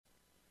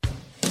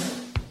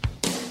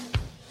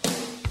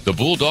The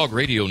Bulldog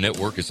Radio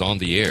Network is on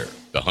the air.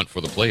 The hunt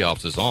for the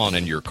playoffs is on,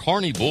 and your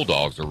Kearney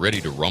Bulldogs are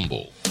ready to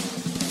rumble.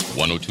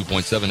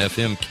 102.7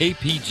 FM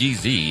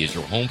KPGZ is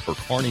your home for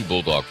Kearney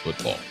Bulldog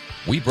football.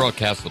 We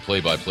broadcast the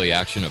play-by-play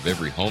action of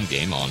every home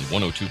game on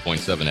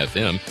 102.7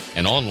 FM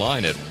and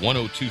online at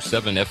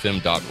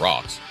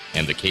 1027fm.rocks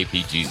and the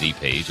KPGZ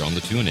page on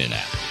the TuneIn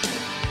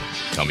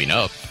app. Coming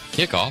up,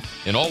 kickoff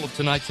and all of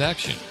tonight's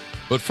action.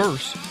 But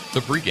first, the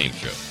pregame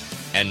show.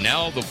 And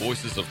now the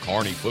voices of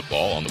Kearney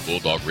football on the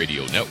Bulldog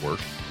Radio Network,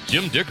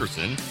 Jim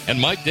Dickerson and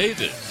Mike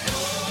Davis.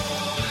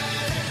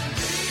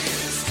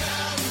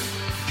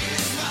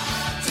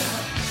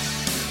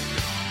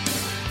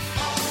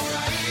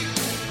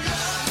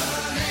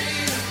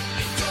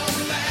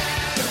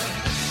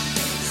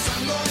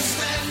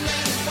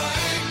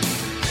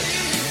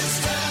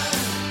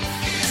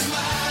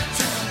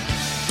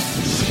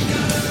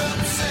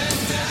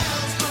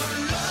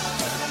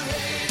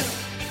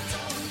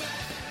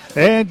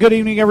 And good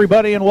evening,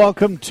 everybody, and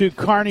welcome to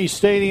Kearney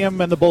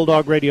Stadium and the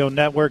Bulldog Radio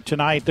Network.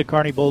 Tonight, the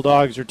Kearney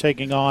Bulldogs are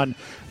taking on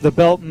the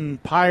Belton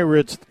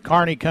Pirates.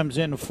 Kearney comes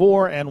in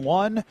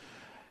 4-1,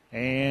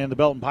 and the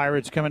Belton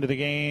Pirates come into the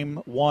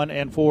game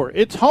 1-4.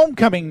 It's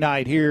homecoming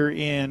night here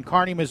in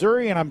Kearney,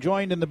 Missouri, and I'm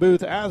joined in the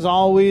booth, as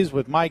always,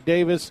 with Mike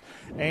Davis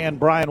and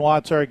Brian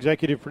Watts, our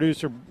executive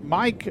producer.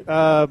 Mike,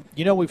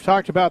 we've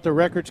talked about the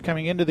records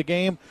coming into the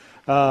game.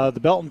 The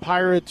Belton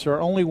Pirates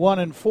are only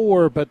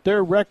 1-4, but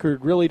their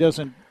record really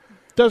doesn't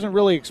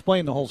really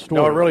explain the whole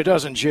story. No, it really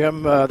doesn't,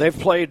 Jim. They've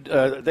played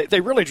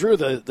they really drew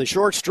the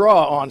short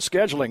straw on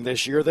scheduling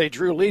this year. They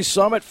drew Lee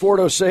Summit, Fort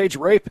Osage,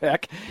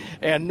 Ray-Pec,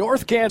 and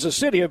North Kansas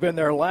City have been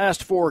their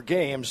last four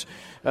games.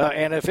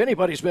 And if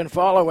anybody's been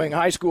following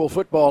high school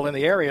football in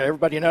the area,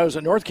 everybody knows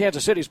that North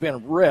Kansas City's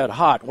been red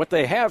hot. What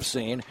they have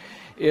seen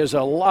is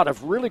a lot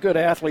of really good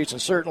athletes,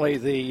 and certainly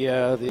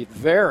the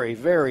very,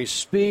 very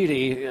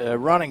speedy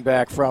running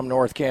back from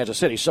North Kansas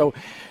City. So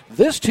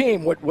this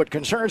team, what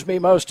concerns me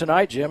most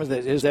tonight, Jim,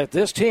 is that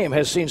this team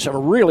has seen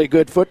some really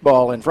good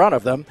football in front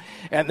of them,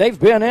 and they've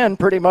been in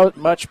pretty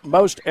much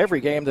most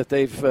every game that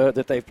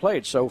they've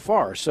played so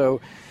far.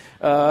 So.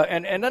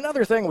 And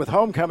another thing with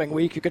homecoming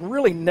week, you can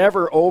really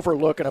never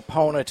overlook an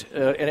opponent,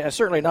 and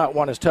certainly not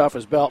one as tough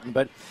as Belton.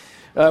 But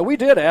we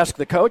did ask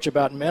the coach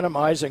about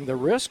minimizing the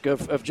risk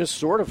of just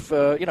sort of,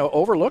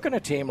 overlooking a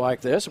team like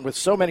this, and with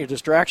so many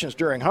distractions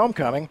during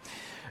homecoming.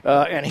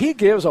 And he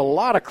gives a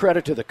lot of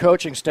credit to the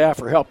coaching staff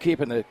for help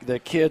keeping the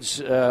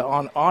kids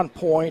on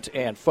point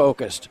and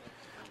focused.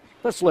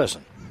 Let's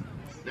listen.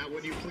 Now,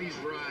 would you please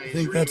rise? I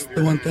think that's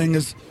the one thing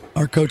is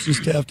our coaching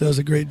staff does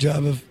a great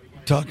job of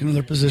talking to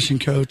their position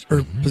coach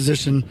or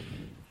position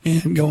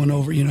and going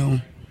over,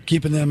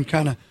 keeping them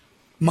kind of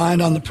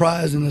mind on the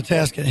prize and the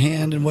task at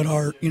hand, and what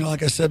our,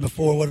 like I said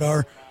before, what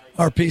our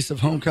piece of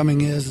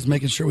homecoming is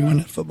making sure we win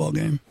that football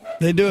game.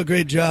 They do a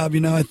great job.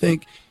 I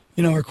think,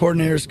 our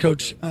coordinators,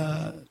 Coach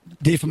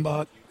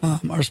Diefenbach,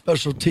 our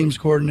special teams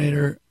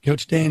coordinator,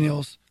 Coach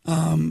Daniels,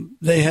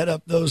 they head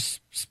up those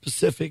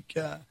specific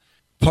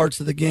parts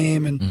of the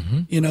game.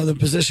 And, the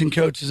position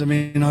coaches,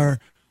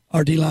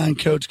 our D-line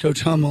coach,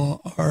 Coach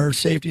Hummel, our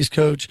safeties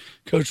coach,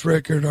 Coach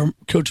Rickard, our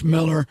Coach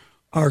Miller,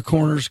 our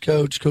corners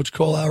coach, Coach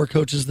Kohlauer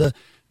coaches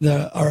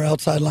our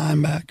outside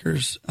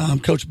linebackers.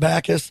 Coach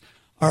Backus,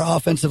 our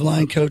offensive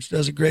line coach,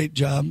 does a great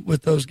job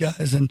with those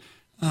guys. And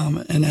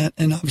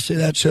obviously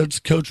that shows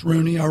Coach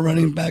Rooney, our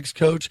running backs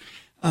coach,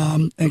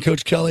 and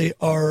Coach Kelly,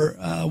 our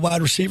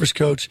wide receivers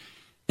coach.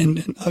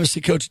 And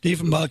obviously Coach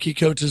Diefenbach, he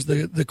coaches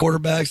the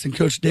quarterbacks, and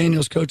Coach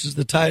Daniels coaches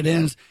the tight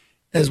ends,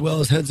 as well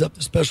as heads up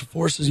the special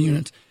forces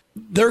units.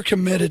 They're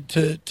committed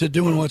to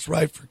doing what's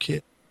right for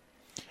kids.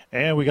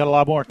 And we got a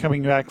lot more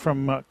coming back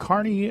from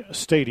Kearney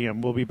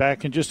Stadium. We'll be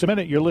back in just a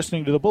minute. You're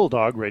listening to the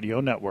Bulldog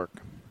Radio Network.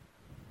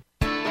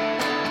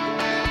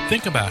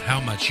 Think about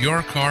how much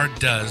your car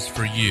does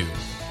for you.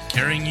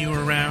 Carrying you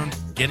around,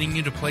 getting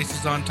you to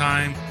places on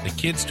time, the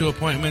kids to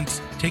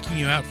appointments, taking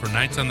you out for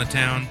nights on the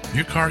town.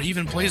 Your car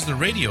even plays the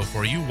radio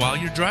for you while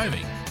you're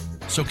driving.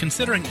 So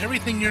considering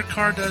everything your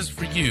car does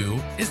for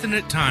you, isn't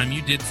it time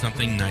you did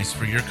something nice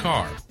for your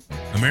car?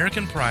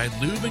 American Pride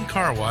Lube and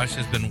Car Wash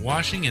has been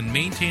washing and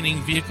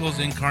maintaining vehicles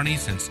in Kearney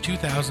since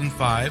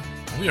 2005.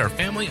 We are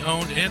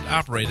family-owned and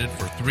operated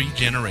for 3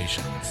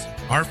 generations.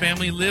 Our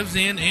family lives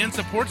in and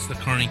supports the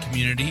Kearney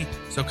community,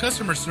 so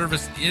customer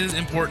service is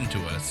important to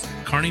us.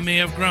 Kearney may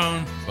have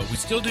grown, but we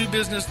still do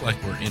business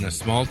like we're in a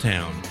small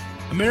town.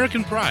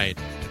 American Pride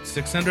at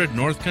 600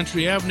 North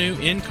Country Avenue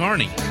in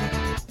Kearney.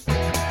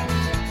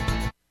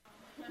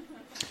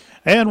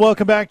 And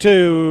welcome back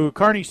to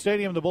Kearney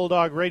Stadium, the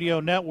Bulldog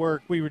Radio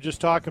Network. We were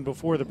just talking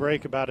before the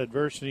break about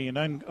adversity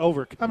and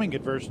overcoming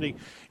adversity.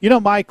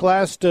 Mike,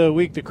 last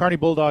week the Kearney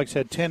Bulldogs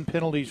had 10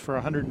 penalties for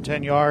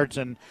 110 yards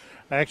and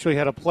actually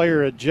had a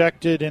player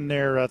ejected in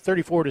their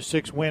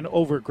 34-6 win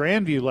over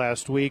Grandview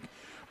last week.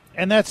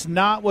 And that's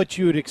not what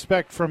you would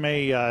expect from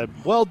a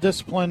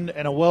well-disciplined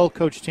and a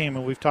well-coached team,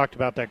 and we've talked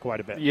about that quite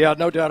a bit. Yeah,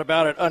 no doubt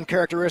about it.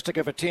 Uncharacteristic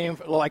of a team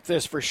like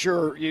this for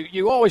sure.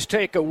 You always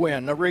take a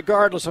win,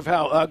 regardless of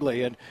how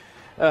ugly. And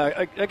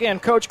again,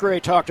 Coach Gray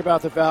talked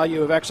about the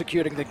value of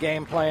executing the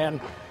game plan,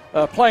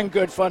 playing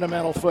good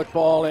fundamental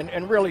football,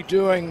 and really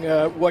doing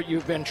what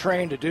you've been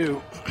trained to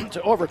do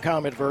to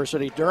overcome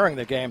adversity during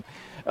the game.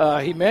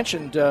 He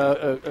mentioned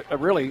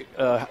really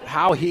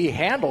how he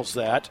handles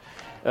that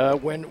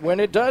when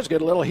it does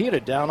get a little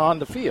heated down on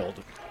the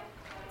field.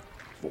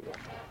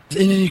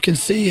 And you can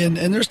see, and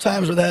there's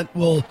times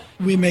where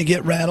we may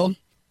get rattled,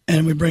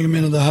 and we bring them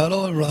into the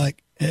huddle, and we're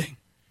like, hey,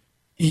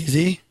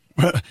 easy.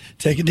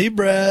 Take a deep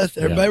breath.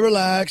 Everybody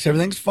relax.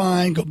 Everything's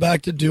fine. Go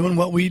back to doing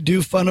what we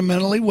do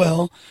fundamentally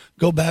well.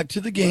 Go back to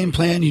the game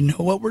plan. You know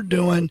what we're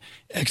doing.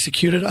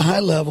 Execute at a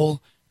high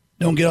level.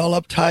 Don't get all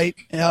uptight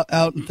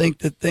out and think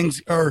that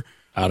things are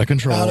out of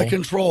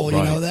control. Right.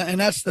 You know that,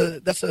 and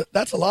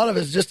that's a lot of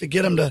it is just to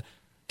get them to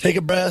take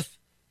a breath.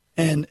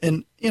 And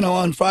you know,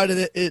 on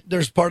Friday,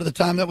 there's part of the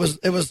time it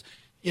was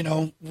you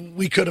know,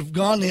 we could have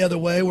gone the other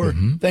way where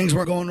things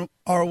weren't going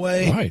our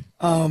way.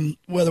 Right.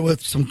 Whether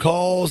with some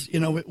calls, you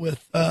know,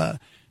 with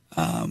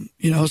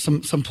you know,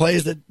 some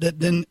plays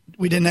that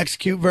we didn't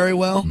execute very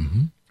well.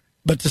 Mm-hmm.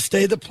 But to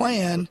stay the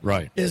plan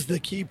right. is the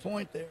key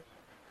point there.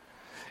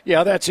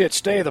 Yeah, that's it.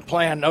 Stay the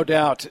plan, no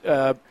doubt.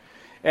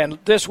 And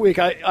this week,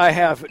 I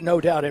have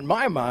no doubt in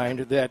my mind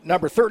that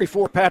number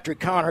 34, Patrick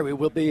Connery,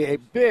 will be a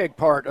big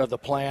part of the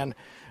plan.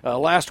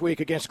 Last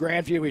week against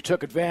Grandview, he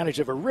took advantage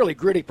of a really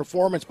gritty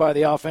performance by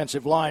the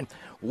offensive line.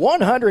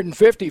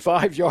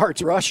 155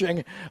 yards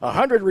rushing,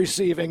 100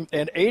 receiving,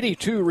 and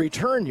 82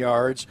 return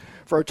yards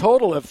for a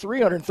total of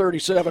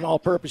 337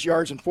 all-purpose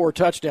yards and 4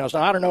 touchdowns.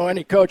 Now, I don't know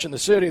any coach in the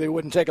city that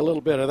wouldn't take a little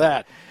bit of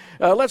that.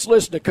 Let's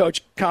listen to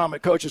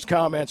Coach's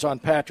comments on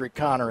Patrick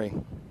Connery.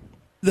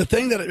 The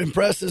thing that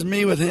impresses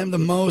me with him the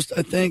most,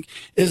 I think,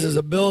 is his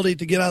ability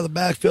to get out of the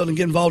backfield and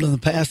get involved in the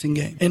passing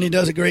game. And he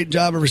does a great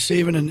job of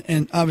receiving,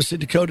 and obviously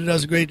Dakota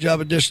does a great job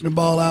of dishing the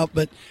ball out,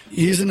 but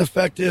he's an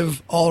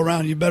effective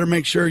all-around. You better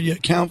make sure you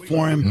account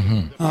for him.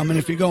 Mm-hmm. And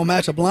if you go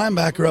match a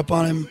linebacker up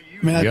on him,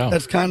 I mean,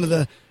 that's kind of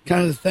the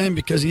thing,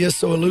 because he is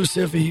so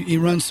elusive. He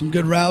runs some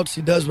good routes.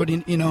 He does what he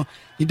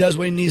does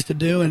what he needs to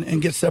do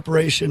and gets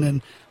separation,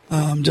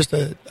 and just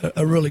a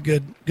really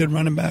good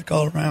running back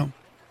all around.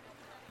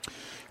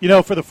 You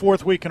know, for the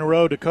 4th week in a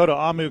row, Dakota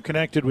Amu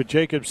connected with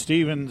Jacob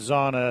Stevens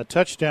on a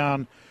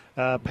touchdown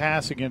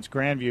pass against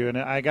Grandview. And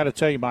I got to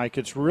tell you, Mike,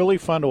 it's really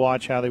fun to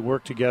watch how they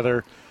work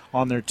together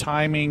on their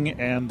timing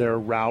and their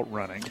route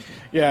running.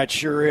 Yeah, it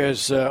sure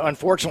is.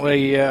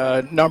 Unfortunately,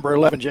 number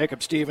 11,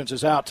 Jacob Stevens,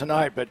 is out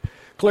tonight, but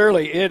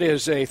clearly it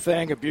is a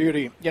thing of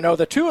beauty. You know,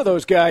 the two of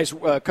those guys,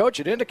 Coach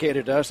had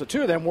indicated to us, the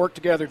two of them worked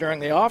together during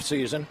the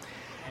offseason,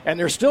 and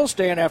they're still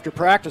staying after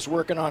practice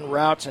working on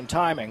routes and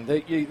timing.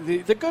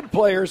 The good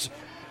players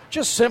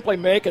just simply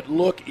make it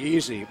look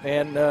easy.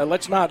 And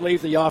let's not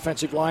leave the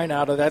offensive line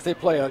out of that. They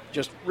play a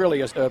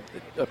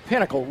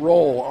pinnacle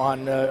role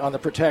on the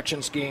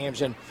protection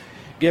schemes and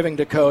giving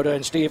Dakota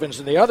and Stevens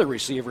and the other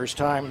receivers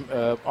time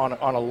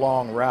on a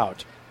long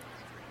route.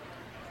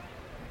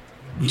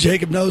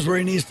 Jacob knows where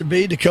he needs to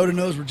be. Dakota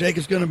knows where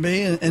Jacob's going to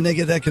be, and they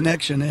get that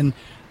connection. And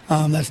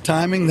that's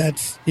timing.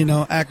 That's,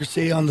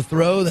 accuracy on the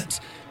throw. That's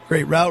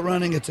great route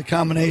running. It's a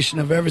combination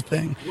of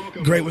everything.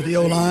 Great with the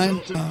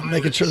O-line,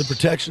 making sure the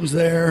protection's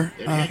there.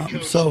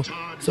 So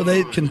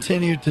they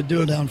continue to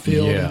do it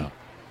downfield.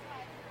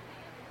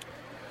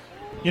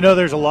 Yeah.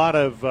 There's a lot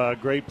of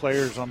great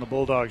players on the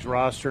Bulldogs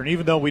roster, and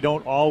even though we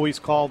don't always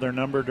call their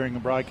number during the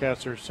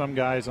broadcast, there's some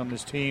guys on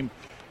this team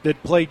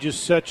that play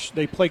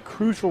they play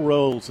crucial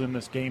roles in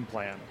this game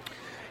plan.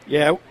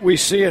 Yeah, we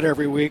see it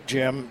every week,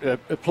 Jim.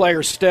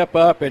 Players step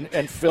up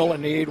and fill a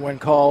need when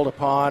called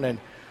upon, and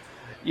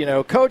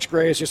Coach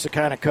Gray is just the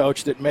kind of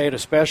coach that made a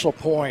special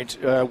point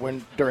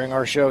during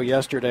our show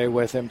yesterday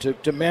with him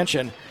to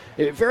mention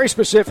very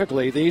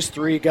specifically these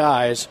three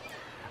guys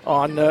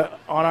on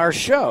our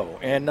show.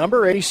 And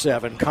number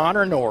 87,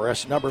 Connor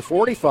Norris, number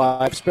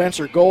 45,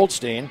 Spencer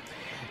Goldstein,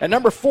 and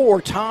number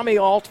 4, Tommy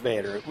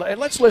Altvader.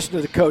 Let's listen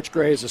to the Coach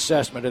Gray's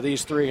assessment of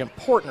these three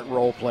important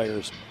role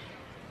players.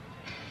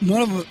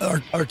 One of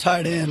them, our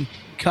tight end,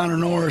 Connor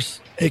Norris,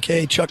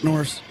 a.k.a. Chuck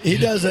Norris. He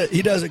does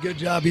a good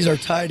job. He's our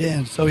tight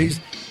end, so he's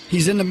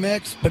in the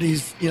mix, but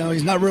he's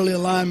not really a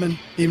lineman,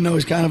 even though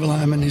he's kind of a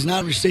lineman. He's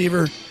not a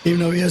receiver, even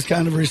though he is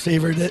kind of a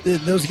receiver.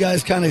 Those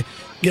guys kind of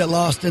get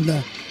lost in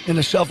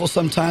the shuffle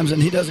sometimes,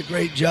 and he does a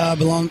great job.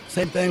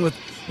 Same thing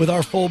with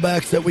our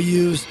fullbacks that we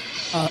use,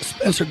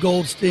 Spencer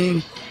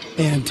Goldstein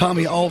and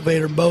Tommy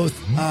Altvader, both.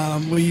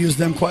 We use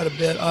them quite a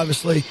bit,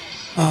 obviously,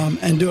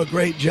 and do a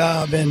great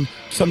job. And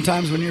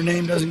sometimes when your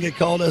name doesn't get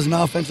called as an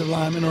offensive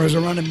lineman or as a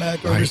running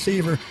back or a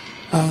receiver,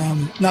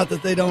 not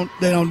that they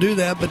don't do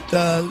that, but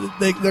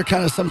they're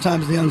kind of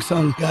sometimes the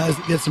unsung guys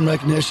that get some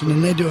recognition,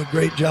 and they do a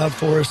great job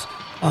for us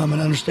and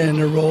understand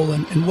their role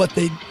and what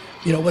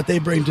they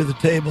bring to the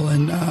table,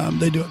 and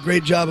they do a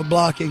great job of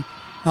blocking.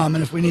 And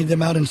if we need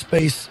them out in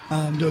space,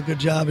 do a good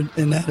job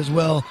in that as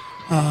well,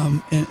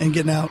 and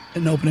getting out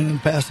and opening in the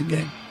passing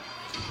game.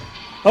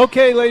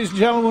 Okay, ladies and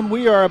gentlemen,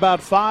 we are about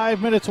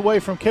 5 minutes away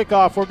from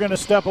kickoff. We're going to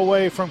step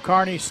away from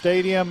Kearney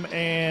Stadium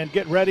and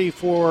get ready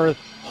for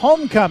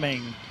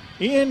homecoming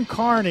in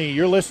Kearney.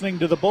 You're listening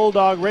to the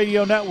Bulldog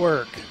Radio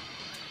Network.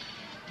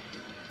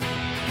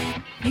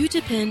 You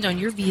depend on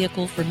your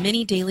vehicle for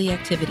many daily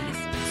activities.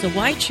 So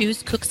why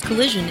choose Cook's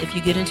Collision if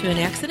you get into an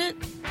accident?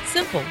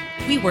 Simple.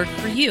 We work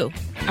for you.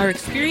 Our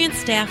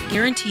experienced staff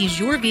guarantees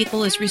your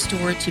vehicle is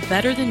restored to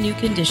better than new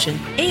condition,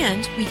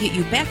 and we get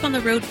you back on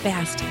the road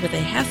fast with a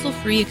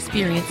hassle-free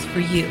experience for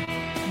you.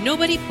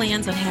 Nobody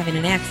plans on having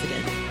an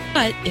accident,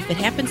 but if it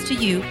happens to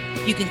you,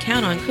 you can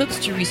count on Cook's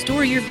to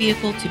restore your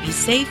vehicle to be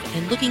safe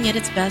and looking at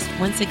its best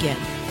once again.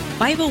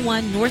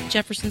 501 North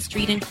Jefferson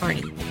Street in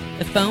Kearney.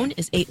 The phone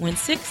is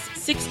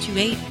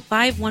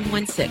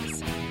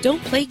 816-628-5116.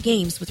 Don't play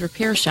games with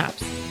repair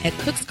shops. At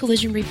Cook's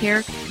Collision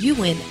Repair, you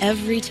win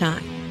every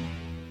time.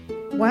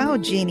 Wow,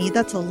 Jeannie,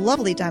 that's a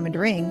lovely diamond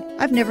ring.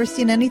 I've never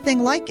seen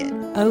anything like it.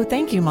 Oh,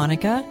 thank you,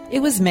 Monica. It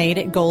was made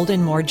at Gold &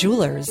 More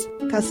Jewelers.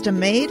 Custom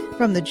made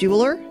from the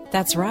jeweler?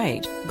 That's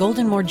right. Gold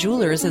 & More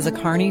Jewelers is a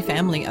Kearney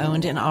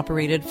family-owned and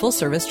operated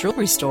full-service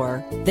jewelry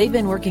store. They've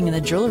been working in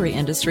the jewelry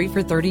industry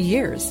for 30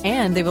 years,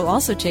 and they will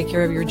also take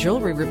care of your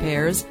jewelry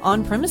repairs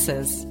on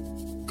premises.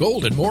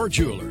 Gold & More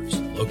Jewelers,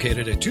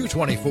 located at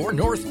 224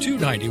 North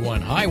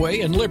 291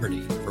 Highway in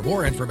Liberty. For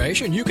more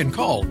information, you can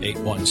call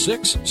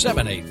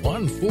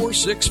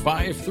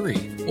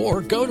 816-781-4653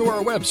 or go to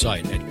our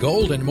website at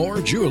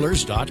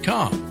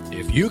goldandmorejewelers.com.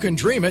 If you can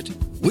dream it,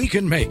 we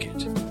can make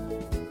it.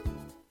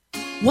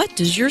 What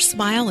does your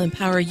smile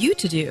empower you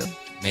to do?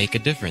 Make a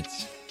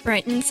difference.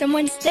 Brighten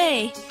someone's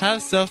day.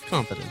 Have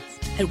self-confidence.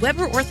 At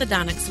Weber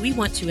Orthodontics, we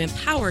want to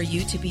empower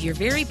you to be your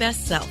very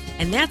best self,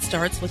 and that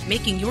starts with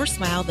making your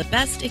smile the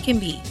best it can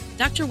be.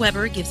 Dr.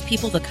 Weber gives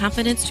people the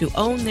confidence to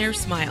own their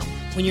smile.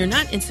 When you're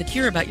not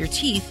insecure about your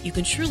teeth, you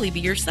can truly be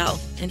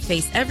yourself and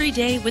face every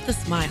day with a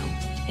smile.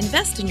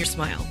 Invest in your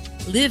smile.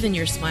 Live in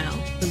your smile.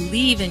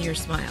 Believe in your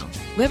smile.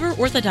 Weber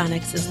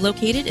Orthodontics is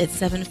located at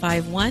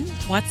 751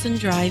 Watson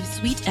Drive,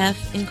 Suite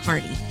F in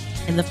Kearney,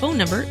 and the phone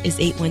number is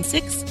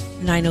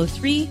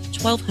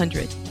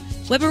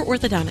 816-903-1200. Weber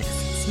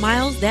Orthodontics.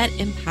 Smiles that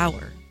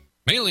empower.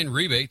 Mail-in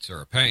rebates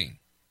are a pain.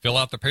 Fill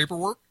out the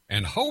paperwork,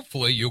 and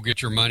hopefully you'll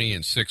get your money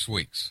in 6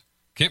 weeks.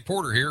 Kent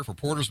Porter here for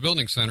Porter's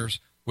Building Centers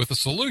with a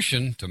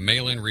solution to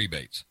mail-in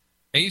rebates.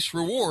 Ace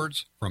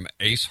Rewards from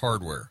Ace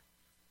Hardware.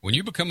 When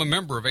you become a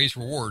member of Ace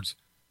Rewards,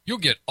 you'll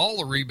get all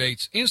the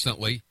rebates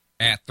instantly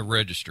at the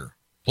register.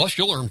 Plus,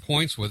 you'll earn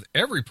points with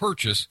every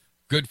purchase,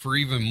 good for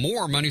even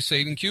more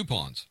money-saving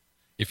coupons.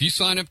 If you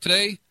sign up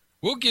today,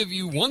 we'll give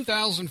you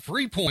 1,000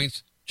 free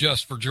points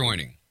just for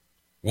joining.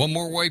 One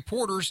more way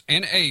Porter's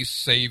and Ace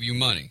save you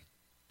money.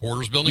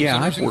 Porter's Building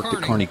Centers in Kearney. I've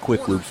worked at Kearney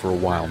Quick Lube for a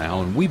while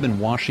now, and we've been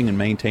washing and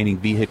maintaining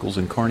vehicles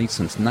in Kearney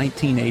since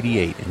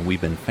 1988, and we've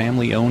been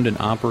family-owned and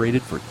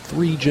operated for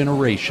 3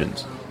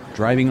 generations.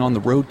 Driving on the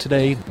road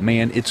today,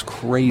 man, it's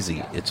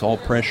crazy. It's all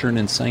pressure and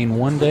insane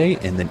one day,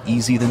 and then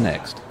easy the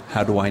next.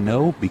 How do I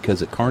know?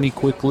 Because at Kearney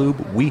Quick Lube,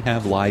 we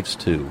have lives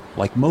too.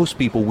 Like most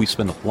people, we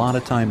spend a lot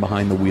of time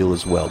behind the wheel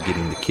as well,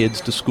 getting the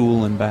kids to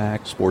school and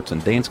back, sports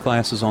and dance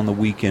classes on the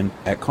weekend.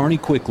 At Kearney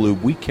Quick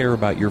Lube, we care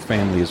about your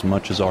family as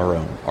much as our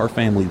own. Our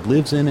family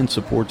lives in and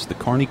supports the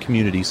Kearney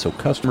community, so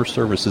customer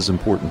service is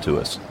important to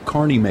us.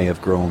 Kearney may have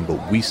grown,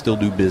 but we still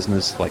do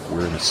business like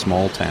we're in a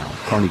small town.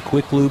 Kearney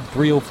Quick Lube,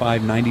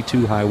 305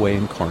 92 Highway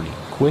in Kearney.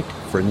 Quick,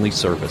 friendly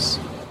service.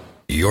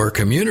 Your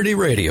community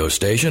radio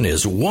station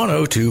is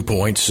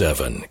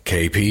 102.7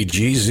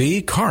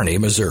 KPGZ, Kearney,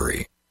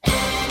 Missouri.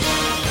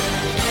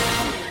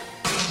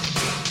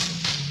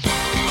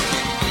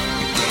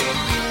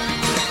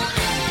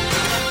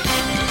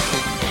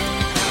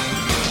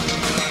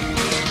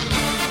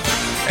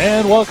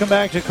 And welcome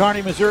back to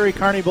Kearney, Missouri,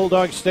 Kearney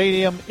Bulldog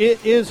Stadium.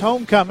 It is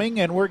homecoming,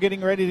 and we're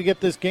getting ready to get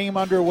this game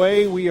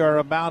underway. We are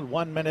about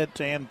 1 minute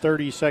and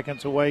 30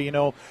 seconds away. You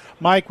know,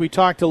 Mike, we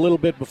talked a little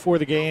bit before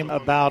the game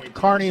about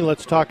Kearney.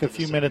 Let's talk a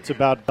few minutes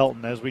about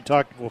Belton. As we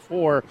talked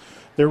before,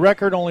 their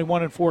record only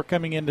 1-4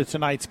 coming into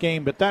tonight's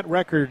game, but that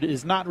record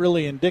is not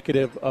really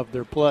indicative of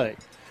their play.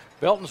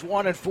 Belton's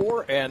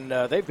 1-4, and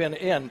they've been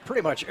in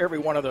pretty much every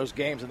one of those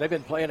games, and they've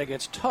been playing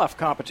against tough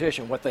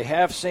competition. What they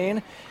have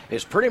seen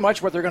is pretty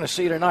much what they're going to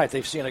see tonight.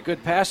 They've seen a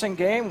good passing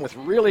game with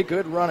really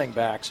good running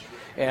backs,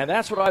 and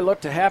that's what I look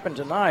to happen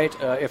tonight.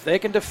 If they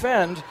can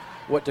defend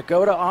what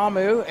Dakota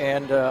Amu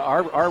and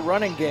our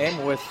running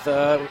game with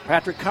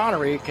Patrick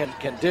Connery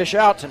can dish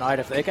out tonight,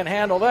 if they can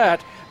handle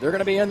that, they're going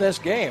to be in this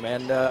game.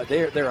 And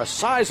they're a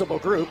sizable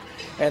group,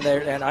 and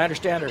I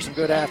understand there's some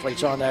good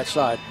athletes on that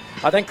side.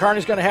 I think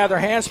Kearney's going to have their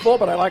hands full,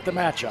 but I like the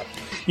matchup.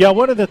 Yeah,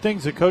 one of the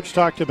things the coach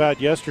talked about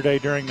yesterday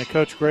during the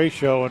Coach Gray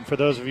Show, and for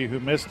those of you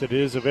who missed it,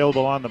 is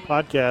available on the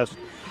podcast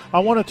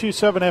on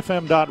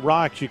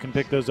 1027fm.rocks. You can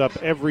pick those up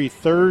every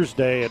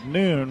Thursday at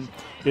noon.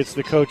 It's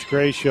the Coach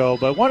Gray Show.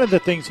 But one of the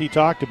things he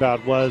talked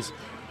about was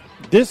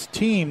this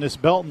team, this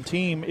Belton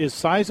team, is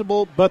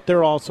sizable, but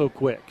they're also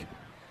quick.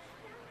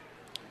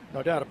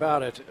 No doubt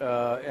about it.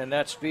 And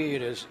that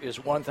speed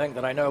is one thing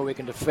that I know we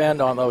can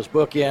defend on those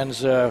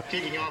bookends.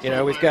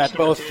 We've got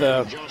both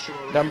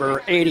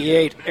number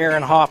 88,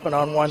 Aaron Hoffman,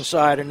 on one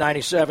side, and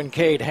 97,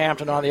 Cade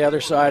Hampton on the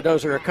other side.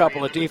 Those are a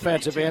couple of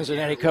defensive ends that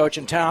any coach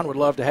in town would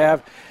love to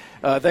have.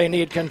 They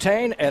need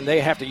contain, and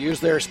they have to use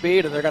their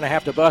speed, and they're going to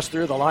have to bust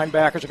through. The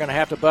linebackers are going to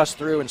have to bust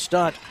through and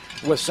stunt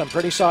with some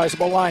pretty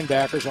sizable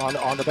linebackers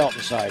on the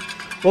Belton side.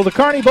 Well, the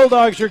Kearney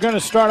Bulldogs are going to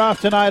start off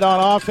tonight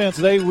on offense.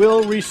 They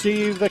will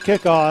receive the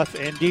kickoff,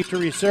 and deep to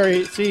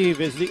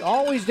receive is the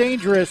always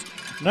dangerous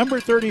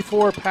number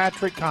 34,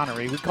 Patrick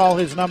Connery. We call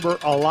his number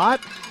a lot,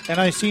 and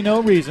I see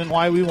no reason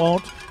why we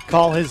won't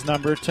call his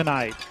number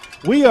tonight.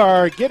 We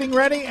are getting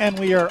ready, and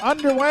we are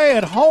underway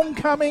at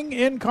homecoming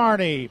in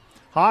Kearney.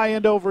 High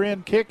and over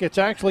end kick. It's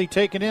actually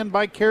taken in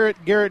by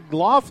Garrett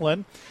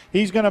Laughlin.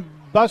 He's going to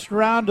bust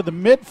around to the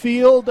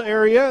midfield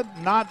area.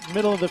 Not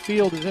middle of the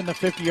field, is in the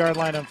 50-yard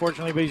line,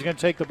 unfortunately, but he's going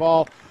to take the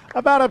ball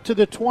about up to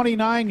the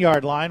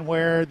 29-yard line,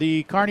 where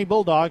the Kearney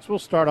Bulldogs will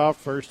start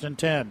off 1st and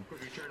 10.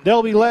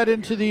 They'll be led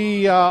into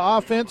the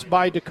offense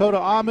by Dakota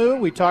Amu.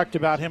 We talked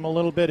about him a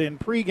little bit in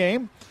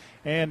pregame,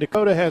 and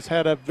Dakota has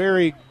had a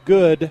very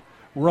good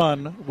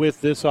run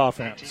with this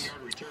offense.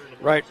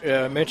 Right.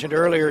 Mentioned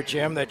earlier,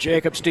 Jim, that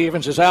Jacob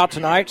Stevens is out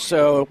tonight,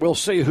 so we'll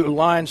see who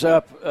lines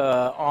up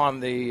on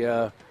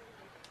the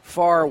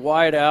far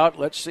wide out.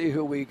 Let's see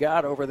who we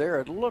got over there.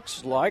 It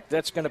looks like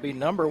that's going to be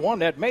number 1.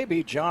 That may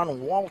be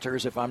John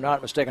Walters, if I'm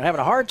not mistaken. I'm having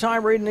a hard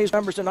time reading these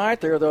numbers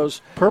tonight. They're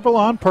those purple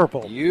on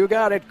purple. You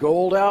got it.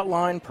 Gold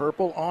outline,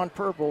 purple on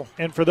purple.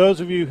 And for those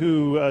of you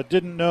who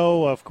didn't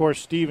know, of course,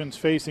 Stevens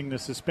facing the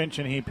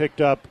suspension he picked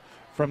up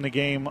from the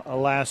game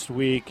last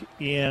week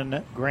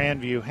in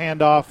Grandview.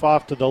 Handoff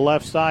off to the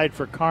left side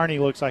for Kearney.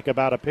 Looks like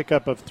about a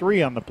pickup of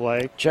 3 on the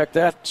play. Check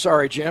that.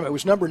 Sorry, Jim. It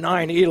was number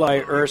 9,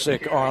 Eli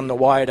Ersick, on the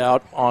wide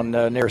out on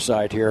the near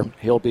side here.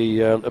 He'll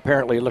be,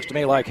 apparently, it looks to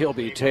me like he'll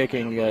be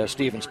taking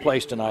Stevens'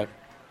 place tonight.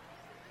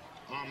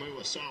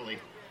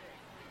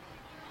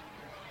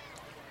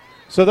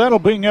 So that'll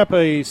bring up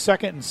a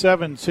 2nd and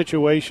 7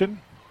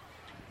 situation.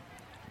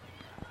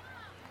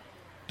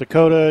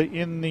 Dakota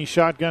in the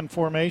shotgun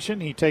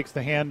formation. He takes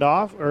the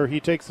handoff, or he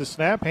takes the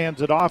snap,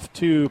 hands it off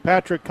to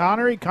Patrick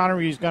Connery.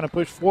 Connery's going to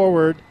push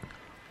forward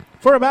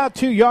for about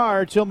 2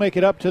 yards. He'll make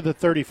it up to the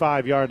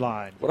 35-yard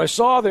line. What I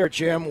saw there,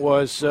 Jim,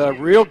 was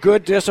real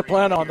good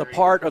discipline on the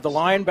part of the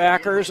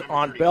linebackers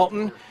on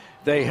Belton.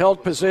 They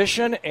held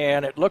position,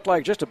 and it looked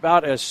like just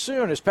about as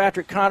soon as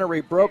Patrick Connery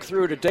broke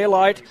through to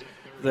daylight,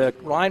 the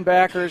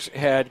linebackers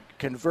had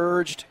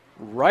converged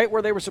right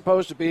where they were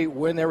supposed to be,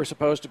 when they were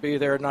supposed to be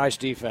there. Nice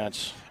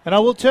defense. And I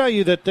will tell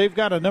you that they've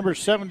got a number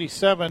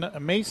 77,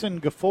 Mason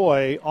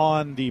Gafoy,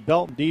 on the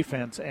Belton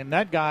defense, and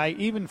that guy,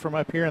 even from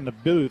up here in the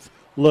booth,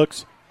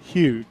 looks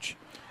huge.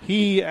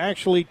 He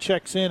actually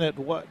checks in at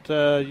what,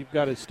 you've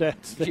got his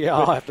stats there. Yeah,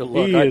 I'll have to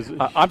look.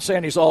 I'm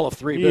saying he's all of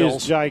 3 bills. He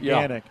is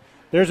gigantic. Yeah.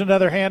 There's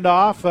another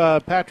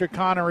handoff. Patrick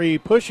Connery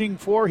pushing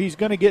for. He's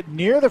going to get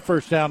near the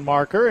first down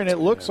marker, and it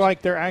looks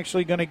like they're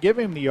actually going to give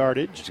him the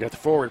yardage. He's got the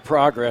forward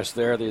progress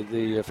there.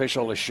 The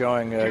official is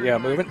showing,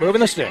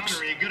 moving the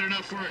sticks.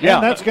 Yeah,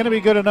 and that's going to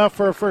be good enough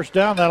for a first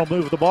down. That'll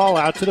move the ball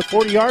out to the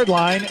 40-yard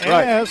line,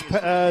 as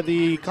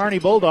the Kearney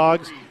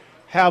Bulldogs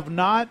have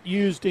not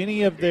used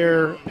any of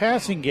their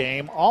passing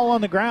game, all on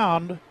the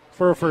ground,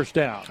 for a first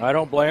down. I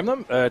don't blame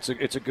them.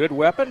 It's a good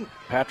weapon.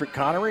 Patrick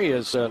Connery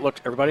is,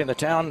 everybody in the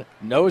town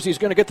knows he's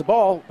going to get the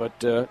ball,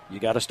 but you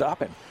got to stop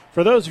him.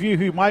 For those of you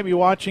who might be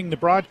watching the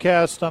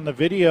broadcast on the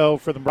video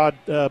for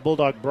the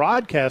Bulldog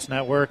Broadcast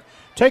Network,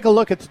 take a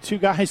look at the 2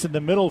 guys in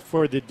the middle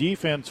for the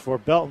defense for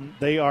Belton.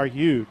 They are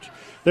huge.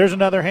 There's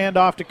another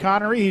handoff to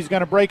Connery. He's going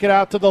to break it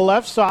out to the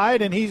left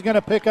side, and he's going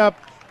to pick up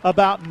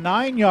about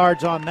 9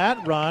 yards on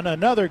that run.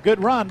 Another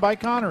good run by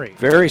Connery.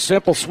 Very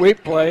simple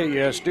sweep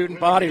play. Student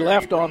body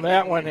left on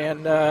that one,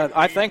 and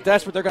I think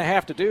that's what they're going to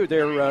have to do.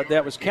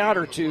 That was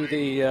counter to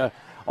the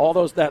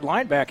that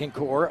linebacking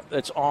core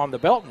that's on the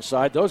Belton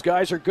side. Those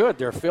guys are good.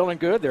 They're feeling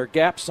good. They're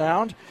gap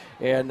sound,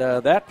 and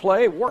that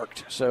play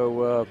worked.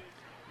 So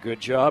good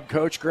job,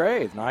 Coach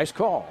Gray. Nice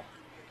call.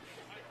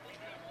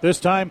 This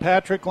time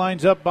Patrick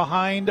lines up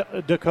behind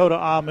Dakota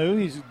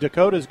Amu.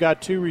 Dakota's got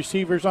 2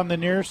 receivers on the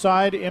near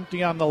side,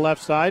 empty on the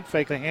left side.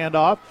 Fake the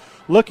handoff.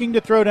 Looking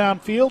to throw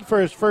downfield for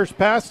his first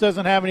pass.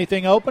 Doesn't have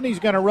anything open. He's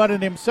going to run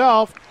it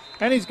himself,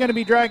 and he's going to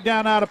be dragged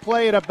down out of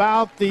play at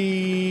about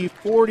the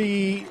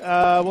 40,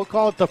 we'll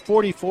call it the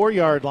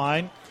 44-yard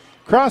line.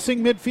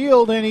 Crossing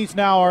midfield, and he's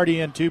now already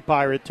into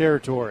Pirate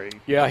territory.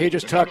 Yeah, he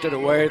just tucked it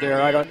away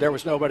there. There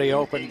was nobody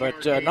open,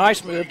 but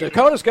nice move.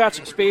 Dakota's got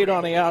some speed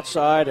on the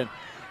outside, and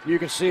you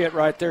can see it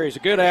right there. He's a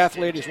good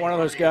athlete. He's one of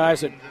those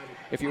guys that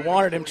if you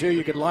wanted him to,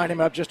 you could line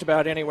him up just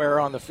about anywhere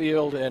on the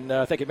field, and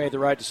I think he made the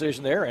right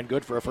decision there, and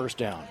good for a first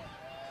down.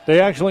 They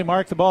actually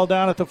marked the ball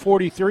down at the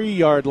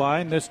 43-yard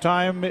line. This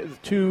time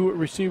 2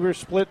 receivers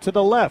split to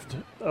the left.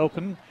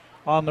 Open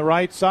on the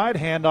right side.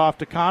 Hand off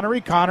to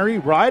Connery. Connery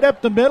right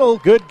up the middle.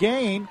 Good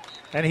gain.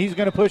 And he's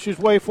going to push his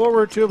way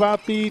forward to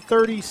about the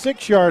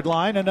 36-yard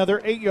line.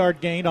 Another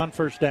 8-yard gain on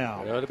first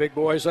down. The big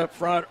boys up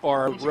front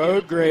are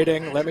road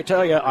grading. Let me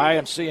tell you, I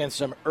am seeing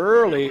some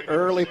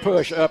early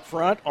push up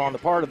front on the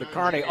part of the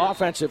Kearney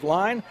offensive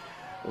line.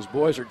 Those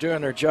boys are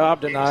doing their job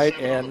tonight.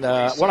 And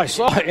what I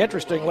saw,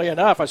 interestingly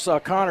enough, I saw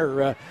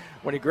Connor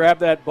when he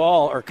grabbed that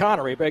ball, or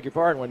Connery, beg your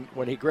pardon,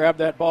 when he grabbed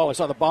that ball, I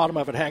saw the bottom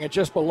of it hanging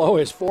just below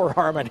his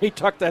forearm, and he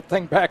tucked that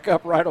thing back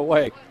up right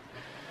away.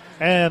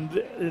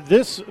 And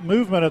this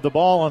movement of the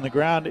ball on the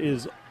ground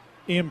is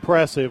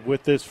impressive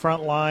with this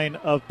front line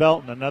of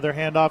Belton. Another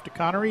handoff to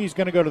Connery. He's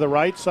going to go to the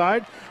right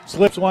side,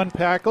 slips one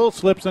tackle,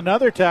 slips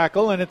another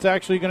tackle, and it's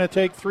actually going to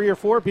take 3 or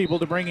 4 people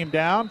to bring him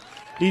down.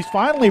 He's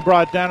finally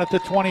brought down at the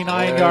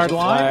 29-yard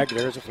line.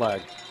 There's a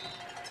flag.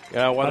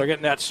 Yeah, while they're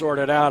getting that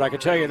sorted out, I can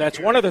tell you that's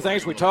one of the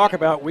things we talk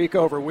about week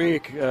over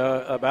week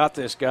about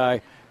this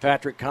guy,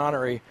 Patrick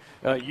Connery.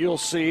 You'll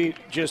see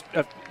just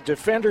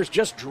defenders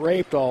just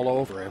draped all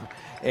over him.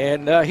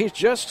 And he's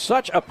just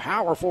such a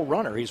powerful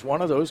runner. He's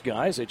one of those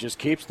guys that just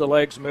keeps the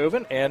legs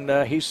moving,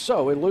 and he's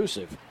so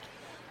elusive.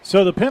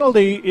 So the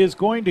penalty is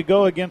going to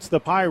go against the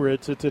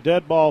Pirates. It's a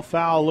dead ball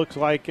foul. Looks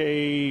like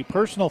a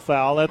personal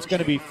foul. That's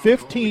going to be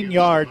 15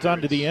 yards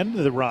onto the end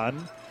of the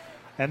run.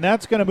 And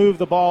that's going to move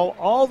the ball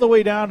all the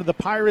way down to the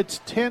Pirates'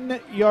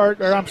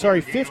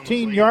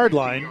 15-yard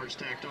line.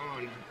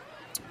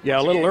 Yeah,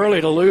 a little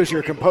early to lose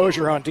your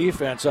composure on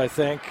defense, I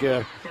think.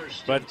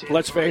 But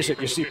let's face it,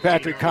 you see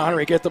Patrick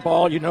Connery get the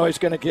ball, you know he's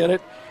going to get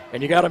it,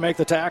 and you got to make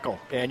the tackle.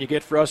 And you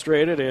get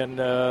frustrated and,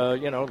 a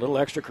little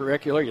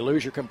extracurricular. You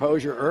lose your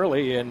composure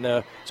early, and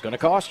it's going to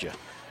cost you.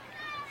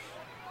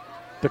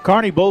 The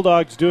Kearney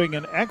Bulldogs doing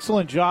an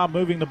excellent job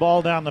moving the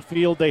ball down the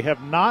field. They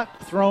have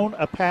not thrown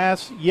a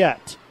pass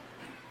yet.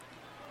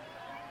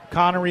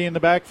 Connery in the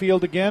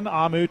backfield again.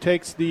 Amu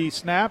takes the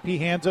snap. He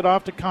hands it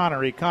off to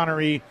Connery.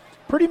 Connery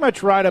pretty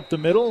much right up the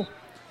middle.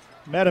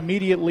 Met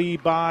immediately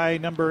by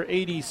number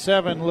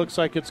 87. Looks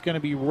like it's going to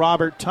be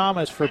Robert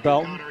Thomas for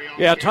Belton.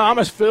 Yeah,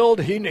 Thomas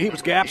filled. He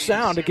was gap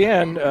sound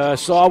again.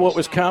 Saw what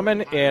was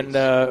coming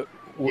and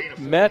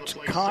met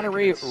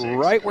Connery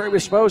right where he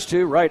was supposed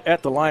to, right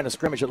at the line of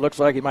scrimmage. It looks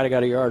like he might have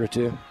got a yard or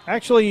two.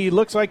 Actually, it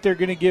looks like they're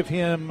going to give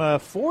him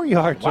 4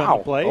 yards on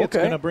the play. Okay. It's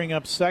going to bring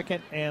up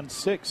 2nd and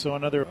 6, so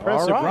another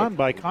impressive run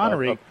by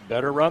Connery. A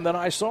better run than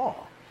I saw.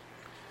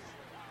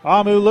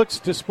 Amu looks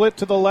to split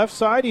to the left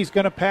side. He's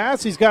going to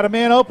pass. He's got a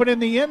man open in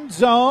the end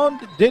zone.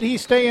 Did he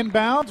stay in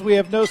bounds? We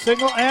have no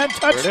signal. And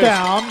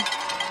touchdown.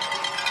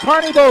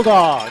 Kearney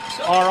Bulldogs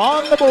are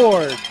on the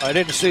board. I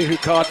didn't see who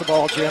caught the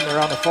ball, Jim.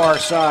 They're on the far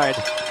side.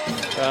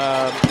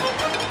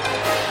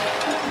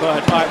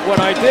 But what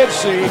I did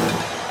see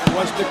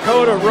was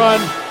Dakota run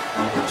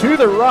to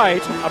the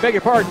right,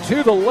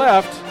 to the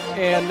left,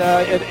 and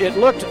it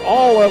looked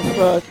all of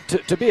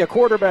to be a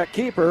quarterback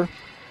keeper.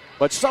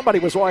 But somebody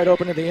was wide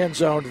open in the end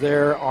zone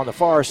there on the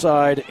far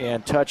side,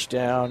 and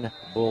touchdown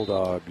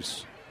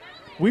Bulldogs.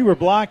 We were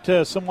blocked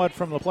somewhat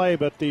from the play,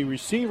 but the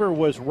receiver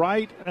was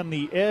right on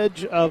the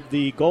edge of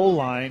the goal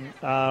line,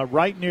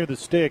 right near the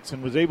sticks,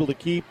 and was able to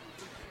keep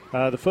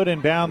the foot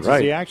in bounds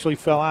as he actually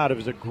fell out. It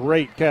was a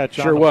great catch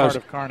on the part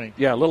of Kearney.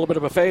 Yeah, a little bit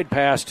of a fade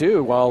pass,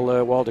 too,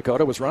 while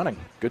Dakota was running.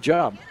 Good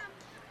job.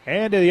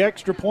 And the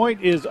extra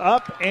point is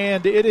up,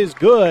 and it is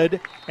good.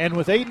 And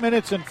with 8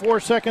 minutes and 4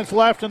 seconds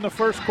left in the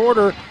first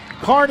quarter,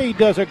 Kearney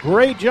does a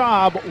great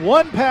job.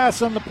 One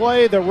pass on the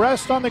play, the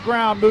rest on the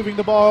ground, moving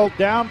the ball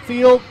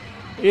downfield.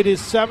 It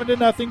is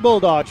 7-0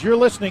 Bulldogs. You're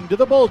listening to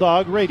the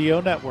Bulldog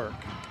Radio Network.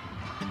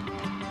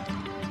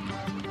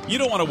 You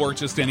don't want to work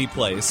just any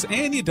place,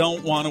 and you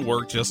don't want to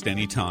work just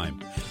any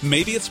time.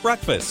 Maybe it's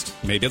breakfast,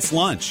 maybe it's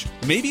lunch,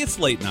 maybe it's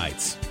late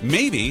nights,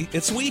 maybe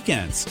it's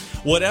weekends.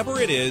 Whatever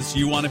it is,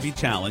 you want to be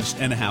challenged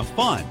and have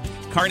fun.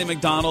 Kearney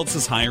McDonald's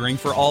is hiring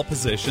for all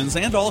positions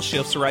and all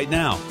shifts right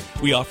now.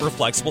 We offer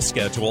flexible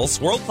schedules,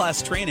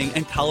 world-class training,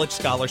 and college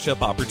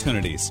scholarship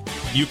opportunities.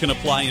 You can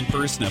apply in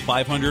person at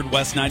 500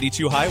 West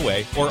 92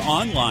 Highway or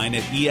online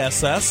at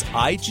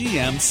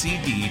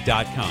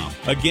ESSIGMCD.com.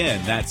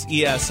 Again, that's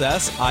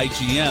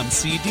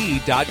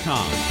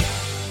ESSIGMCD.com.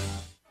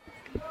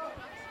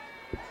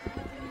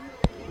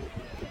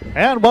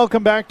 And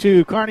welcome back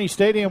to Kearney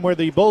Stadium, where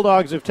the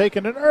Bulldogs have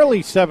taken an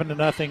early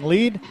 7-0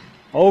 lead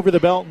over the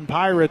Belton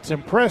Pirates.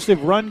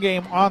 Impressive run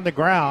game on the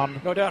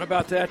ground. No doubt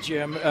about that,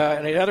 Jim.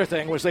 And the other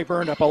thing was they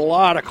burned up a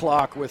lot of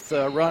clock with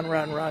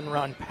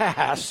run,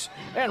 pass,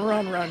 and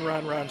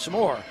run some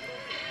more.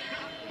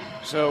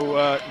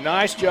 So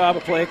nice job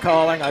of play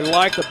calling. I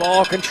like the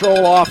ball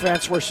control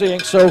offense we're seeing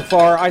so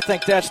far. I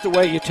think that's the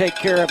way you take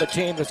care of a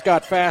team that's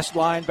got fast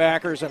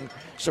linebackers and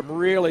some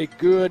really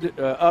good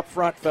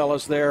up-front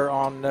fellas there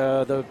on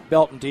the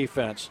Belton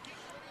defense.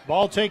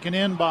 Ball taken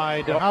in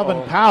by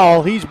DeHalvin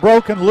Powell. He's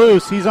broken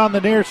loose. He's on the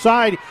near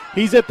side.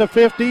 He's at the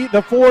 50,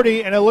 the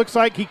 40, and it looks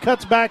like he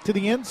cuts back to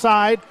the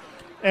inside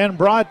and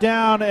brought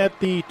down at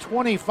the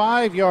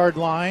 25-yard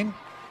line.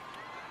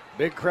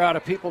 Big crowd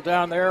of people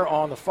down there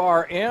on the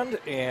far end.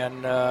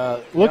 And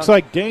looks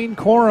like Dane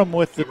Corum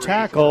with the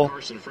tackle,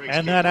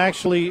 and that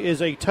actually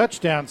is a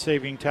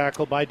touchdown-saving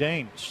tackle by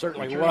Dane.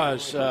 Certainly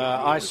was.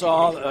 I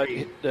saw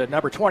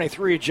number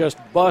 23 just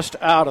bust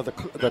out of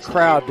the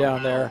crowd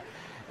down there.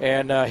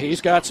 And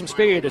he's got some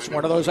speed. It's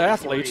one of those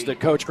athletes that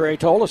Coach Gray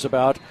told us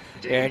about.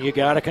 And you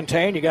got to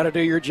contain, you got to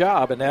do your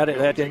job, and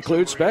that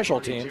includes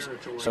special teams.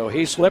 So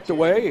he slipped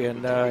away,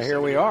 and here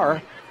we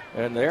are,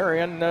 and they're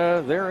in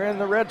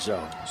the red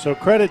zone. So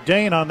credit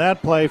Dane on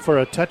that play for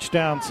a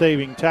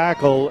touchdown-saving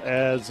tackle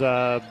as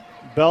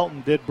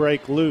Belton did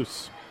break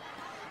loose.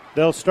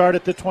 They'll start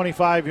at the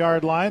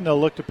 25-yard line. They'll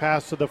look to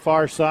pass to the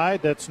far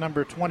side. That's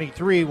number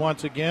 23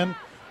 once again,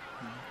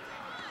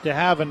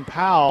 DeHaven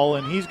Powell,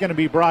 and he's going to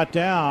be brought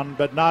down,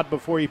 but not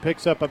before he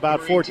picks up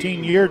about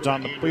 14 yards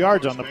on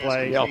the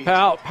play.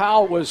 Yeah,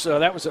 Powell was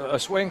that was a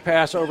swing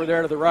pass over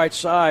there to the right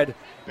side,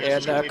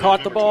 and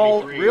caught the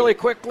ball really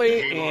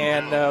quickly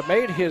and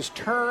made his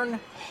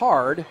turn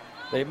hard.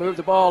 They moved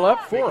the ball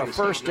up for a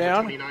first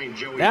down.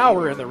 Now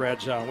we're in the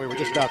red zone. We were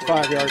just about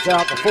 5 yards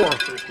out before.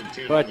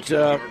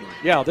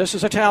 But, this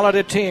is a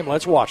talented team.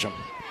 Let's watch them.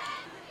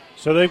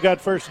 So they've got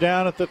first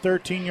down at the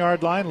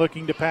 13-yard line,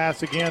 looking to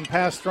pass again.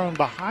 Pass thrown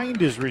behind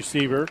his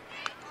receiver.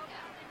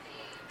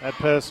 That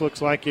pass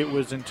looks like it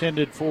was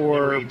intended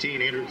for... Number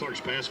 18, Andrew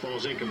Clark's pass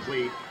falls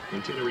incomplete.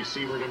 Intended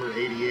receiver, number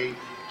 88,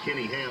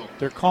 Kenny Hale.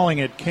 They're calling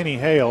it Kenny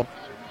Hale.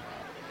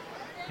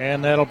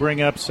 And that'll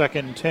bring up 2nd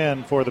and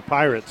 10 for the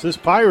Pirates. This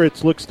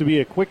Pirates looks to be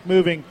a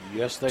quick-moving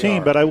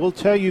team, but I will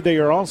tell you they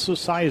are also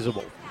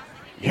sizable.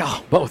 Yeah,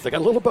 both. They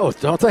got a little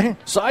both, don't they?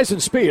 Size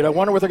and speed. I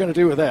wonder what they're going to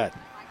do with that.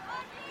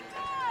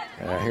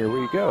 Here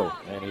we go.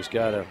 And he's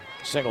got a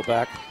single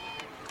back.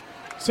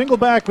 Single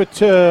back with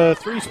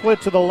 3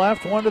 split to the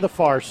left, 1 to the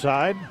far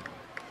side.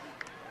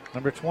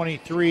 Number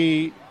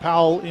 23,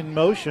 Powell in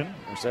motion.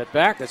 There's that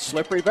back, that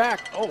slippery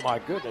back. Oh, my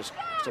goodness.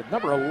 So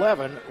number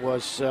 11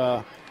 was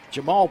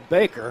Jamal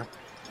Baker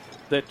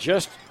that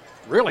just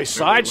really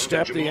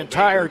sidestepped the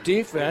entire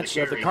defense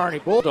of the Kearney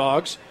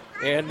Bulldogs.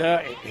 And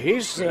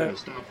he's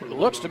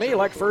looks to me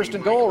like first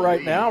and goal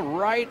right now,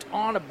 right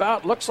on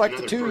about, looks like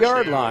the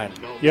 2-yard line.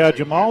 Yeah,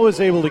 Jamal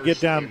was able to get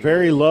down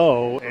very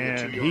low,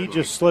 and he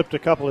just slipped a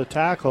couple of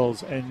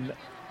tackles. And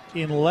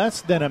in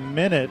less than a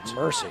minute,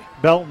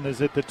 Belton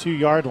is at the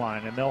 2-yard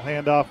line, and they'll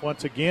hand off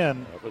once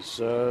again. That was,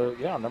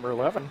 number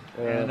 11.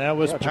 And that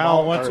was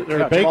Powell Baker.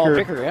 Jamal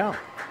Baker, yeah.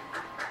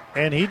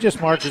 And he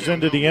just marches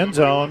into the end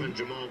zone.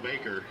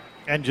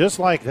 And just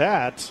like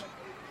that,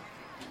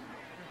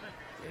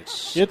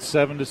 it's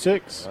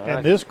 7-6,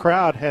 and this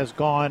crowd has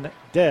gone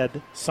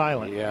dead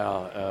silent.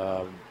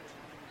 Yeah,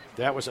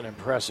 that was an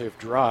impressive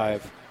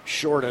drive,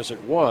 short as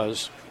it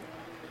was.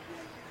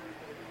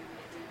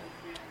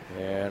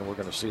 And we're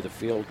going to see the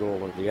field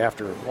goal or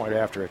the point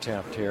after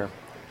attempt here.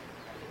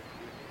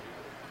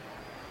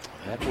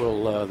 That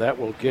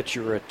will get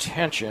your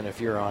attention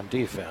if you're on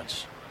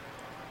defense.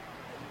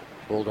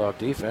 Bulldog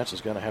defense is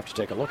going to have to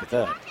take a look at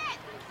that.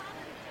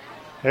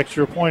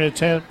 Extra point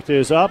attempt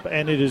is up,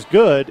 and it is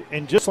good.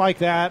 And just like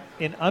that,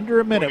 in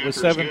under a minute with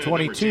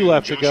 7:22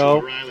 left to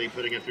go,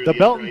 the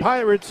Belton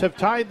Pirates have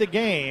tied the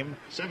game.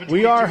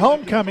 We are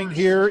homecoming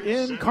here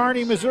in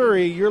Kearney,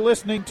 Missouri. You're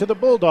listening to the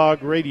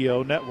Bulldog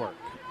Radio Network.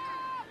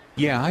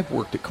 Yeah, I've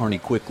worked at Kearney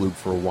Quick Lube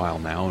for a while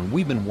now, and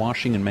we've been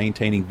washing and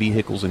maintaining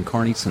vehicles in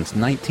Kearney since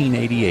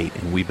 1988,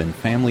 and we've been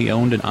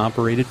family-owned and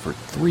operated for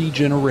 3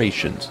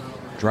 generations.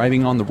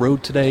 Driving on the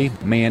road today,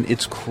 man,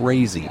 it's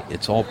crazy.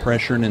 It's all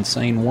pressure and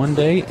insane one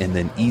day and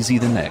then easy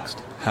the next.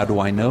 How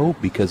do I know?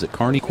 Because at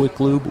Kearney Quick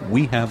Lube,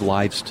 we have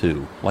lives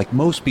too. Like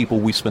most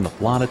people, we spend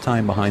a lot of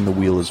time behind the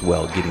wheel as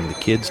well, getting the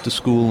kids to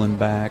school and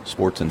back,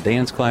 sports and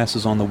dance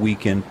classes on the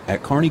weekend.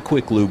 At Kearney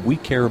Quick Lube, we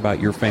care about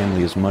your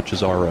family as much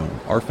as our own.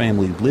 Our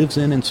family lives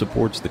in and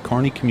supports the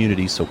Kearney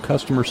community, so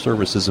customer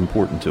service is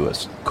important to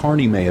us.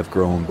 Kearney may have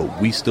grown, but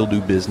we still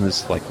do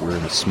business like we're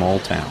in a small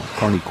town.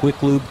 Kearney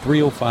Quick Lube,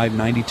 305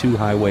 92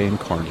 Highway in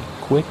Kearney.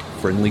 Quick,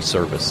 friendly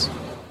service.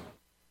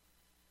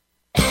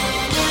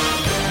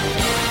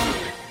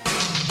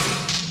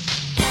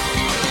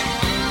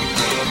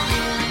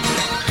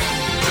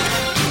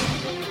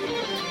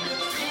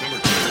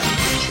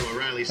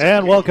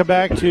 And welcome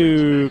back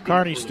to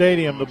Kearney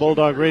Stadium, the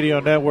Bulldog Radio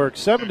Network.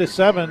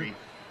 7-7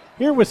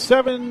 here with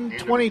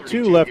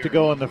 7:22 left to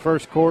go in the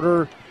first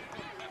quarter.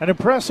 An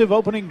impressive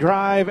opening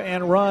drive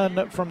and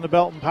run from the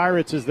Belton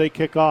Pirates as they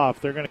kick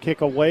off. They're going to kick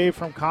away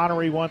from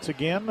Connery once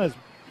again as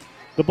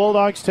the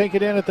Bulldogs take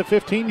it in at the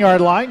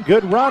 15-yard line.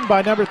 Good run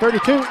by number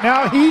 32.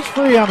 Now he's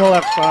free on the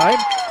left side.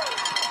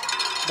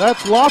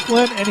 That's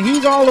Laughlin, and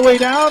he's all the way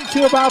down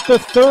to about the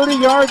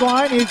 30-yard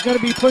line. He's going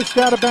to be pushed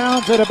out of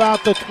bounds at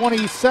about the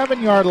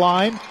 27-yard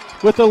line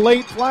with a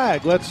late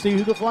flag. Let's see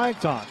who the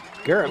flag's on.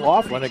 Garrett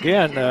Laughlin,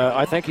 again,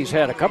 I think he's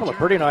had a couple of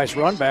pretty nice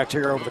run backs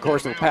here over the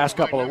course of the past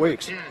couple of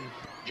weeks.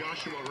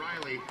 Joshua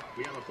Riley,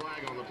 we have a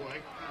flag on the play.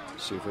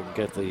 See if we can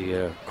get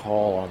the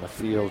call on the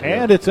field here.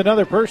 And it's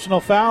another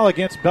personal foul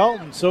against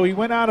Belton. So he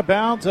went out of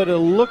bounds, and it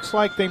looks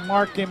like they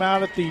marked him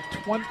out at the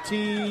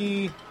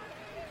 25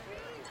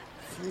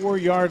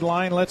 4-yard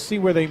line. Let's see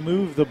where they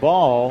move the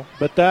ball.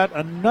 But that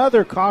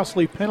another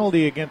costly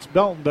penalty against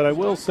Belton. But I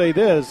will say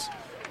this.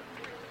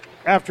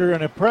 After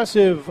an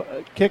impressive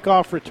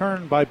kickoff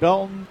return by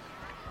Belton,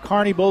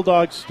 Kearney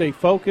Bulldogs stay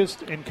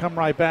focused and come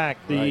right back.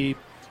 The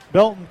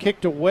Belton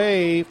kicked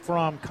away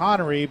from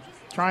Connery,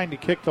 trying to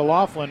kick to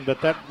Laughlin,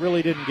 but that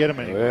really didn't get him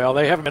anywhere. Well,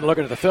 they haven't been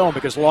looking at the film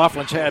because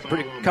Laughlin's had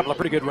a couple of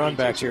pretty good run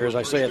backs here, as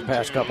I say, the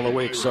past couple of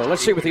weeks. So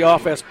let's see what the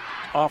offense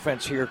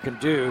here can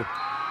do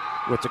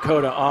with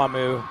Dakota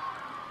Amu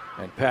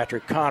and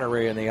Patrick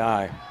Connery in the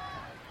eye.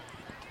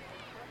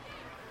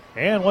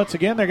 And once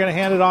again, they're going to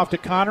hand it off to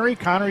Connery.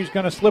 Connery's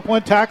going to slip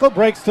one tackle,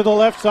 breaks to the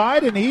left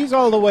side, and he's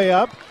all the way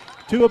up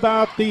to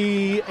about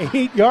the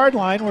 8-yard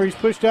line where he's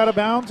pushed out of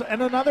bounds,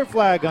 and another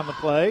flag on the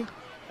play.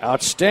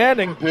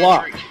 Outstanding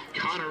block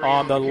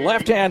on the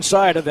left-hand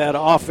side of that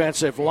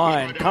offensive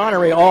line.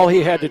 Connery, all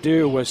he had to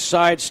do was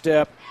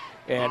sidestep,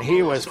 and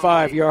he was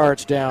 5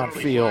 yards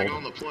downfield.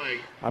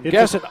 I'm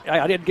guessing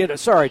I didn't get it.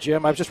 Sorry,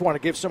 Jim. I just want to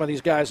give some of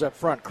these guys up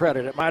front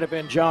credit. It might have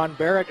been John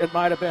Barrett. It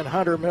might have been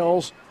Hunter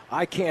Mills.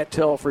 I can't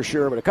tell for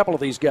sure, but a couple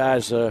of these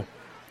guys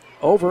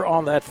over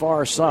on that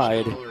far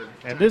side.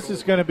 And this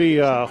is going to be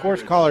a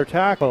horse collar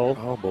tackle.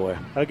 Oh, boy.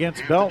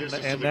 Against Belton,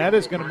 and that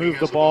is going to move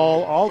the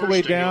ball all the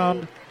way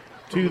down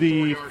to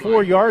the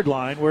 4-yard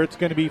line where it's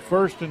going to be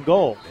 1st and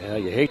goal. Yeah,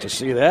 you hate to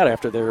see that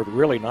after their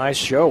really nice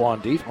show on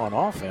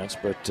offense,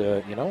 but,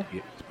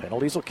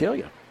 penalties will kill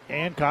you.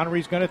 And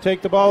Connery's going to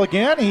take the ball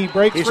again. He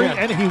breaks free,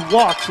 and he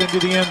walks into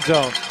the end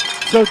zone.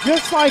 So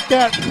just like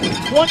that,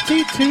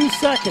 22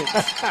 seconds,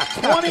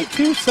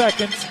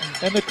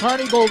 and the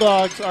Kearney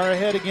Bulldogs are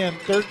ahead again,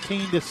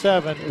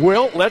 13-7.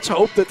 Well, let's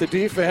hope that the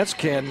defense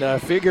can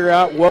figure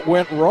out what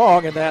went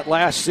wrong in that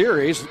last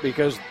series,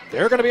 because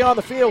they're going to be on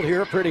the field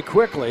here pretty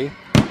quickly.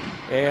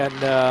 And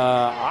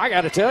I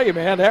got to tell you,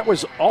 man, that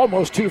was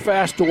almost too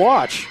fast to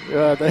watch.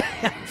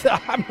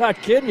 I'm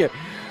not kidding you.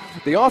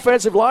 The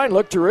offensive line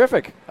looked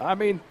terrific. I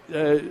mean,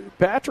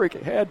 Patrick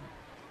had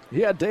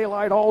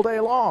daylight all day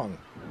long.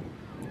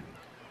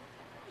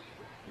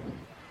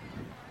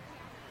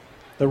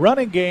 The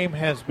running game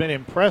has been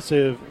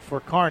impressive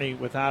for Kearney,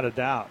 without a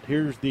doubt.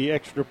 Here's the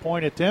extra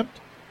point attempt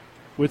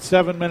with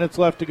 7 minutes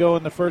left to go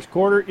in the first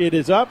quarter. It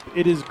is up.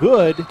 It is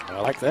good. I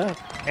like that.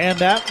 And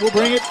that will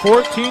bring it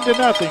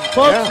 14-0.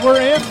 Folks, we're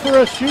in for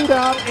a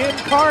shootout in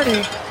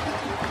Kearney.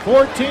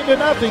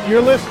 14-0.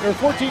 You're listening, or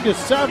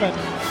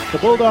 14-7. The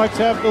Bulldogs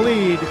have the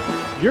lead.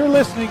 You're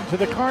listening to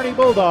the Kearney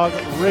Bulldog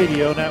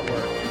Radio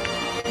Network.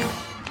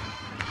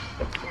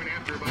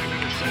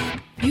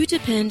 You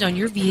depend on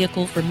your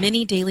vehicle for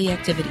many daily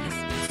activities.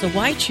 So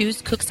why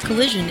choose Cook's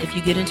Collision if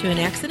you get into an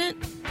accident?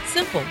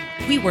 Simple.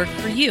 We work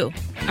for you.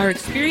 Our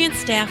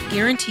experienced staff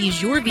guarantees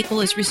your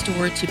vehicle is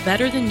restored to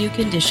better than new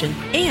condition,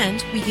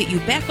 and we get you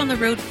back on the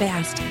road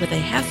fast with a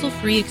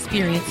hassle-free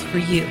experience for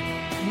you.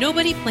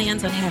 Nobody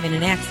plans on having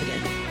an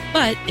accident,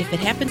 but if it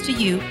happens to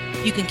you,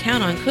 you can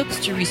count on Cook's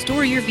to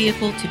restore your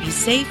vehicle to be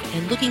safe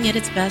and looking at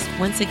its best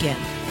once again.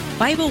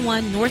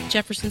 501 North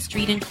Jefferson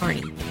Street in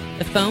Kearney.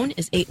 The phone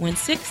is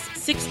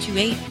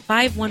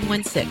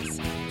 816-628-5116.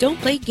 Don't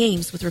play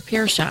games with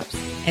repair shops.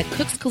 At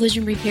Cook's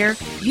Collision Repair,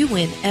 you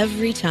win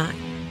every time.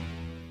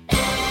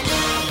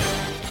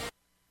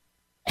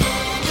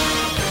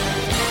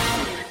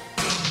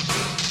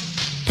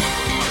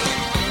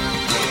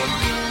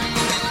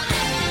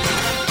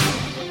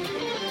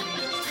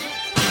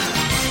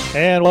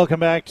 And welcome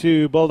back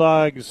to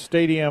Bulldogs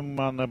Stadium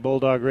on the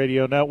Bulldog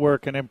Radio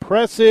Network. An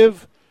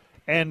impressive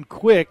and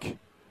quick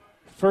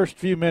first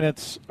few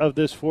minutes of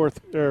this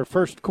first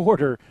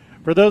quarter.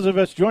 For those of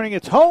us joining,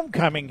 it's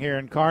homecoming here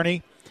in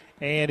Kearney,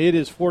 and it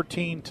is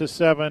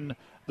 14-7.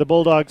 The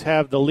Bulldogs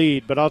have the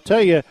lead. But I'll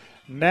tell you,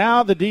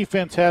 now the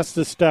defense has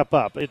to step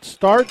up. It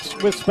starts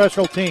with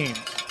special teams.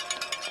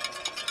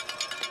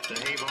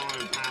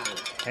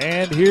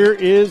 And here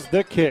is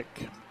the kick.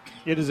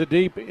 It is a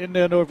deep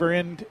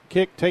end-over-end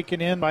kick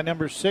taken in by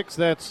number 6.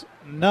 That's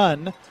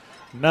Nunn.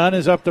 Nunn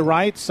is up the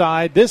right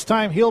side. This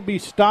time he'll be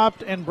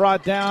stopped and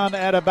brought down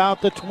at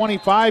about the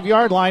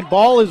 25-yard line.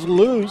 Ball is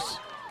loose.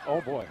 Oh,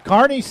 boy.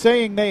 Kearney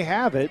saying they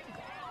have it.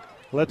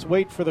 Let's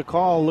wait for the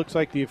call. Looks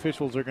like the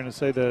officials are going to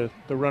say the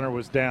runner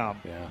was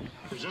down. Yeah.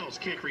 Brazil's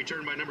kick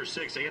returned by number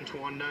 6,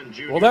 Antoine Nunn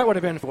Jr. Well, that would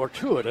have been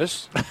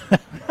fortuitous.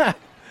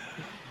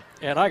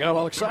 And I got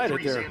all excited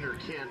there.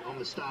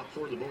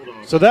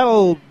 So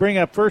that'll bring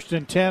up 1st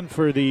and 10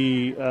 for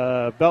the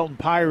Belton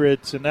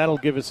Pirates, and that'll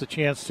give us a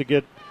chance to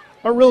get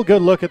a real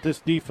good look at this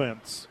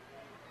defense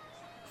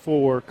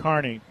for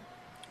Kearney.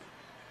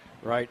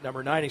 Right,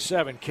 number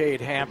 97,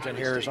 Cade Hampton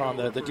here is on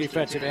the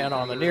defensive end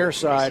on the near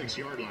side.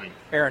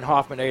 Aaron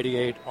Hoffman,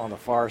 88, on the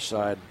far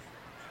side.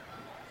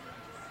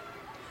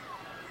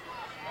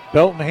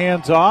 Belton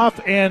hands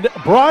off and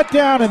brought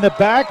down in the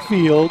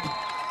backfield.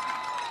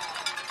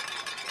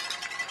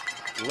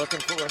 Looking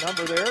for a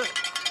number there.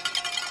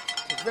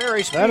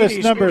 Very speedy. That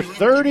is number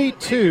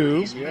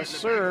 32. Yes,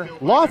 sir.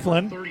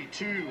 Laughlin.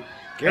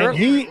 And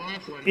he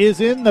is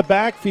in the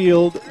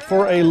backfield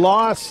for a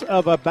loss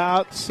of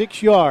about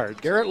 6 yards.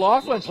 Garrett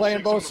Laughlin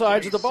playing both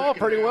sides of the ball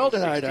pretty well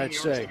tonight, I'd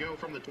say.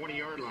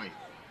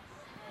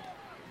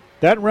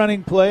 That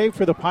running play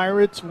for the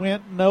Pirates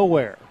went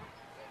nowhere.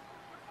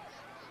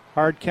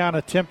 Hard count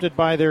attempted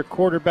by their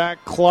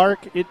quarterback,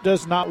 Clark. It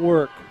does not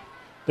work.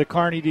 The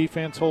Kearney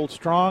defense holds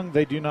strong.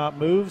 They do not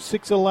move.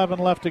 6:11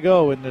 left to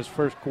go in this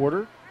first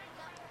quarter.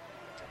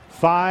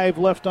 5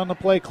 left on the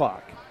play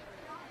clock.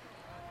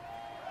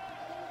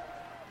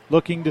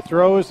 Looking to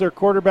throw is their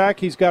quarterback.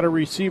 He's got a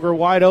receiver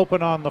wide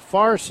open on the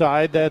far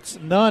side. That's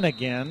Nunn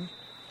again.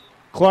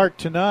 Clark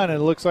to Nunn. It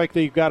looks like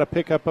they've got a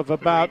pickup of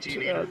about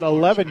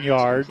 11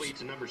 yards.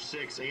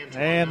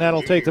 And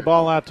that'll take the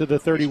ball out to the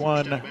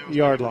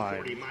 31-yard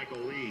line.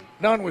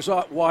 Nunn was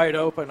wide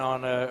open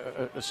on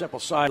a simple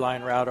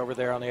sideline route over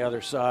there on the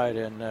other side.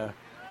 And the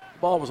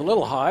ball was a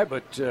little high,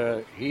 but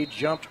he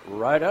jumped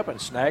right up and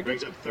snagged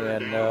it.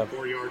 And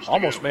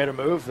almost made a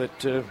move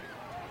that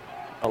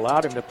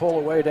allowed him to pull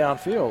away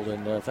downfield,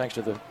 and thanks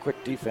to the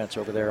quick defense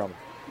over there,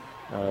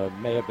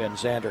 may have been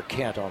Xander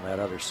Kent on that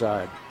other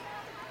side.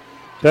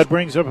 That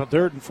brings up a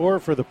 3rd and 4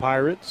 for the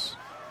Pirates.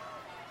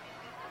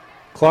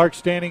 Clark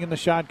standing in the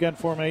shotgun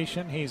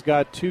formation. He's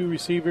got 2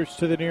 receivers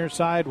to the near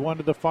side, 1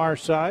 to the far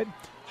side.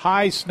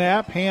 High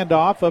snap,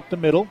 handoff up the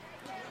middle,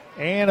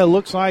 and it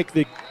looks like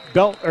the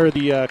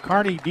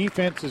Kearney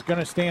defense is going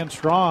to stand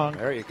strong.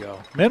 There you go.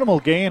 Minimal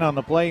gain on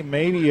the play,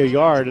 maybe a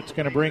yard. It's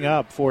going to bring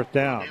up 4th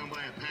down.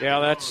 Yeah,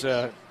 that's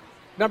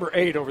number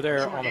 8 over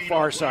there on the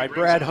far side.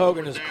 Brad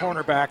Hogan is a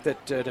cornerback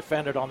that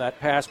defended on that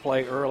pass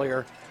play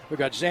earlier. We've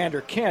got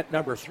Xander Kent,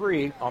 number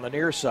 3, on the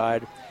near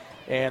side.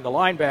 And the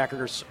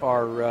linebackers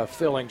are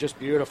filling just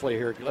beautifully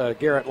here.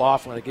 Garrett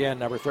Laughlin, again,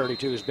 number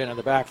 32, has been in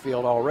the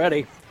backfield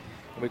already.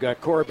 And we've got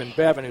Corbin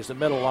Bevan, who's the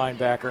middle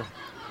linebacker.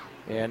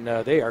 And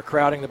they are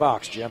crowding the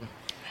box, Jim.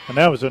 And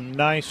that was a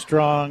nice,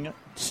 strong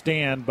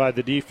stand by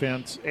the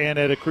defense and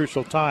at a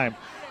crucial time.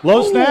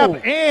 Low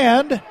snap,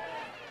 and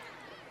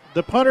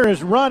the punter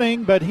is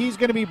running, but he's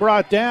going to be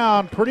brought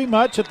down pretty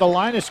much at the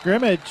line of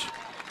scrimmage.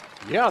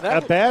 Yeah,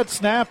 a bad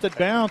snap that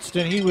bounced,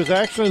 and he was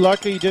actually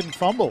lucky he didn't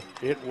fumble.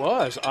 It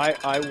was.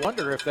 I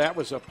wonder if that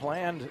was a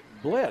planned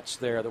blitz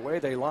there, the way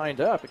they lined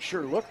up. It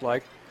sure looked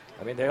like.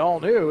 I mean, they all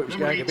knew it was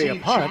going to be a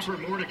punt,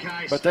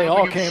 but they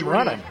all came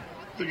running.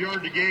 The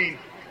yard to gain.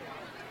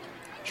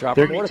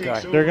 Chopper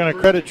Mordecai. They're going to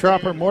credit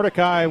Chopper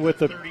Mordecai with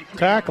the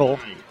tackle.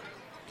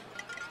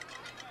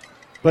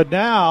 But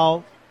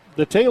now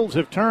the tables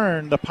have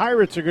turned. The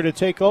Pirates are going to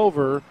take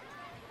over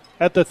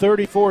at the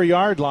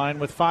 34-yard line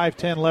with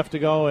 5:10 left to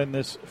go in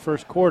this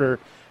first quarter.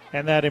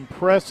 And that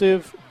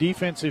impressive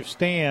defensive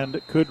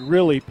stand could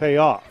really pay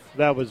off.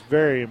 That was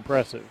very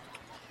impressive.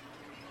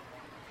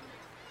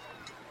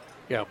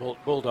 Yeah,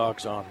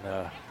 Bulldogs on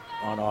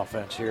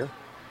offense here.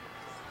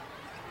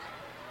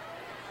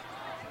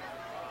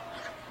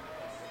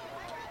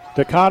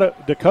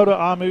 Dakota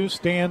Amu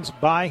stands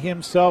by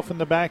himself in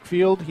the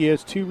backfield. He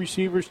has 2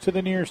 receivers to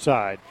the near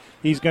side.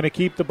 He's going to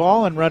keep the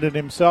ball and run it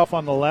himself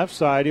on the left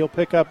side. He'll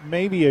pick up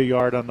maybe a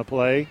yard on the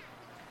play,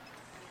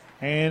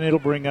 and it'll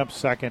bring up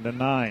 2nd and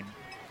 9.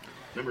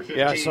 Number 15,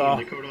 yeah, I saw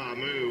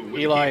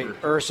Eli keeper.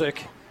 Ursick,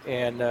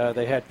 and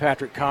they had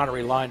Patrick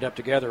Connery lined up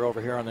together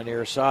over here on the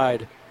near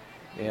side.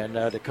 And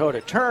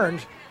Dakota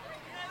turned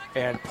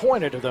and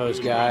pointed to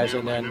those guys,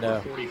 and then number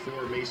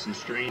 44 Mason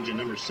Strange and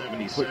number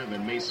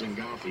 77 Mason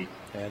Goffey,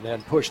 and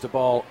then pushed the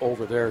ball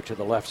over there to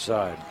the left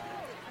side.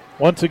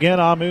 Once again,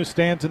 Amu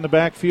stands in the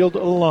backfield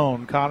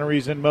alone.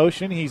 Connery's in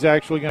motion. He's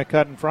actually going to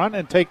cut in front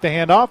and take the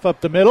handoff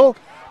up the middle.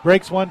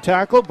 Breaks 1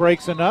 tackle,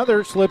 breaks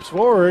another, slips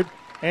forward,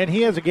 and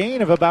he has a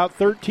gain of about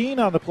 13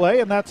 on the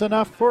play, and that's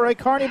enough for a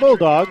Kearney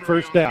Bulldog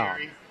first down.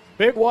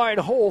 Big wide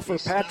hole for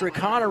Patrick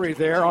Connery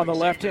there on the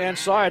left-hand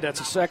side. That's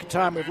the second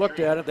time we've looked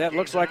at it. That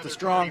looks like the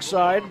strong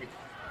side.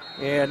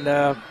 And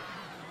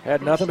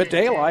had nothing but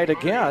daylight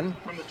again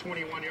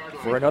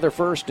for another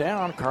first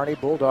down. Kearney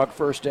Bulldog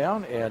first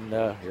down, and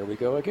here we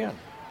go again.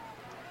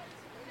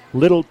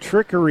 Little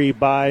trickery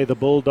by the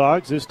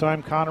Bulldogs. This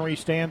time Connery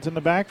stands in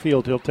the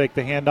backfield. He'll take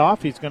the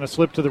handoff. He's going to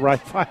slip to the right.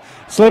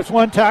 Slips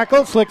 1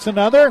 tackle, slicks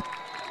another.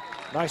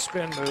 Nice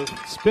spin move.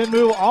 Spin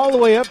move all the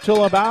way up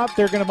till about,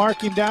 they're going to mark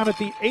him down at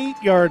the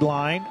 8-yard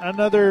line.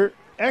 Another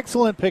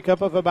excellent pickup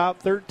of about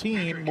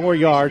 13 more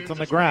yards on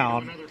the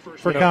ground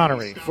for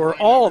Connery. For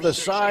all the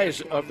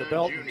size of the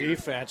Belton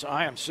defense,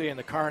 I am seeing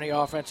the Kearney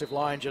offensive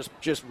line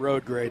just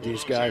road grade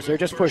these guys. They're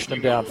just pushing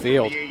them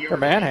downfield. They're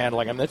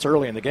manhandling them. That's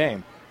early in the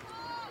game.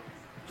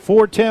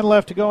 4:10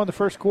 left to go in the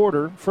first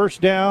quarter. First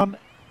down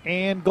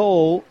and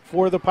goal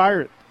for the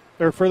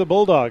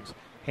Bulldogs.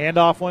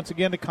 Handoff once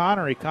again to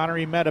Connery.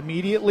 Connery met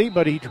immediately,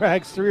 but he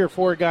drags 3 or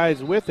 4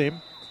 guys with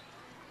him.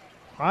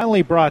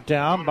 Finally brought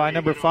down by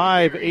number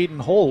 5,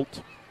 Aiden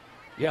Holt.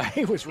 Yeah,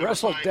 he was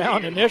wrestled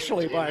down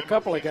initially by a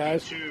couple of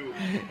guys,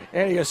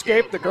 and he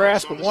escaped the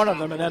grasp of one of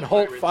them, and then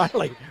Holt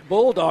finally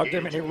bulldogged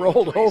him, and he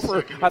rolled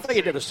over. I think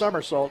he did a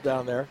somersault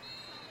down there.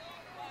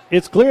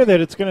 It's clear that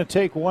it's going to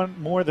take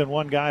more than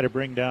one guy to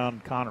bring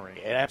down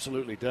Connery. It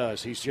absolutely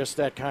does. He's just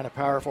that kind of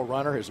powerful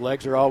runner. His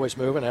legs are always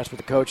moving. That's what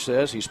the coach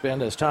says. He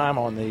spends his time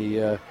on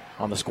the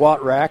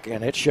squat rack,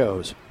 and it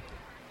shows.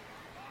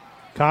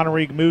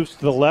 Connery moves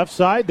to the left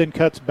side, then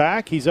cuts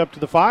back. He's up to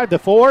the 5, the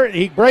 4.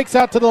 He breaks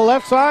out to the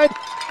left side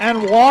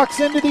and walks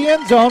into the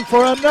end zone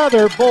for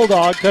another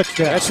Bulldog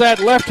touchdown. It's that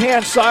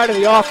left-hand side of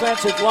the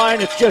offensive line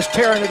that's just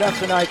tearing it up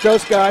tonight.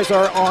 Those guys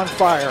are on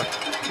fire.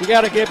 You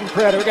got to give them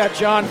credit. We got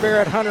John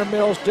Barrett, Hunter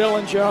Mills,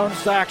 Dylan Jones,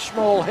 Zach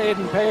Schmoll,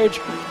 Hayden Page.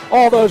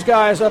 All those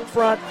guys up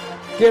front,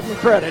 give them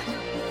credit.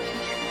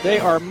 They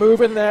are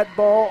moving that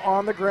ball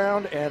on the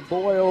ground, and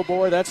boy, oh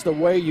boy, that's the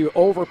way you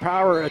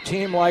overpower a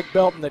team like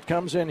Belton that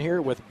comes in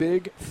here with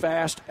big,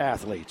 fast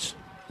athletes.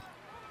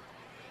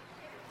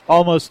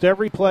 Almost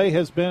every play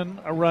has been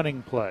a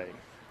running play,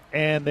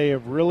 and they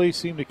have really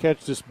seemed to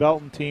catch this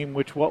Belton team,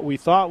 which what we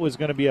thought was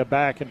going to be a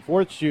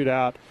back-and-forth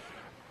shootout.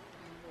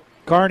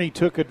 Kearney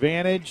took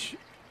advantage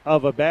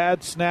of a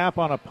bad snap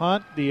on a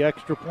punt. The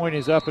extra point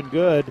is up and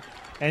good,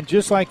 and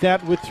just like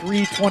that with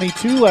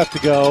 3:22 left to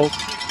go,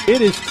 it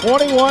is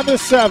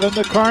 21-7,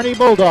 the Kearney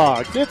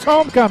Bulldogs. It's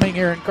homecoming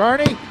here in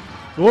Kearney.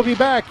 We'll be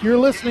back. You're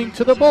listening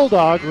to the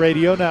Bulldog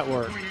Radio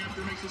Network.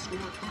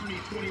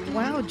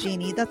 Wow,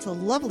 Jeannie, that's a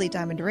lovely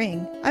diamond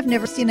ring. I've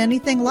never seen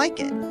anything like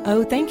it.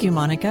 Oh, thank you,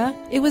 Monica.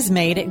 It was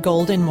made at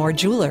Golden Moore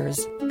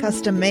Jewelers.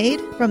 Custom made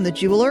from the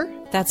jeweler?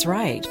 That's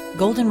right.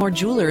 Golden Moore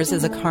Jewelers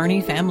is a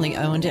Kearney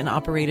family-owned and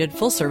operated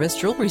full-service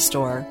jewelry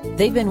store.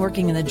 They've been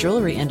working in the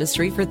jewelry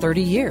industry for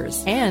 30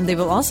 years, and they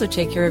will also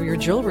take care of your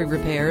jewelry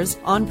repairs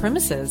on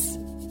premises.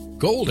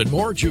 Golden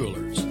Moore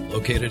Jewelers,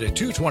 located at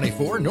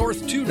 224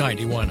 North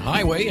 291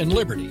 Highway in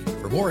Liberty.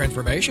 For more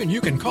information,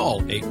 you can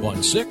call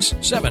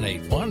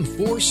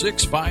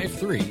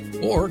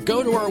 816-781-4653 or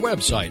go to our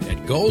website at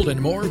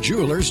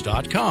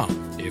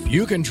goldenmorejewelers.com. If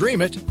you can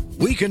dream it,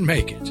 we can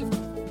make it.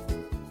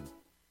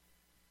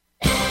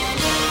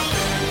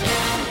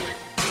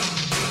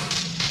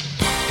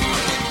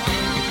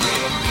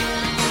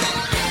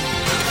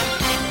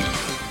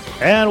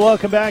 And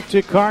welcome back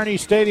to Kearney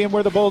Stadium,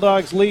 where the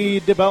Bulldogs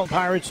lead the Belton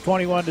Pirates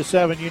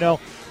 21-7. You know,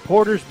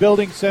 Porter's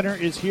Building Center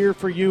is here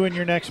for you in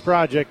your next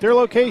project. Their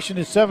location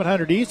is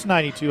 700 East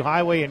 92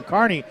 Highway in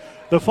Kearney.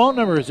 The phone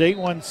number is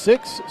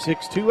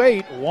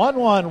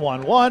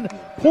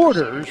 816-628-1111.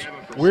 Porter's,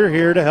 we're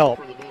here to help.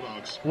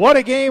 What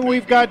a game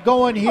we've got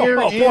going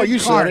here in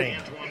Kearney.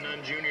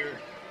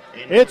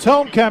 It's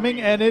homecoming,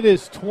 and it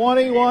is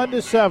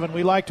 21-7.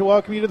 We'd like to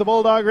welcome you to the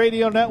Bulldog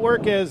Radio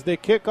Network as the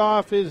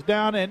kickoff is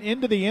down and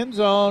into the end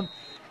zone,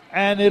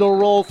 and it'll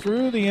roll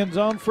through the end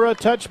zone for a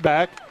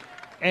touchback.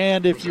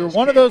 And if you're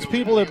one of those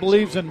people that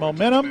believes in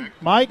momentum,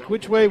 Mike,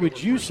 which way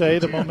would you say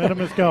the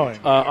momentum is going?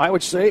 I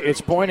would say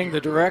it's pointing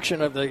the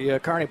direction of the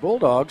Kearney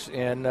Bulldogs,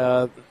 and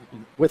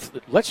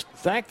let's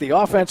thank the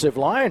offensive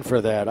line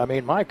for that. I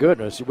mean, my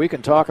goodness, we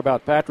can talk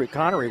about Patrick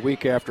Connery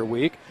week after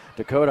week,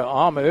 Dakota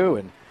Amu,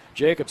 and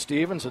Jacob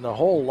Stevens and a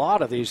whole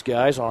lot of these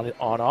guys on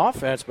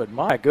offense, but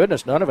my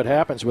goodness, none of it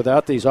happens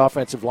without these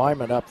offensive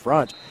linemen up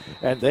front.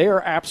 And they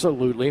are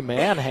absolutely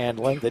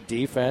manhandling the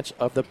defense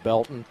of the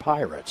Belton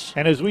Pirates.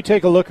 And as we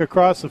take a look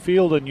across the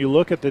field and you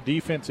look at the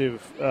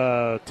defensive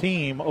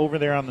team over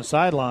there on the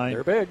sideline,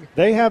 they're big.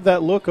 They have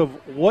that look of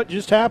what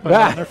just happened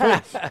on their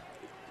face.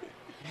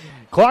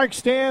 Clark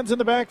stands in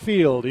the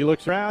backfield. He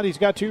looks around. He's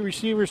got two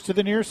receivers to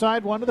the near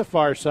side, one to the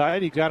far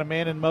side. He's got a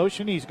man in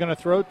motion. He's going to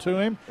throw it to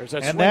him.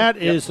 That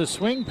is a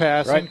swing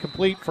pass,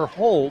 incomplete for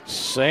Holt.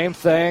 Same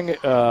thing.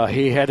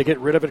 He had to get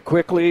rid of it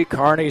quickly.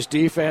 Kearney's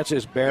defense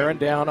is bearing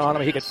down on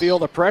him. He could feel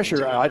the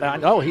pressure. I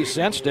know he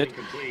sensed it.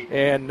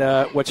 And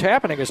what's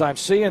happening is I'm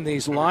seeing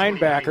these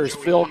linebackers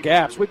fill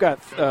gaps. We've got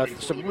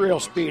some real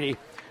speedy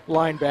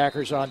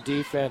linebackers on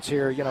defense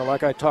here. You know,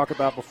 like I talked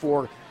about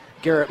before,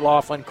 Garrett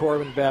Laughlin,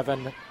 Corbin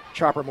Bevan,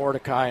 Chopper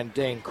Mordecai, and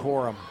Dane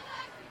Corum.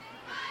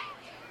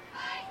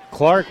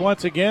 Clark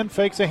once again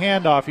fakes a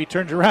handoff. He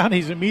turns around.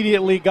 He's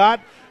immediately got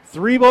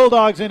three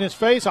Bulldogs in his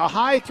face. A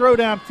high throw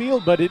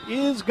downfield, but it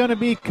is going to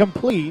be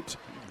complete.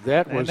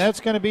 And that's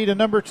going to be to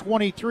number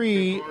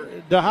 23,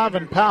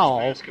 DeHaven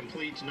Powell.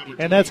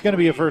 And that's going to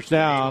be a first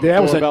down.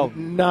 That was a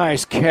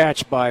nice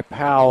catch by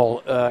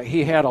Powell.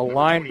 He had a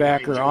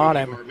linebacker on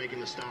him,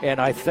 and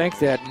I think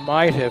that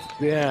might have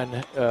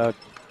been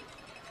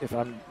if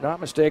I'm not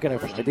mistaken,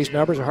 if these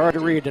numbers are hard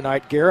to read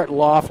tonight, Garrett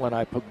Laughlin,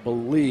 I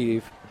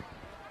believe.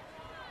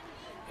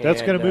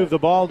 That's going to move the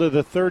ball to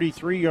the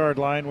 33-yard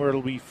line where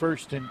it'll be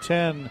 1st and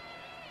 10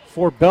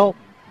 for Belton.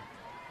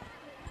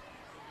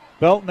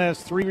 Belton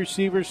has three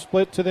receivers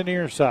split to the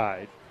near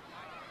side.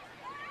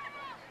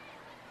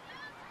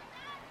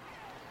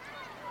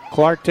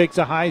 Clark takes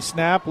a high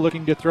snap,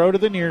 looking to throw to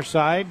the near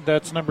side.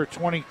 That's number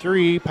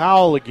 23,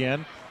 Powell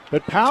again.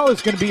 But Powell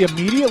is going to be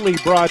immediately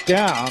brought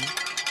down.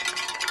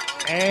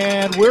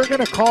 And we're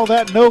going to call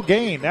that no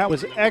gain. That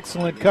was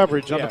excellent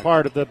coverage on the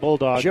part of the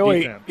Bulldog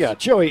defense. Yeah,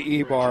 Joey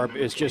Ebarb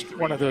is just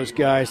one of those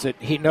guys that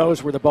he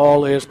knows where the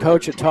ball is.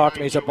 Coach had talked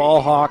to me. He's a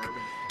ball hawk.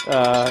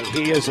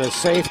 He is a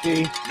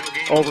safety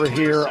over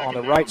here on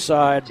the right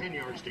side.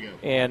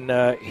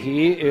 And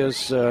he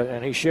is,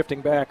 and he's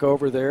shifting back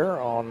over there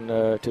on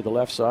to the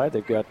left side.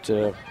 They've got,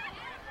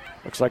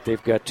 looks like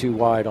they've got 2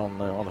 wide on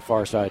the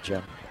far side,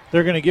 Jim.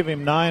 They're going to give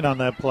him 9 on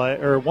that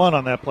play, or 1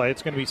 on that play.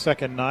 It's going to be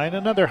 2nd and 9.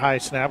 Another high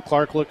snap.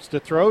 Clark looks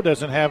to throw,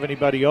 doesn't have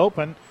anybody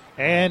open,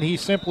 and he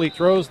simply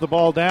throws the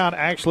ball down,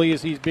 actually,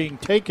 as he's being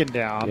taken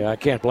down. Yeah, I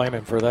can't blame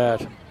him for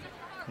that.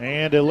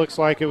 And it looks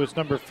like it was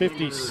number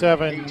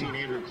 57,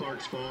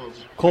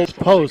 Colt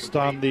Post,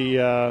 on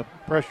the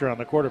pressure on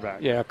the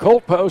quarterback. Yeah,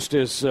 Colt Post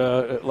is,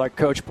 like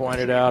Coach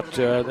pointed out,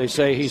 they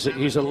say he's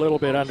a little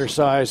bit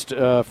undersized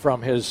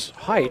from his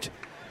height,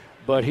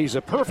 but he's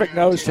a perfect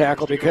nose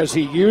tackle because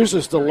he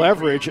uses the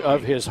leverage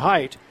of his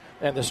height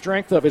and the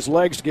strength of his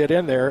legs to get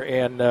in there,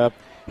 and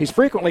he's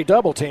frequently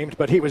double-teamed,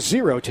 but he was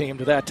zero-teamed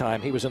that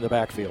time. He was in the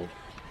backfield.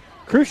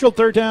 Crucial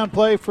 3rd down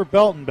play for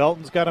Belton.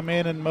 Belton's got a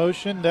man in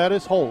motion. That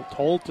is Holt.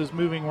 Holt is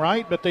moving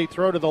right, but they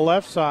throw to the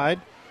left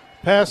side.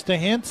 Pass to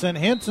Henson.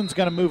 Henson's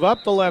going to move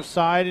up the left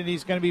side, and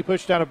he's going to be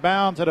pushed out of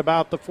bounds at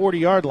about the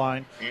 40-yard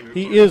line.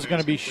 He is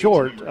going to be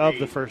short of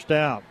the 1st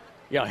down.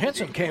 Yeah,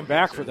 Henson came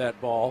back for that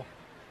ball.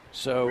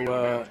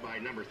 So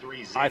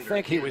I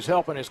think he was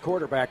helping his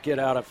quarterback get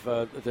out of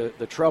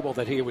the trouble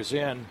that he was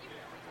in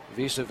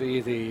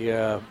vis-a-vis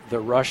the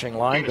rushing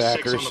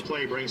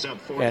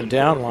linebackers and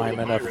down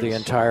linemen of the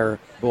entire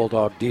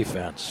Bulldog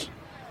defense.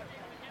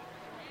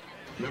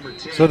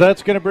 So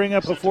that's going to bring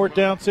up a 4th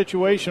down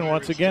situation.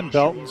 Once again,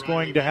 Belton's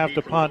going to have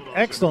to punt.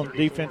 Excellent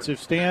defensive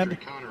stand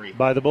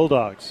by the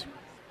Bulldogs.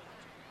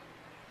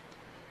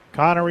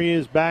 Connery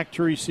is back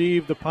to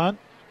receive the punt.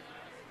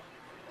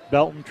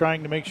 Belton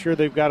trying to make sure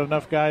they've got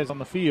enough guys on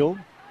the field.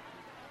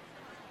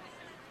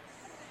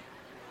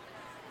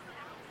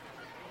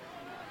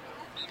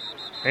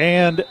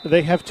 And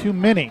they have too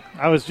many.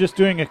 I was just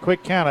doing a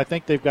quick count. I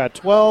think they've got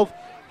 12.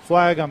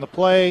 Flag on the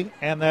play,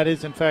 and that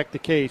is in fact the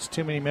case.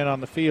 Too many men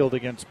on the field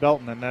against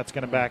Belton, and that's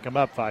going to back them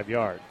up 5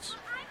 yards.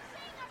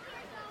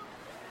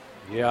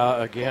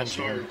 Yeah, again,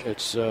 Jim,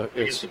 it's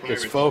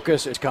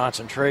focus, it's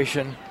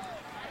concentration.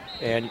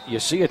 And you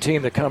see a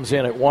team that comes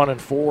in at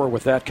 1-4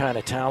 with that kind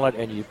of talent,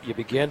 and you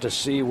begin to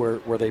see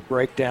where they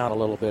break down a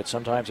little bit.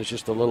 Sometimes it's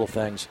just the little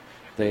things.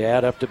 They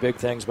add up to big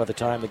things by the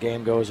time the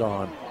game goes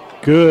on.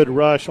 Good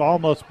rush,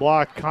 almost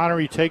blocked.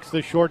 Connery takes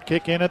the short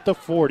kick in at the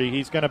 40.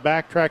 He's going to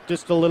backtrack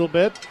just a little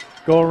bit,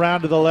 go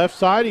around to the left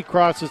side. He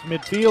crosses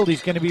midfield.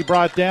 He's going to be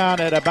brought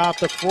down at about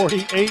the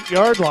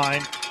 48-yard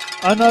line.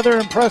 Another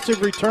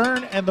impressive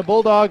return, and the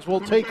Bulldogs will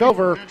take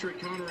over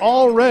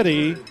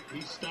already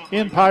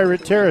in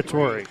Pirate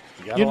territory.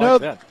 You know,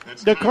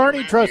 the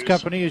Kearney Trust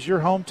Company is your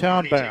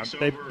hometown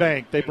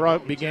bank. They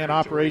began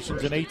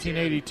operations in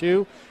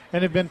 1882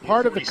 and have been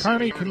part of the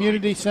Kearney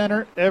Community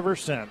Center ever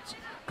since.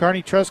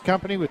 Kearney Trust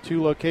Company with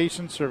 2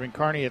 locations serving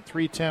Kearney at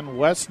 310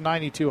 West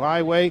 92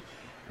 Highway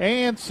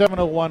and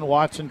 701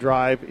 Watson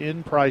Drive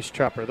in Price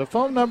Chopper. The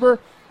phone number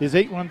is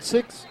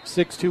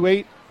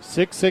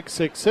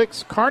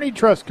 816-628-6666. Kearney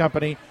Trust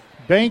Company,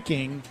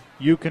 banking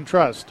you can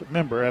trust.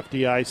 Member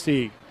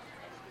FDIC.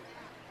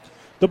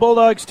 The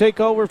Bulldogs take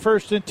over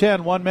 1st and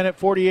 10, 1 minute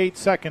 48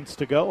 seconds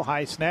to go.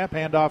 High snap,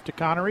 handoff to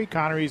Connery.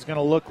 Connery's going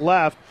to look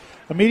left.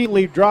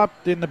 Immediately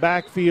dropped in the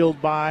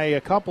backfield by a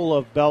couple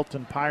of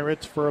Belton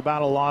Pirates for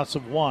about a loss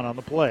of 1 on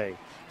the play.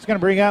 It's going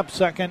to bring up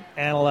 2nd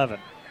and 11.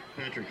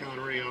 Patrick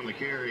Connery on the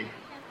carry,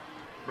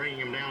 bringing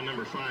him down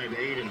number 5,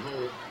 Aiden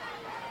Holt.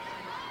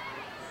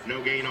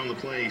 No gain on the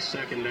play,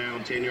 2nd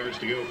down, 10 yards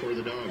to go for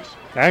the Dogs.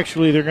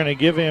 Actually, they're going to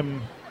give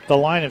him the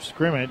line of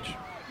scrimmage,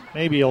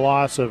 maybe a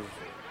loss of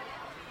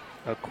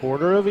a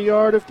 1/4 of a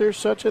yard if there's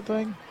such a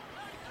thing.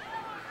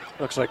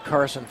 Looks like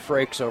Carson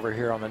Frakes over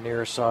here on the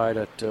near side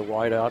at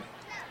wideout.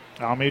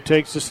 Almu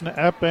takes the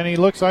snap, and he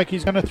looks like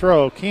he's going to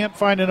throw. Can't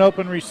find an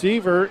open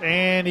receiver,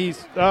 and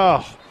he's,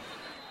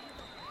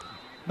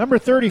 number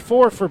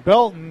 34 for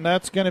Belton.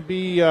 That's going to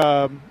be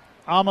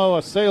Amo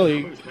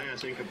Aseli.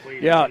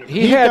 Yeah,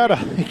 he got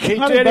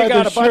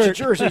a bunch of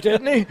jersey,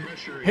 didn't he?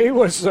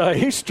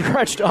 He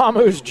stretched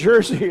Amu's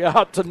jersey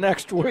out to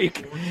next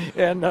week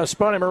and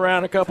spun him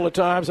around a couple of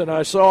times, and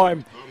I saw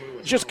him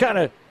just kind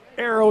of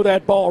arrow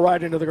that ball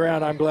right into the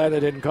ground. I'm glad they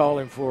didn't call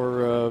him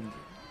for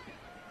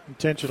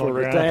intentional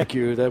ground. Thank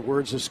you. That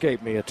words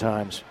escape me at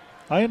times.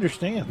 I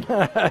understand.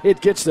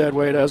 It gets that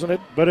way, doesn't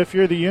it? But if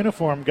you're the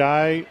uniform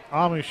guy,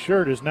 Amu's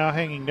shirt is now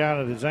hanging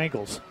down at his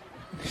ankles.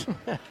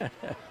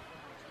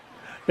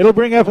 It'll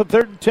bring up a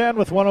 3rd and 10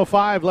 with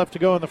 1:05 left to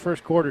go in the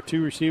first quarter.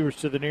 2 receivers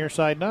to the near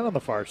side, none on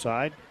the far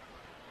side.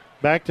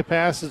 Back to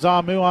pass is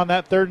Amu on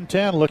that 3rd and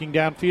 10, looking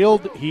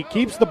downfield. He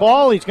keeps the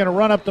ball. He's going to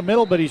run up the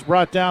middle, but he's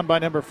brought down by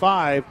number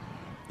 5.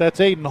 That's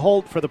Aiden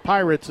Holt for the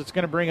Pirates. It's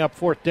going to bring up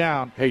 4th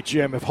down. Hey,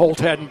 Jim, if Holt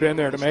hadn't been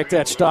there to make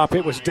that stop,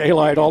 it was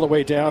daylight all the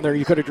way down there.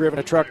 You could have driven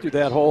a truck through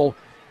that hole.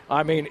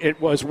 I mean,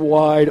 it was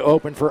wide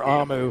open for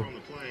Amu.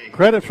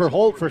 Credit for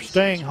Holt for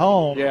staying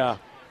home. Yeah.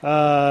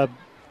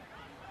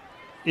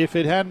 If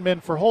it hadn't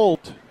been for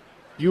Holt,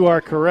 you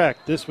are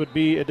correct. This would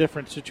be a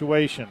different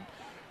situation.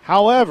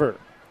 However,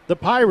 the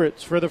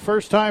Pirates, for the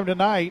first time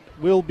tonight,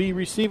 will be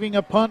receiving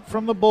a punt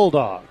from the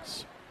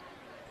Bulldogs.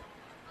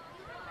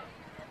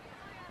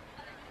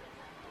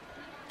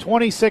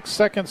 26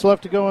 seconds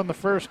left to go in the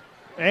first,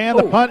 and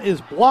the punt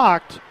is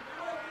blocked,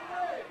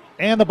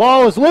 and the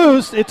ball is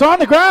loose. It's on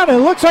the ground, and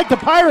it looks like the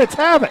Pirates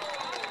have it.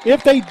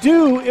 If they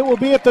do, it will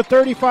be at the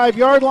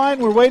 35-yard line.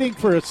 We're waiting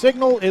for a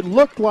signal. It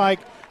looked like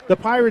the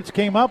Pirates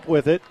came up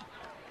with it.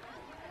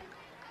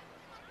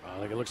 I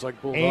think it looks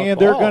like Bulldog and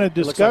ball. They're going to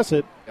discuss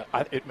it.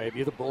 It may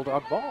be the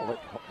Bulldog ball.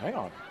 Hang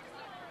on.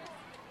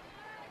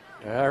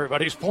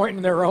 Everybody's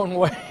pointing their own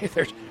way.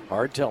 There's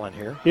hard telling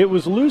here. It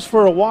was loose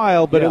for a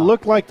while, but it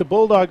looked like the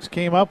Bulldogs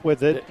came up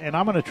with it, and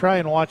I'm going to try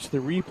and watch the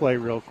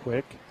replay real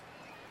quick.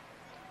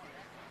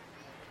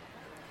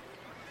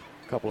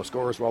 A couple of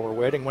scores while we're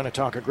waiting.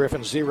 Minnetonka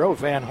Griffins 0,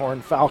 Van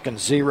Horn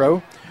Falcons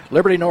 0,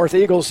 Liberty North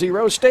Eagles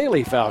 0,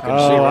 Staley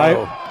Falcons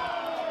 0.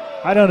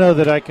 I don't know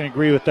that I can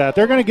agree with that.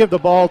 They're going to give the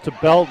ball to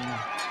Belton.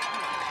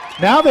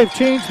 Now they've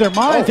changed their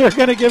mind. They're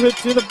going to give it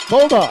to the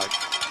Bulldogs.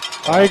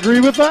 I agree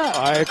with that.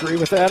 I agree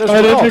with that as well.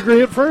 I didn't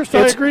agree at first.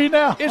 I agree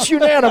now. It's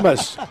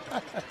unanimous.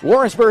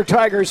 Warrensburg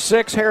Tigers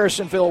 6,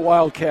 Harrisonville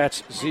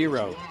Wildcats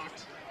 0.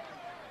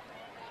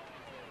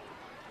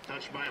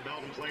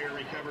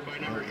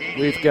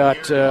 We've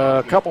got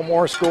a couple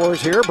more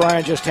scores here.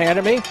 Brian just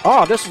handed me.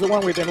 This is the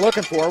one we've been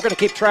looking for. We're going to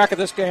keep track of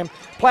this game.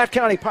 Platte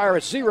County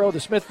Pirates 0, the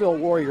Smithville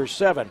Warriors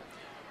 7.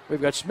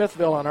 We've got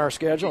Smithville on our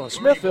schedule, and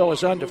Smithville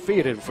is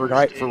undefeated for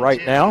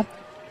right now.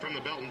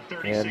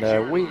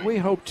 And we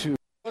hope to...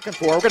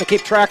 We're going to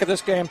keep track of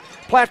this game.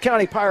 Platte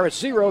County Pirates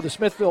 0, the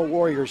Smithville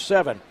Warriors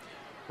 7.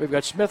 We've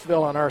got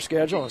Smithville on our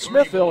schedule, and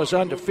Smithville is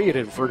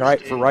undefeated for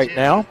right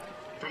now.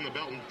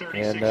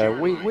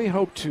 And we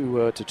hope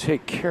to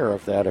take care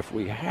of that if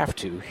we have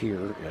to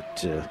here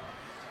at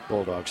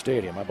Bulldog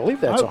Stadium. I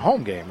believe that's a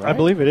home game, right? I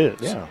believe it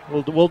is. Yeah.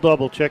 We'll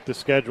double check the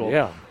schedule.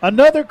 Yeah.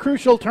 Another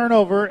crucial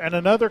turnover and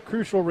another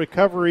crucial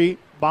recovery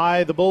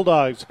by the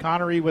Bulldogs.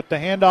 Connery with the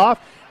handoff.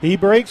 He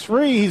breaks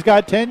free. He's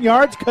got 10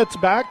 yards, cuts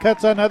back,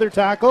 cuts another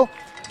tackle,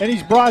 and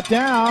he's brought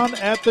down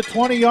at the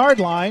 20-yard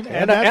line.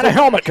 And a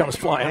helmet comes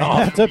flying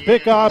off. That's a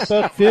pickoff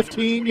of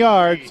 15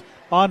 yards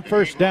on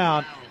first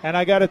down. And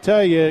I got to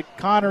tell you,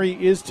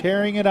 Connery is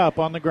tearing it up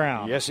on the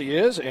ground. Yes, he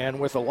is, and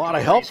with a lot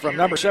of help from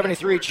number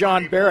 73,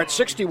 John Barrett,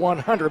 61,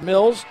 Hunter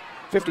Mills,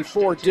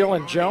 54,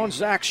 Dylan Jones,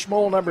 Zach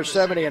Schmoll, number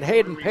 70, and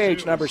Hayden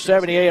Page, number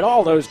 78.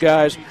 All those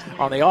guys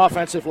on the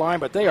offensive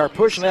line, but they are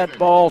pushing that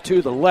ball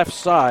to the left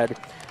side.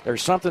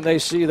 There's something they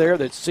see there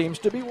that seems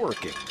to be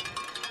working.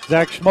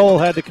 Zach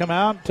Schmoll had to come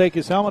out, take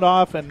his helmet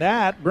off, and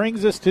that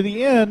brings us to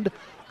the end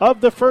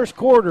of the first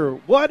quarter.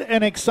 What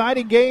an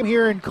exciting game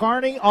here in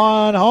Kearney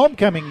on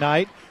homecoming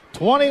night.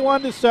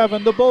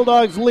 21-7, the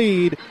Bulldogs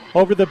lead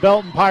over the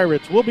Belton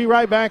Pirates. We'll be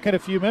right back in a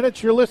few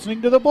minutes. You're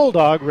listening to the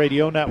Bulldog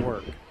Radio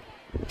Network.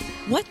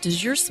 What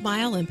does your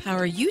smile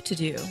empower you to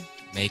do?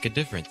 Make a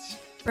difference.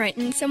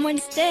 Brighten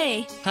someone's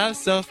day. Have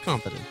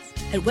self-confidence.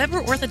 At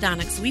Weber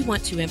Orthodontics, we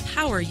want to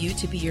empower you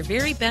to be your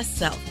very best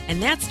self, and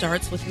that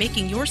starts with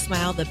making your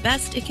smile the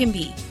best it can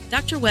be.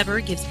 Dr. Weber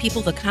gives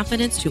people the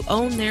confidence to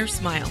own their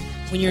smile.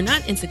 When you're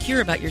not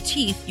insecure about your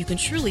teeth, you can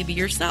truly be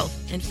yourself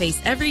and face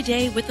every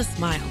day with a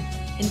smile.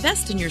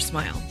 Invest in your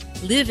smile.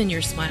 Live in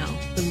your smile.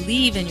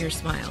 Believe in your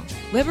smile.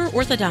 Weber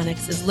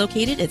Orthodontics is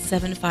located at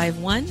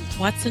 751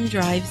 Watson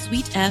Drive,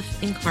 Suite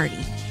F in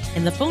Kearney,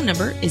 and the phone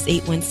number is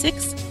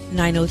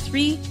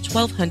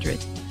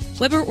 816-903-1200.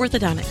 Weber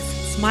Orthodontics.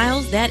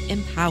 Smiles that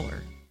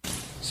empower.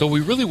 So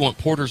we really want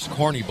Porter's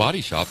Kearney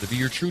Body Shop to be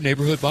your true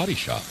neighborhood body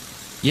shop.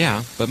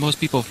 Yeah, but most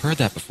people have heard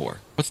that before.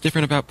 What's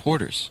different about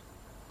Porter's?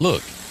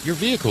 Look, your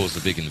vehicle is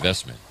a big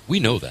investment.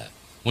 We know that.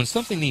 When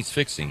something needs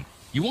fixing,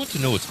 you want to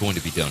know it's going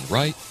to be done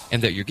right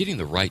and that you're getting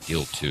the right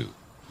deal too.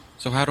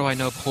 So how do I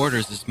know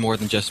Porter's is more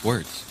than just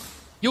words?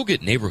 You'll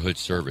get neighborhood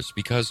service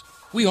because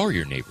we are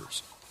your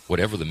neighbors.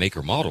 Whatever the make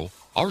or model,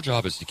 our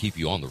job is to keep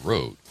you on the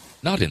road,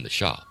 not in the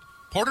shop.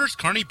 Porter's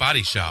Kearney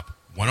Body Shop,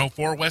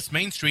 104 West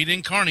Main Street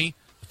in Kearney.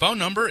 The phone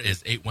number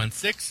is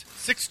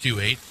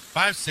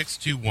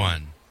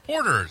 816-628-5621.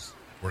 Porter's,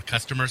 where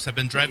customers have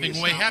been driving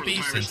away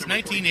happy since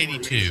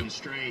 1982.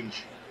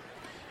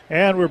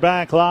 And we're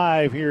back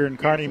live here in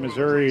Kearney,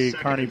 Missouri,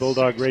 Kearney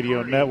Bulldog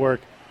Radio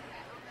Network.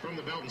 From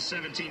the Belton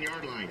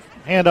 17-yard line.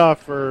 Handoff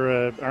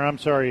for,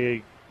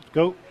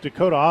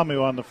 Dakota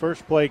Amu on the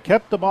first play.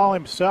 Kept the ball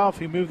himself.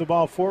 He moved the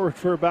ball forward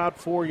for about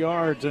 4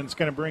 yards, and it's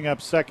going to bring up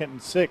 2nd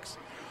and 6.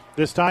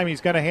 This time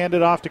he's going to hand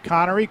it off to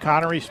Connery.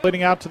 Connery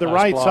splitting out to the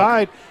right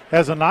side.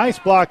 Has a nice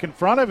block in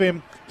front of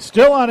him.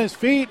 Still on his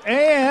feet,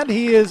 and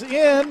he is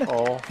in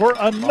for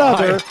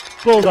another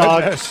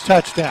Bulldog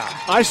touchdown.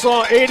 I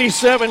saw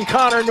 87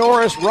 Connor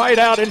Norris right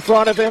out in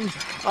front of him.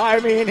 I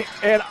mean,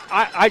 and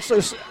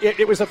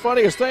it was the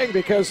funniest thing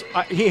because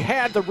he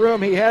had the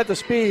room, he had the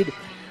speed,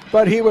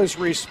 but he was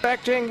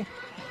respecting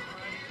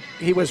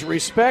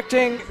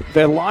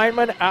the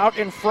lineman out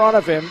in front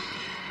of him,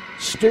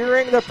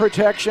 steering the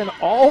protection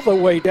all the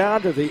way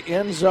down to the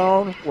end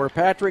zone where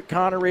Patrick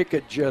Connery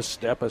could just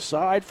step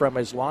aside from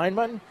his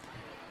lineman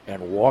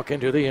and walk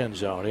into the end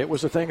zone. It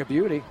was a thing of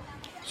beauty.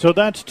 So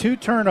that's 2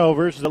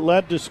 turnovers that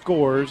led to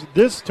scores.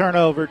 This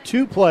turnover,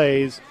 2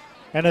 plays,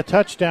 and a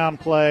touchdown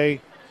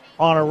play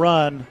on a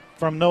run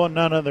from none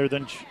other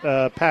than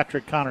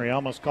Patrick Connery. I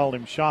almost called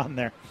him Sean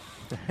there.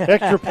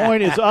 Extra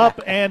point is up,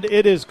 and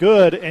it is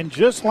good. And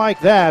just like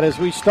that, as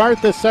we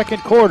start the second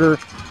quarter,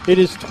 it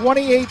is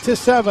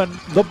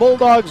 28-7, the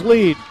Bulldogs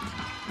lead.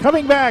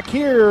 Coming back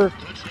here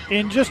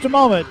in just a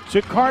moment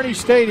to Kearney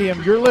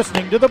Stadium, you're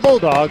listening to the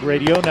Bulldog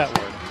Radio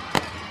Network.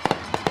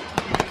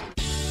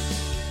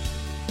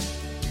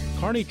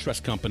 Kearney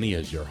Trust Company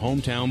is your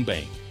hometown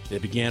bank. They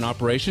began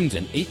operations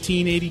in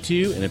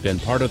 1882 and have been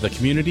part of the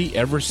community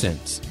ever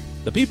since.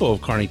 The people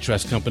of Kearney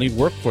Trust Company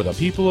work for the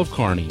people of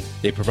Kearney.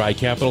 They provide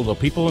capital to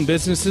people and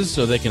businesses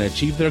so they can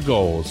achieve their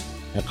goals.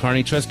 At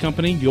Kearney Trust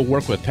Company, you'll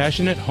work with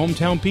passionate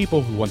hometown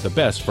people who want the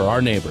best for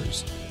our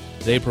neighbors.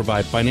 They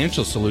provide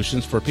financial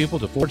solutions for people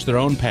to forge their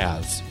own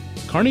paths.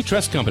 Kearney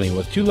Trust Company,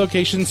 with 2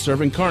 locations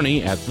serving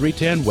Kearney at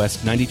 310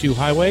 West 92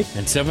 Highway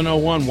and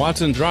 701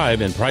 Watson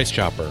Drive in Price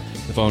Chopper.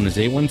 The phone is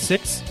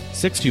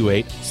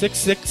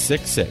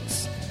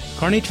 816-628-6666.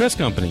 Kearney Trust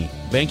Company,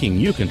 banking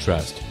you can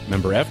trust.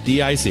 Member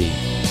FDIC.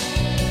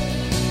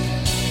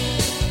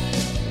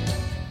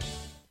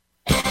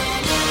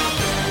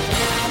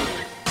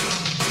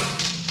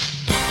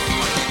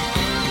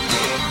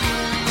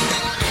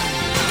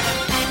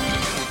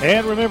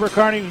 And remember,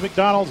 Kearney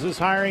McDonald's is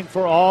hiring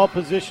for all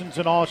positions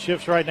and all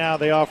shifts right now.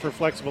 They offer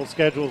flexible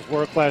schedules,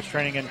 world-class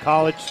training, and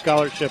college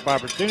scholarship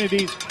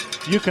opportunities.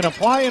 You can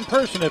apply in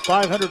person at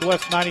 500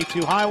 West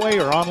 92 Highway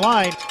or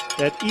online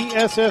at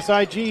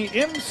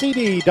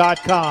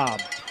ESSIGMCD.com.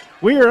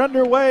 We are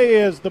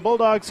underway as the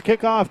Bulldogs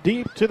kick off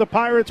deep to the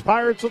Pirates.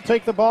 Pirates will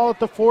take the ball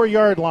at the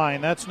 4-yard line.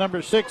 That's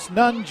number 6,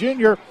 Nunn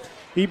Jr.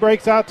 He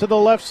breaks out to the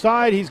left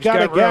side. He's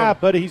got a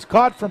gap, but he's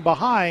caught from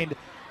behind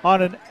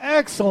on an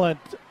excellent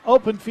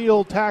open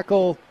field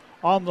tackle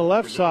on the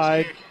left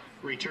side.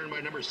 Return by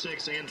number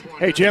 6, Antoine.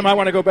 Hey, Jim, I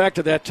want to go back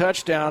to that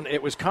touchdown.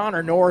 It was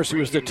Connor Norris who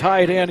was the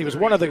tight end. He was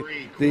one of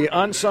the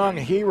unsung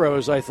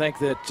heroes, I think,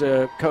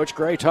 that Coach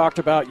Gray talked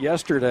about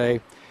yesterday.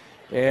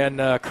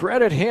 And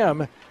credit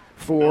him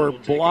for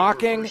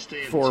blocking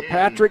for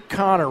Patrick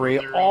Connery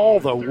all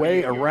the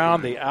way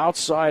around the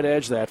outside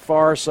edge, that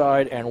far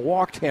side, and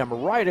walked him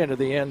right into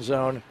the end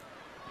zone.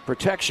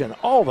 Protection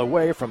all the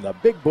way from the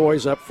big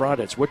boys up front.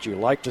 It's what you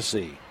like to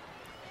see.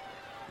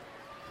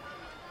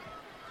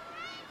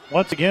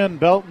 Once again,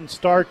 Belton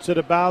starts at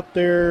about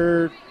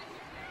their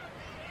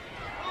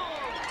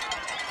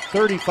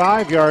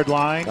 35-yard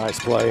line. Nice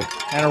play.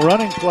 And a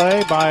running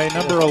play by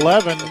number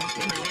 11,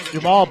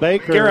 Jamal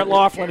Baker. Garrett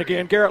Laughlin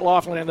again. Garrett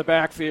Laughlin in the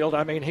backfield.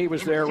 I mean, he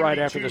was there right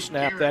after the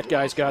snap. That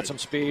guy's got some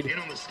speed.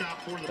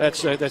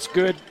 That's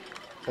good.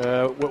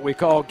 What we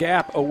call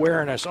gap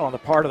awareness on the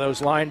part of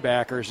those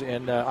linebackers.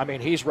 And, I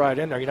mean, he's right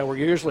in there. You know, we're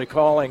usually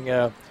calling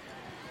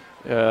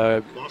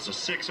number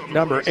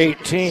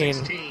 18.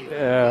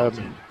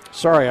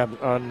 Sorry,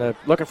 I'm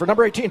looking for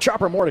number 18,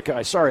 Chopper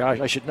Mordecai. Sorry,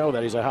 I should know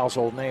that. He's a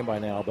household name by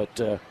now.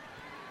 But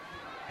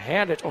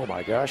hand it. Oh,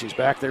 my gosh, he's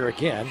back there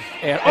again.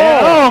 And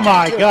oh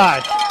my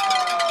gosh.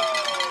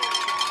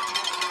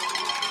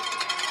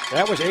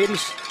 That was 80.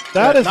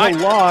 That is a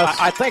loss.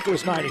 I think it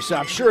was 97.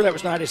 I'm sure that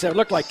was 97. It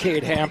looked like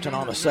Cade Hampton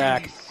on the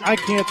sack. I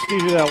can't see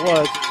who that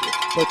was,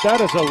 but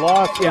that is a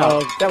loss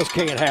of. That was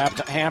Cade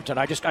Hampton.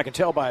 I can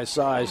tell by his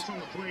size.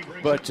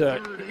 But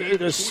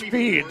the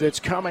speed that's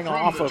coming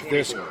off of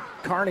this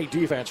Kearney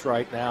defense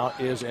right now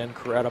is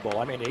incredible.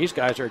 I mean, these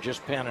guys are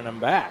just pinning them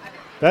back.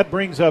 That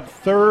brings up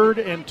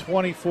 3rd and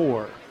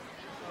 24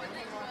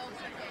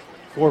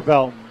 for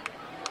Belton.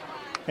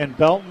 And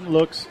Belton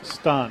looks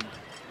stunned.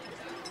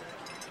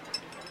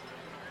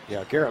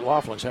 Yeah, Garrett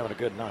Laughlin's having a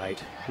good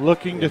night.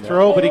 Looking to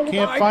throw, but he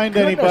can't find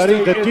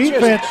anybody. The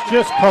defense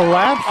just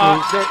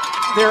collapses.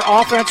 Their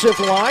offensive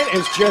line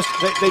is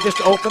they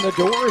just open the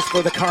doors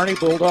for the Kearney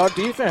Bulldog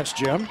defense,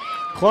 Jim.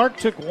 Clark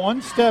took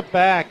one step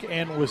back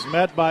and was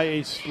met by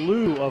a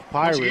slew of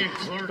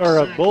Pirates, or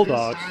of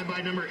Bulldogs.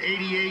 By number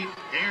 88,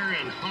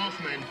 Aaron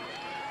Hoffman.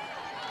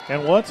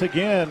 And once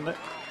again,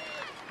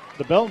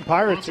 the Belton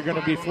Pirates are going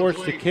to be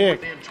forced to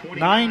kick.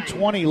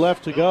 9:20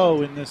 left to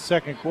go in this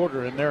second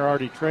quarter, and they're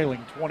already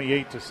trailing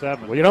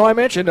 28-7. Well, you know, I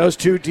mentioned those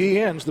two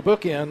DNs, the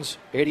bookends,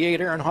 88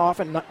 Aaron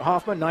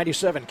Hoffman,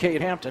 97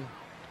 Cade Hampton.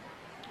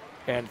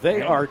 And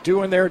they are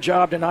doing their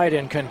job tonight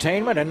in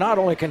containment, and not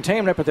only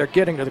containment, but they're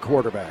getting to the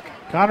quarterback.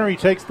 Connery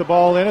takes the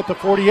ball in at the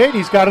 48.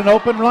 He's got an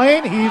open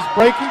lane. He's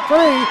breaking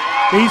free.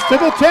 He's to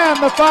the 10,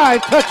 the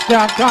 5,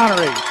 touchdown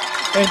Connery.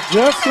 And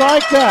just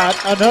like that,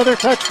 another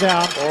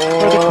touchdown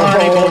for the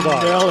Kearney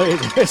Bulldogs. Nelly,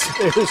 this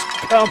is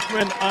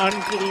coming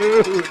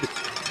unglued.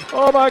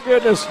 Oh, my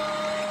goodness.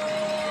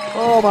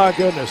 Oh, my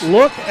goodness.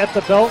 Look at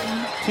the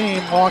Belton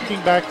team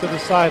walking back to the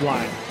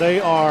sideline. They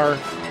are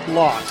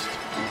lost.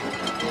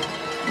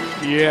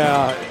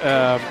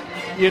 Yeah,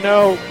 you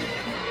know,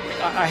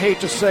 I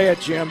hate to say it,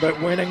 Jim, but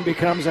winning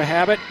becomes a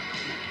habit.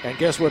 And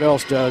guess what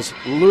else does?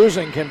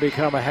 Losing can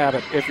become a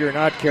habit if you're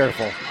not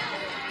careful.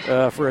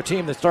 For a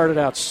team that started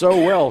out so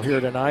well here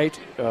tonight,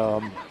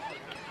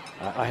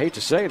 I hate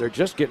to say they're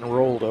just getting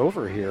rolled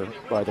over here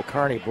by the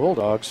Kearney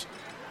Bulldogs.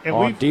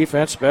 on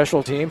defense,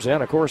 special teams,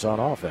 and, of course, on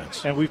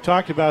offense. And we've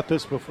talked about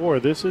this before.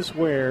 This is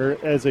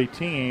where, as a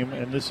team,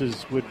 and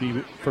would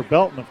be for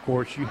Belton, of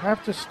course, you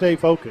have to stay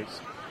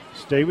focused.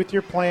 Stay with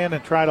your plan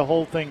and try to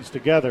hold things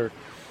together.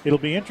 It'll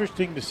be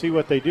interesting to see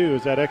what they do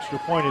as that extra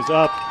point is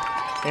up,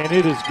 and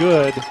it is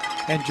good.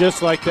 And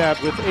just like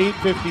that, with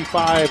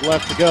 8:55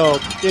 left to go,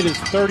 it is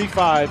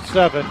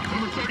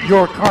 35-7,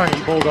 your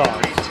Kearney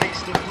Bulldogs.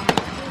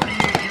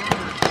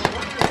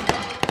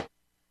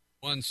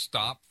 One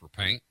stop for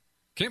paint.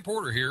 Ken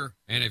Porter here,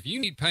 and if you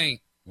need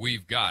paint,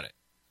 we've got it.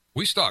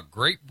 We stock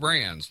great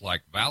brands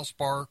like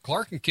Valspar,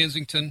 Clark &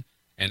 Kensington,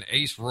 and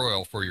Ace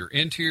Royal for your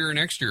interior and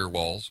exterior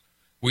walls.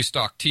 We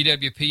stock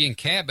TWP and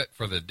Cabot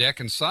for the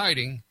deck and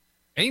siding,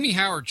 Amy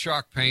Howard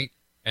chalk paint,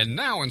 and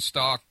now in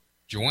stock,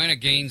 Joanna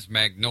Gaines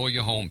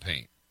Magnolia Home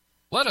Paint.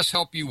 Let us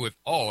help you with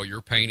all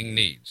your painting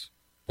needs.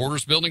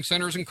 Porter's Building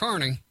Centers in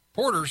Kearney.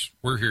 Porter's,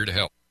 we're here to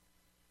help.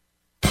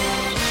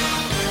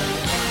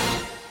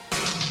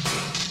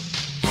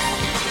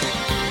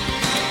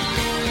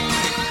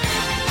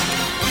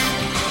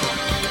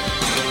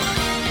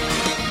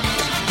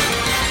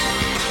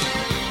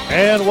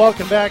 And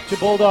welcome back to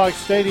Bulldog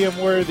Stadium,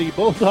 where the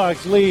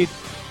Bulldogs lead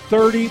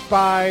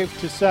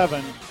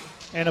 35-7,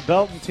 and a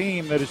Belton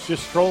team that is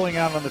just strolling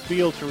out on the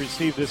field to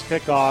receive this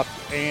kickoff,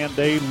 and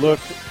they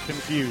look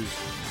confused.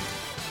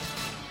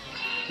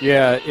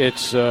 Yeah,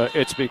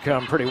 it's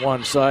become pretty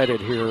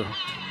one-sided here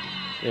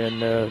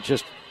in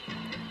just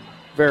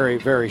very,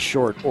 very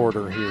short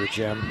order here,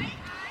 Jim.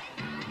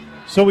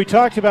 So we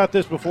talked about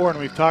this before, and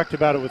we've talked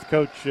about it with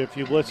Coach. If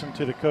you've listened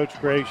to the Coach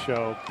Gray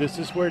show, this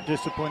is where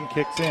discipline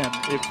kicks in.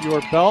 If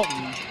you're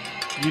Belton,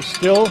 you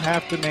still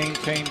have to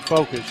maintain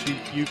focus.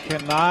 You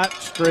cannot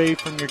stray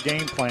from your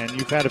game plan.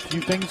 You've had a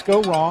few things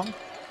go wrong,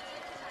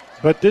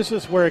 but this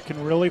is where it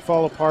can really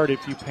fall apart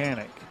if you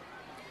panic.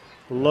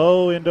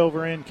 Low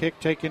end-over-end kick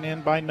taken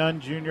in by Nunn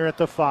Jr. at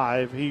the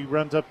 5. He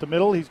runs up the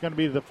middle. He's going to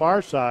be to the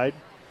far side,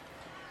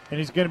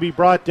 and he's going to be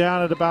brought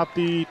down at about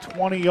the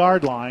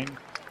 20-yard line.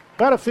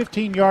 About a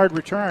 15-yard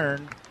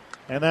return,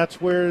 and that's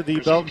where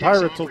the Belton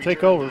Pirates will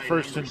take over,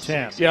 1st and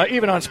 10. Yeah,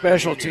 even on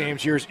special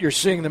teams, you're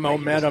seeing the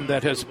momentum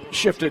that has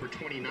shifted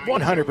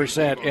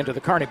 100% into the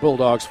Kearney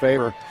Bulldogs'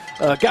 favor.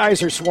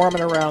 Guys are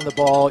swarming around the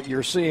ball.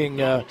 You're seeing,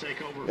 guys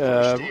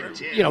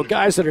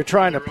that are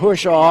trying to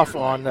push off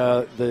on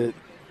the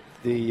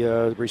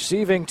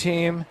receiving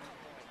team,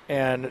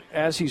 and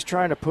as he's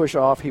trying to push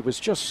off, he was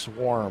just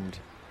swarmed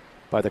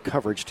by the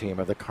coverage team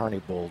of the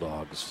Kearney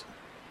Bulldogs.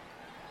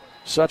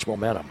 Such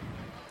momentum.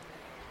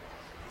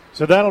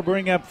 So that'll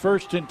bring up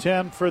 1st and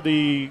 10 for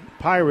the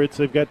Pirates.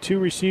 They've got 2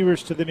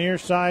 receivers to the near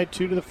side,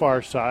 2 to the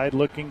far side.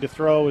 Looking to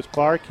throw is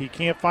Clark. He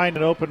can't find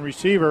an open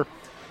receiver.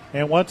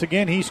 And once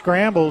again, he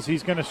scrambles.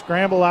 He's going to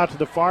scramble out to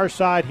the far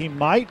side. He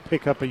might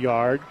pick up a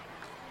yard.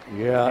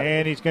 Yeah.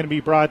 And he's going to be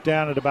brought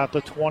down at about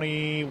the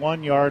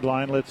 21-yard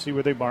line. Let's see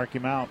where they mark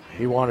him out.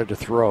 He wanted to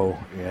throw,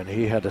 and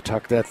he had to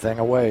tuck that thing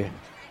away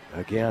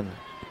again.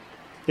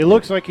 It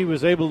looks like he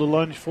was able to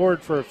lunge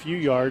forward for a few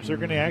yards. They're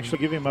going to actually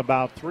give him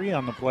about 3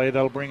 on the play.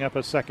 That'll bring up a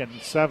 2nd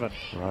and 7.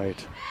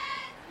 Right.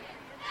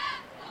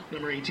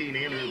 Number 18,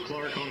 Andrew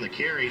Clark on the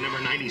carry.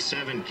 Number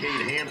 97,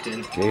 Cade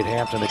Hampton. Cade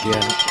Hampton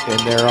again in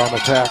there on the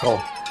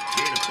tackle.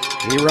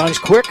 He runs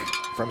quick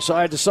from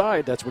side to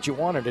side. That's what you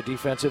want in a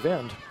defensive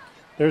end.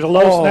 There's a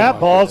low snap.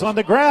 Ball's on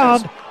the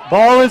ground.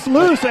 Ball is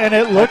loose, and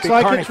it looks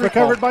like it's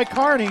recovered by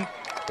Kearney.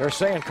 They're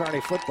saying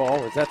Kearney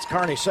football. That's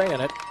Kearney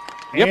saying it.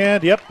 Yep.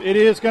 And, it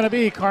is going to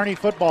be Kearney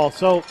football.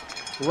 So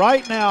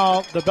right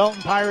now, the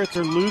Belton Pirates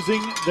are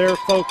losing their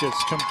focus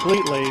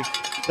completely.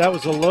 That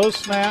was a low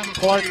snap.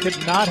 Clark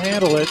could not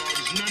handle it,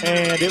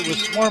 and it was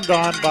swarmed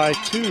on by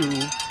 2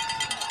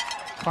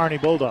 Kearney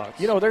Bulldogs.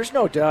 You know, there's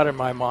no doubt in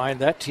my mind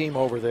that team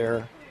over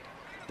there,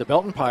 the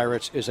Belton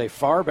Pirates, is a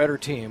far better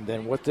team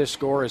than what this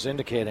score is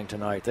indicating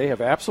tonight. They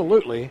have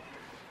absolutely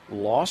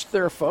lost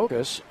their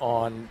focus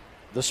on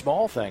the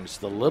small things.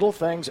 The little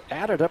things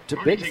added up to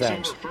big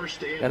things.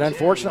 And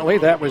unfortunately,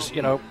 that was,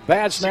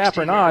 bad snap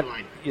or not,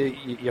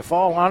 you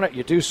fall on it,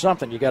 you do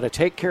something. You got to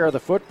take care of the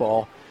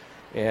football.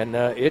 And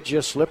it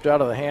just slipped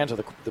out of the hands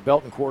of the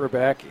Belton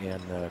quarterback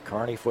in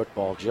Kearney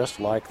football just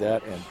like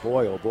that. And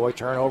boy, oh boy,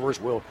 turnovers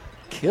will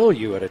kill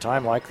you at a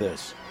time like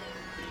this.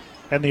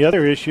 And the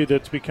other issue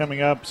that's be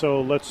coming up,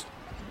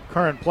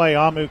 current play,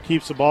 Amu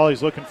keeps the ball.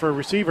 He's looking for a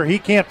receiver. He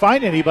can't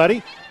find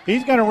anybody.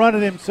 He's going to run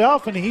it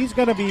himself, and he's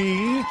going to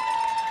be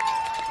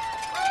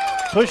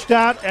pushed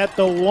out at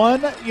the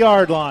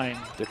 1-yard line.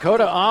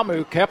 Dakota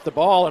Amu kept the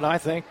ball, and I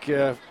think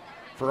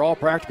for all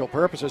practical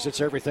purposes,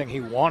 it's everything he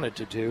wanted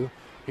to do.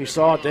 He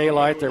saw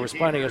daylight. There was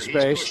plenty of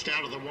space.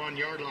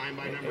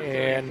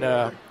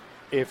 And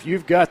if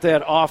you've got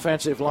that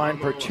offensive line,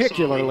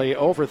 particularly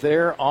over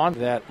there on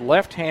that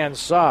left-hand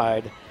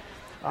side,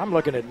 I'm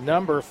looking at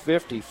number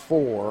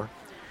 54,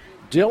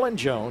 Dylan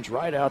Jones,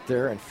 right out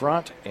there in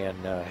front and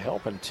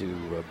helping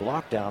to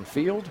block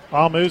downfield.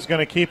 Amu's going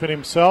to keep it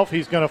himself.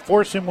 He's going to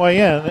force his way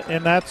in,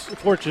 and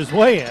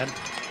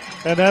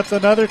that's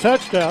another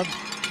touchdown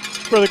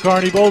for the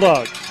Kearney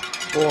Bulldogs.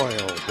 Boy,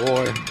 oh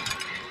boy.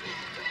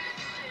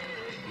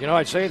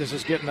 I'd say this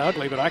is getting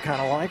ugly, but I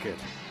kind of like it.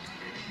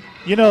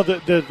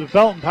 The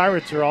Belton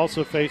Pirates are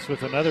also faced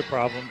with another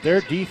problem.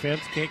 Their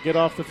defense can't get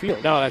off the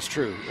field. No, that's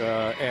true.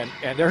 And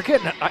they're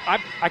getting –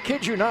 I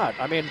kid you not.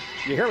 I mean,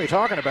 you hear me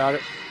talking about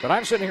it, but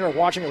I'm sitting here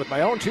watching it with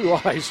my own two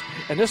eyes,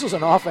 and this is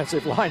an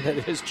offensive line that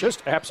has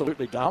just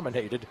absolutely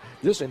dominated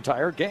this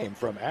entire game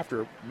from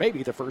after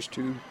maybe the first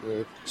two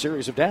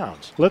series of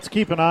downs. Let's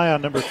keep an eye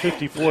on number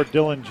 54,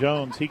 Dylan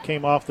Jones. He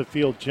came off the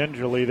field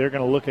gingerly. They're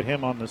going to look at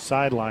him on the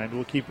sideline.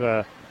 We'll keep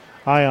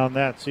eye on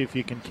that, see if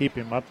you can keep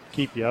you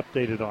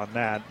updated on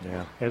that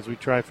as we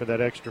try for that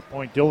extra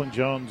point. Dylan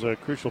Jones, a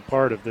crucial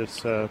part of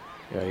this he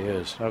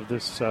is. Of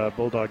this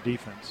Bulldog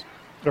defense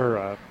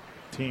or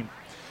team.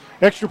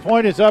 Extra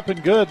point is up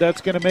and good.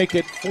 That's going to make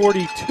it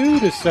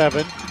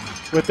 42-7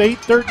 with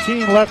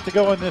 8:13 left to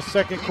go in this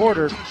second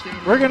quarter.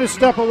 We're going to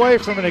step away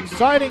from an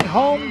exciting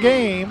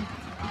homecoming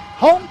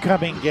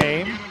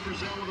game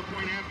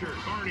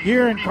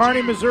here in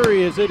Kearney,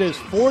 Missouri, as it is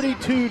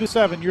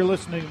 42-7. You're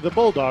listening to the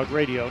Bulldog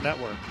Radio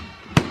Network.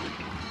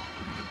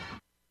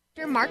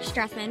 Dr. Mark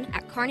Strathman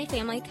at Kearney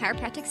Family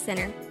Chiropractic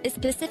Center is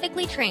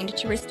specifically trained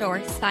to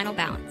restore spinal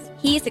balance.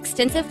 He is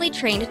extensively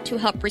trained to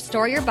help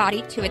restore your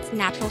body to its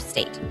natural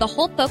state. The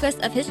whole focus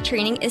of his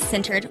training is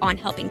centered on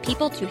helping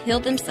people to heal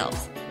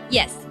themselves.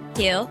 Yes,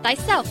 heal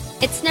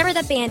thyself. It's never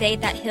the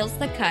Band-Aid that heals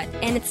the cut,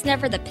 and it's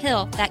never the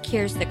pill that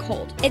cures the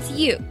cold. It's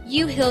you.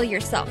 You heal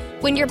yourself.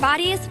 When your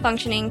body is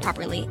functioning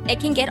properly,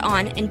 it can get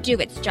on and do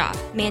its job,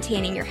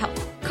 maintaining your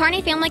health.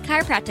 Kearney Family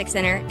Chiropractic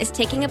Center is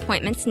taking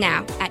appointments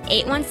now at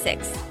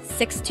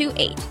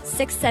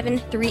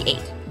 816-628-6738.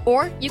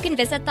 Or you can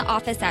visit the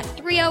office at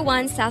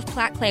 301 South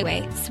Platte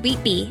Clayway,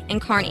 Suite B in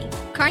Kearney.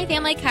 Kearney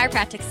Family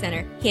Chiropractic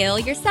Center. Heal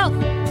yourself.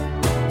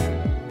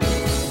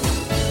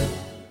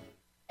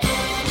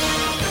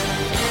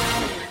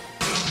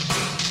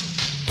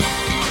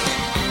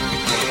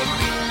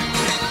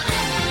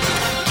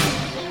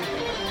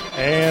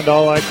 And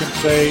all I can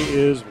say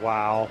is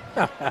wow.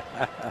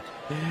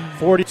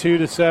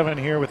 42-7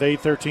 here with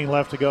 8:13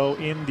 left to go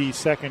in the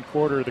second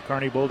quarter. The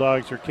Kearney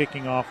Bulldogs are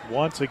kicking off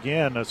once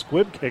again a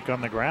squib kick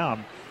on the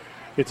ground.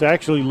 It's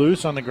actually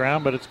loose on the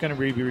ground, but it's going to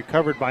be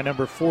recovered by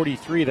number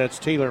 43. That's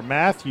Taylor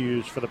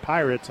Matthews for the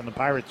Pirates, and the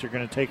Pirates are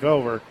going to take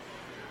over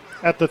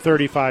at the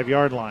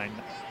 35-yard line.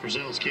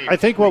 I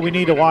think what we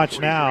need to watch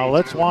now,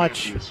 let's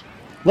watch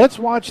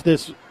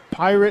this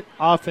Pirate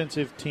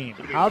offensive team.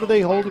 How do they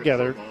hold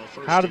together?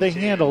 How do they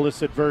handle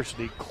this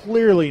adversity?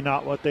 Clearly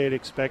not what they had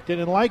expected.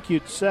 And like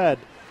you'd said,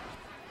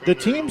 the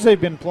teams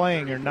they've been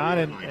playing are not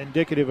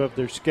indicative of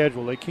their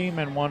schedule. They came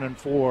in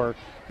 1-4,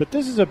 but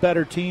this is a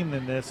better team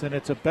than this, and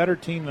it's a better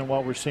team than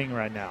what we're seeing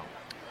right now.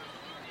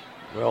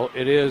 Well,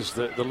 it is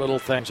the little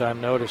things I'm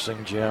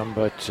noticing, Jim,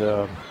 but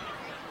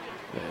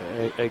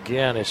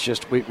again, it's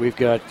just we've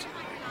got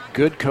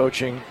good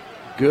coaching,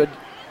 good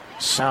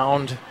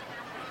sound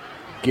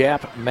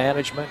gap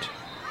management.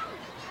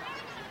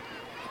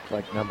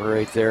 Like number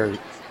 8 there.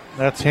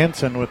 That's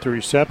Henson with the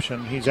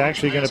reception. He's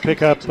actually going to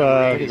pick up.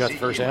 He got the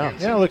first down.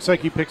 Yeah, it looks like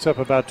he picks up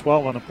about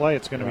 12 on the play.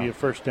 It's going to be a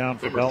first down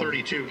for Belton. Number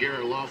 32,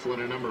 Garrett Laughlin,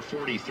 and number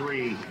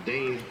 43,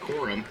 Dane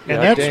Corum.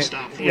 And that's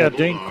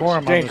Dane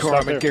Corum. Dane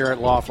Corum and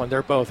Garrett Laughlin.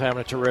 They're both having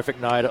a terrific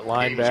night at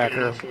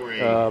linebacker.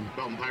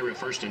 Belton Pirate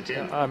 1st and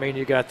 10. I mean,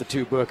 you got the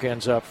two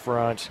bookends up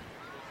front.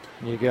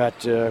 You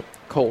got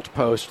Colt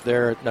Post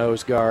there at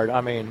nose guard.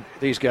 I mean,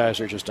 these guys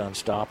are just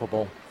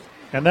unstoppable.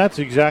 And that's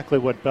exactly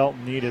what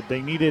Belton needed.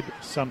 They needed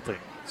something.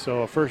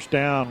 So a first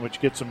down,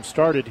 which gets them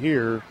started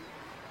here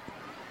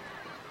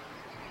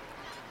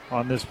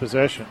on this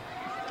possession.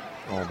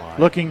 Oh, my.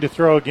 Looking to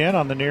throw again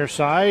on the near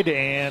side,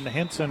 and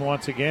Henson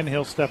once again,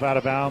 he'll step out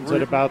of bounds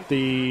at about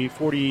the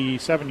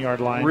 47-yard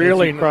line.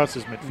 Really as he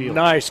crosses midfield.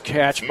 Nice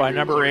catch by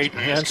number 8,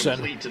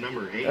 Henson.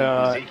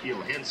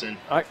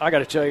 I got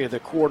to tell you, the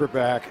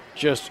quarterback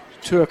just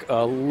took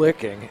a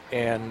licking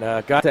and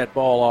got that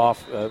ball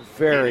off. A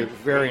very,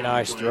 very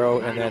nice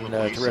throw, and then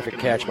a terrific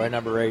catch by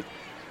number 8.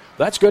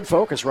 That's good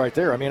focus right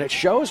there. I mean, it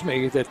shows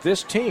me that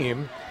this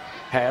team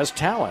has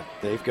talent.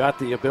 They've got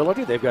the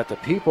ability. They've got the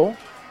people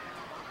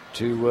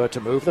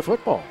to move the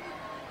football.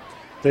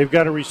 They've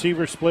got a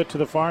receiver split to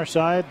the far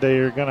side.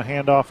 They're going to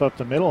hand off up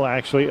the middle,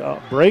 actually.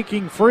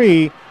 Breaking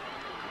free,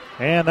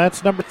 and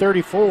that's number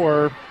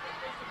 34,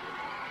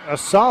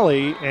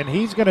 Asali, and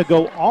he's going to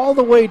go all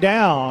the way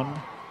down,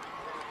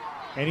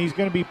 and he's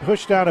going to be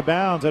pushed out of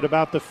bounds at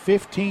about the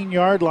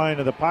 15-yard line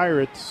of the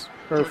Pirates,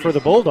 or for the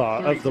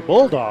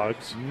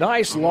Bulldogs.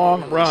 Nice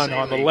long run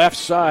on the left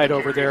side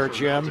over there,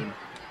 Jim.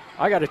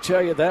 I got to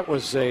tell you, that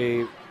was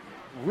a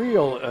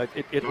real,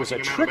 it was a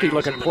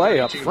tricky-looking play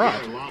up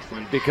front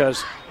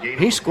because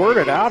he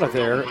squirted out of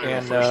there,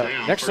 and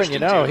next thing you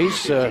know,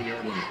 he's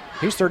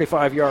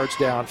 35 yards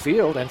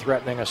downfield and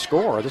threatening a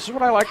score. This is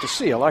what I like to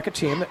see. I like a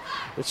team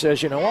that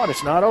says, you know what,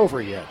 it's not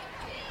over yet.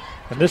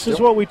 And this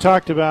is what we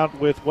talked about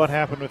with what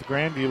happened with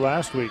Grandview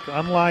last week.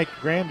 Unlike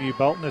Grandview,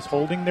 Belton is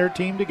holding their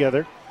team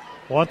together.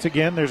 Once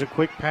again, there's a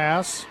quick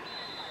pass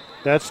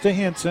That's to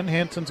Henson.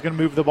 Henson's going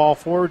to move the ball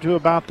forward to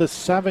about the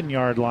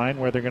 7-yard line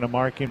where they're going to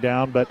mark him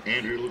down. But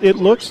it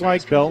looks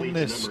like Belton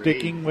is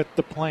sticking with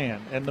the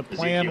plan, and the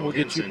plan will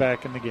get you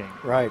back in the game.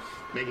 Right.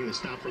 Making the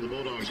stop for the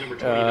Bulldogs, number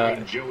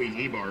 29, Joey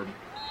Ebarb.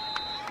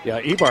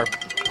 Yeah, Ebarb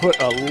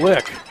put a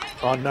lick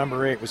on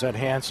number 8. Was that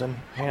Hanson?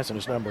 Hanson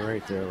is number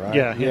 8 there, right?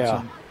 Yeah,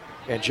 Hanson.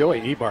 Yeah. And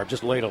Joey Ebarb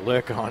just laid a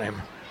lick on him.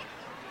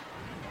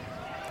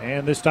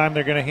 And this time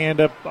they're going to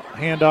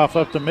hand off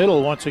up the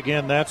middle. Once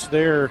again, that's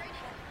their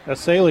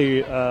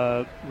Saley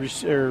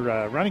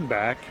running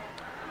back.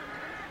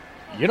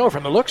 You know,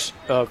 from the looks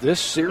of this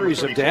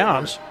series of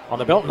downs on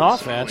the Belton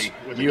offense,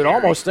 you'd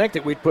almost think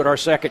that we'd put our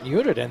second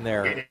unit in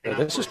there.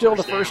 This is still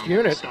the first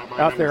unit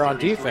out there on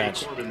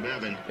defense.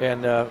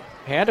 And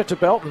hand it to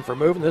Belton for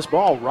moving this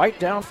ball right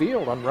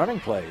downfield on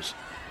running plays.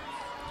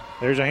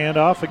 There's a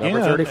handoff again,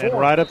 and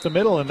right up the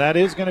middle, and that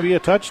is going to be a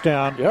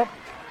touchdown. Yep.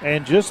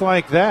 And just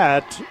like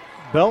that,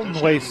 Belton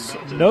wastes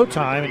no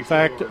time. In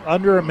fact,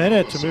 under a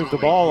minute to move the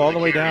ball all the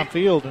way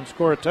downfield and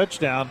score a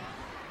touchdown.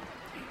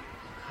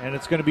 And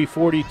it's going to be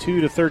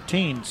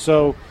 42-13.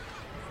 So,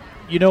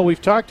 you know,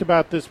 we've talked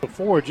about this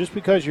before. Just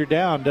because you're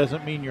down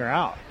doesn't mean you're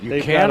out.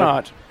 You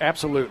cannot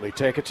absolutely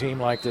take a team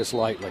like this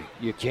lightly.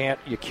 You can't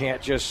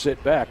just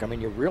sit back. I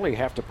mean, you really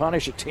have to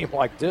punish a team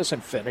like this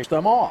and finish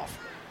them off.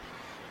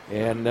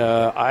 And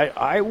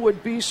I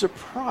would be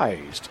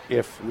surprised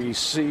if we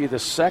see the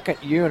second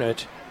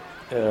unit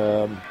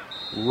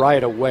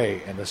right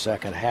away in the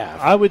second half.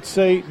 I would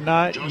say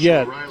not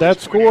yet. That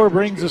score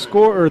brings the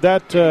score, or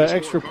that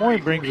extra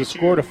point brings the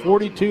score to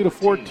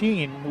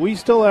 42-14. We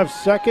still have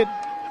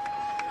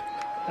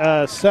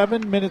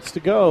 7 minutes to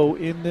go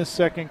in this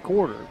second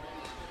quarter.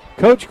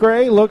 Coach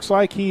Gray looks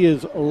like he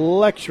is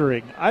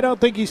lecturing. I don't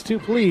think he's too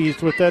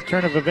pleased with that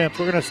turn of events.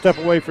 We're going to step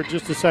away for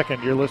just a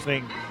second. You're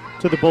listening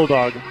to the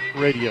Bulldog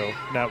Radio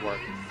Network.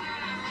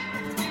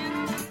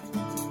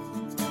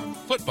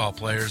 Football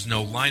players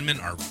know linemen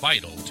are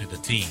vital to the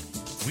team.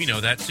 We know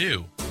that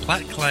too.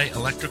 Platte Clay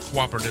Electric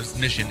Cooperative's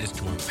mission is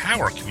to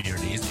empower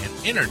communities and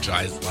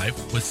energize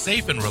life with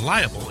safe and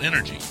reliable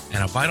energy.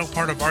 And a vital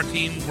part of our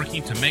team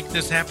working to make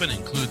this happen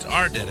includes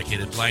our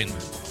dedicated linemen.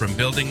 From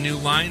building new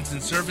lines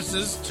and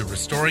services to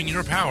restoring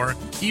your power,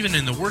 even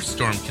in the worst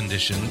storm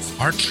conditions,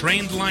 our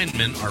trained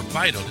linemen are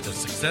vital to the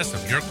success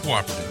of your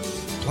cooperative.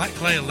 Platte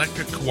Clay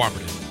Electric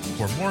Cooperative.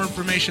 For more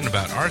information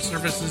about our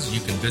services, you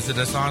can visit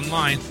us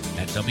online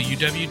at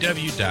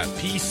www.pcec.coop.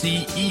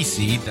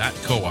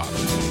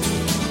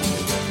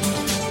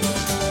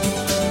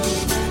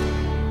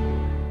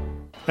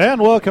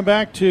 And welcome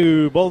back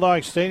to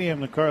Bulldog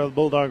Stadium, the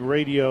Bulldog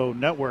Radio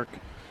Network.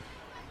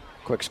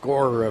 Quick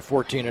score,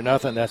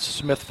 14-0. That's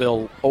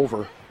Smithville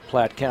over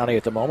Platte County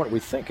at the moment. We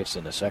think it's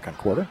in the second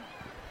quarter.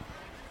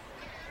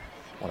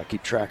 Want to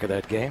keep track of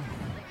that game.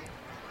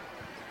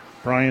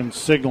 Brian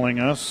signaling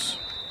us.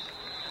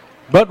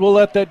 But we'll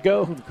let that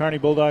go. The Kearney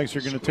Bulldogs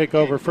are going to take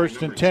over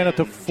 1st and 10 at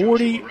the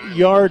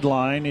 40-yard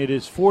line. It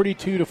is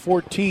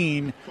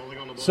 42-14.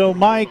 So,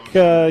 Mike,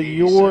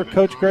 your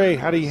Coach Gray,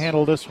 how do you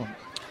handle this one?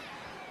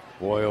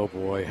 Boy, oh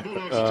boy.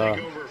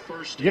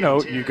 You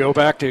know, you go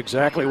back to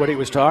exactly what he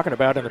was talking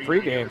about in the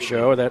pregame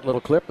show, that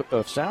little clip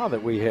of sound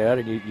that we had,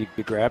 and you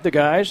grab the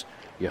guys,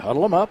 you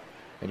huddle them up,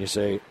 and you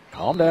say,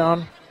 calm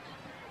down,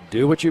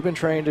 do what you've been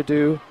trained to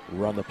do,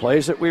 run the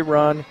plays that we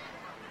run,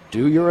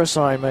 do your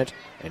assignment,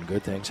 and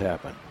good things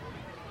happen.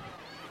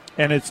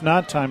 And it's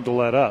not time to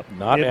let up.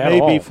 Not it at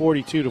may all. be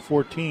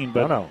 42-14,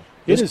 but no.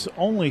 It is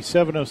only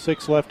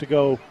 7:06 left to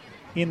go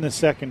in the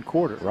second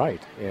quarter. Right,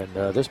 and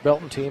this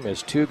Belton team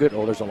is too good.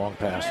 Oh, there's a long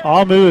pass.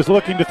 Amu is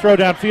looking to throw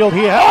downfield.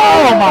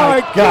 Oh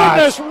my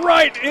goodness,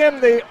 right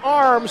in the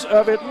arms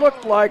of it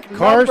looked like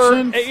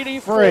Carson number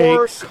 84.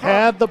 Frakes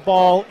had the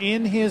ball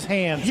in his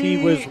hands. He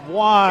was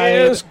wide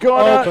is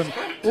going open.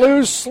 to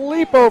lose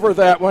sleep over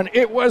that one.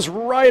 It was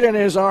right in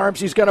his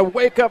arms. He's going to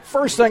wake up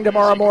first thing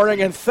tomorrow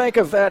morning and think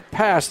of that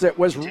pass that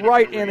was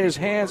right in his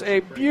hands. A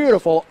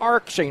beautiful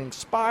arching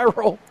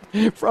spiral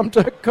from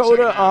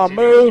Dakota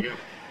Amu.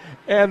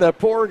 And the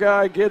poor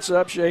guy gets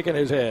up shaking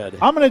his head.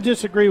 I'm going to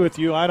disagree with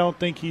you. I don't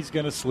think he's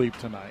going to sleep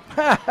tonight.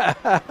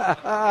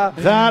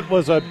 That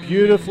was a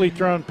beautifully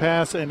thrown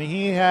pass, and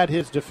he had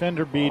his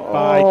defender beat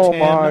by 10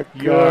 my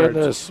yards.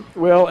 Goodness.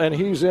 Well, and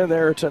he's in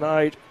there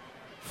tonight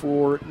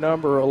for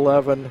number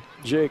 11,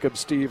 Jacob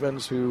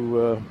Stevens,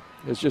 who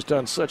has just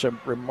done such a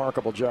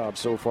remarkable job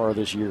so far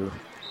this year.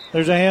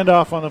 There's a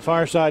handoff on the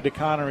far side to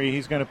Connery.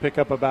 He's going to pick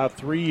up about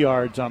 3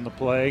 yards on the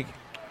play.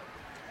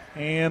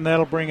 And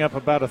that'll bring up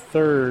about a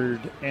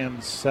 3rd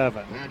and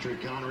 7.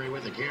 Patrick Connery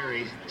with a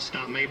carry.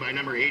 Stop made by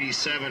number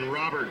 87,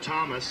 Robert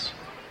Thomas.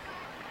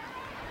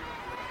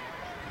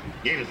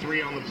 Gain of 3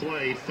 on the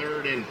play,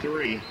 3rd and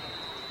 3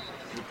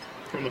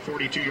 from the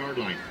 42-yard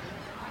line.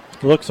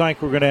 Looks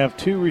like we're going to have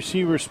 2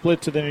 receivers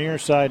split to the near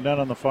side, none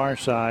on the far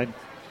side.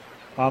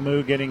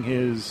 Amu getting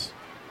his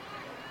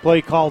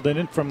play called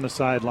in from the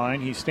sideline.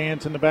 He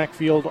stands in the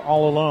backfield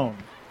all alone.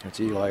 It's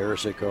Eli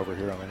Ersick over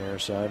here on the near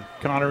side.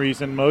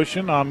 Connery's in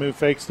motion. Amu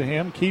fakes to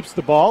him, keeps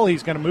the ball.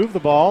 He's going to move the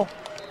ball.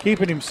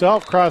 keeping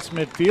himself across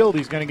midfield.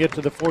 He's going to get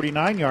to the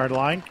 49-yard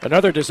line.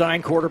 Another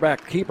design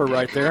quarterback keeper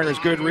right there, and there's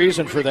good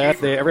reason for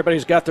that.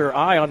 Everybody's got their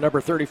eye on number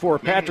 34,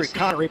 Patrick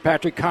Connery.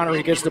 Patrick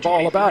Connery gets the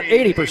ball about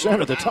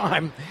 80% of the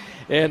time.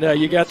 And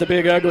you got the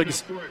big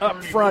uglies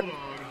up front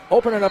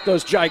opening up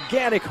those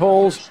gigantic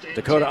holes.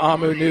 Dakota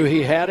Amu knew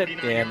he had it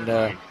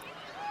and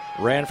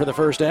ran for the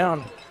first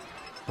down.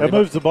 That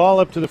moves the ball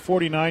up to the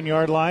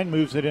 49-yard line,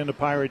 moves it into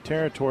Pirate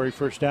territory.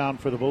 First down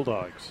for the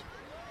Bulldogs.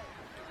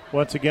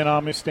 Once again,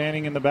 Amu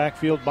standing in the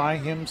backfield by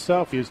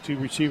himself. He has two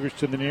receivers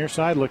to the near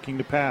side looking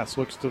to pass.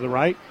 Looks to the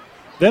right,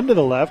 then to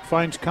the left,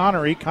 finds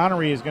Connery.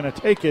 Connery is going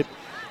to take it.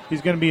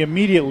 He's going to be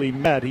immediately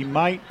met. He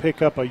might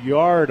pick up a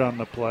yard on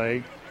the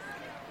play.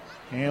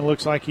 And it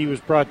looks like he was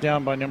brought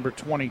down by number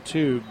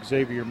 22,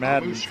 Xavier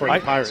Madden, for the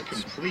Pirates.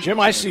 Jim,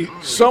 I see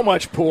so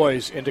much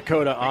poise in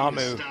Dakota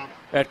Amu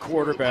at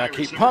quarterback.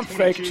 He pump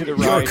faked to the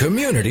right. Your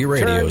community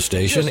radio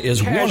station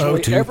is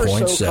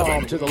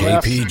 102.7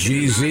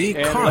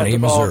 KPGZ, Kearney,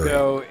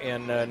 Missouri.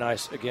 And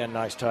nice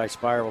tight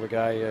spiral. The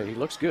guy, he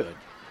looks good.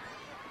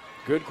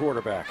 Good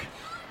quarterback.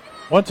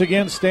 Once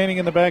again, standing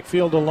in the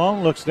backfield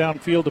alone, looks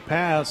downfield to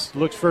pass,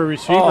 looks for a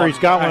receiver. He's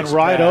got one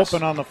right pass.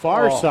 Open on the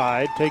far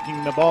side,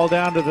 taking the ball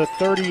down to the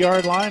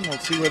 30-yard line. We'll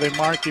see where they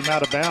marked him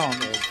out of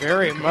bounds.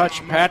 Very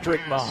much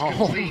Patrick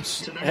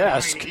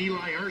Mahomes-esque.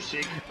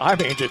 I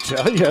mean to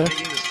tell you,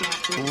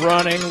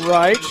 running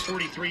right,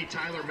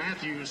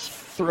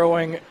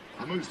 throwing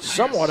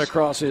somewhat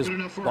across his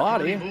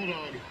body.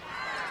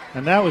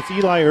 And that was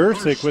Eli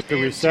Ersick with the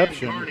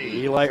reception.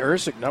 Eli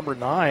Ersick, number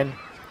 9.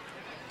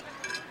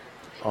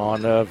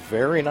 On a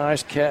very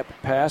nice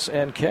pass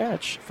and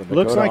catch.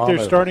 Looks like they're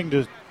starting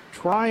to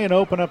try and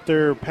open up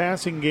their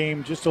passing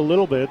game just a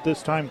little bit.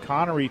 This time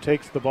Connery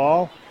takes the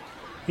ball.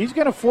 He's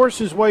going to force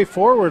his way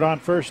forward on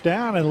first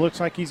down, and it looks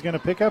like he's going to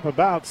pick up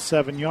about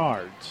 7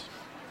 yards.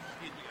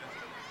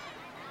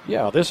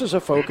 Yeah, this is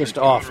a focused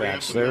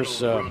offense.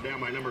 There's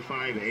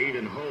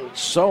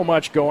so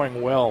much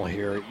going well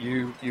here.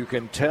 You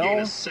can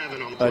tell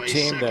a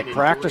team that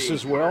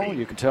practices well.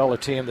 You can tell a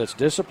team that's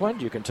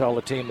disciplined. You can tell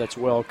a team that's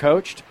well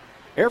coached.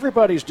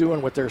 Everybody's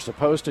doing what they're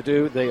supposed to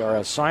do. They are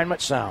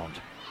assignment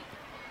sound.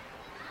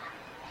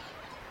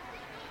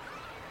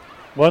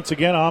 Once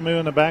again, Amu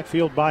in the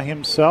backfield by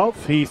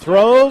himself. He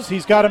throws.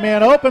 He's got a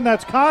man open.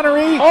 That's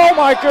Connery. Oh,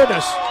 my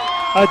goodness.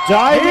 A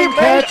diving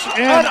catch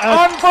and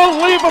an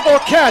unbelievable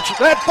catch.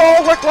 That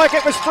ball looked like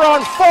it was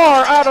thrown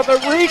far out of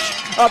the reach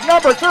of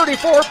number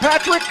 34,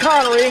 Patrick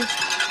Connery,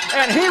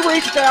 and he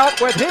reached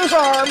out with his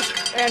arms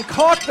and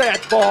caught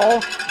that ball.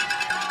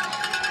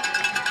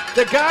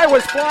 The guy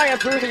was flying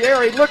through the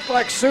air. He looked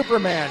like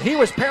Superman. He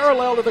was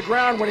parallel to the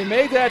ground when he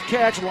made that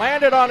catch,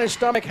 landed on his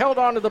stomach, held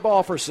onto the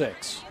ball for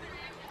 6.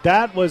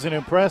 That was an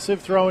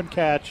impressive throw and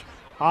catch.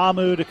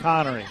 Amu to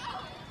Connery.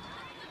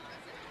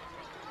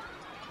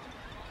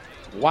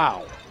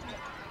 Wow.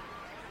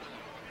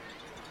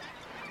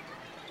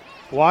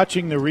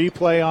 Watching the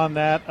replay on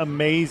that,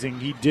 amazing.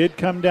 He did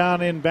come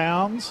down in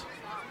bounds.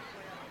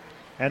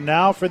 And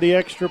now for the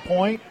extra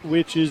point,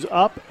 which is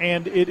up,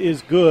 and it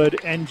is good.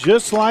 And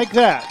just like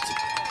that,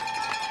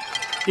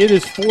 it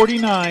is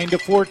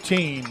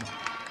 49-14.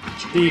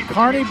 The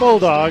Kearney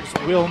Bulldogs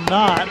will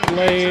not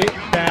lay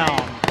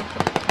down.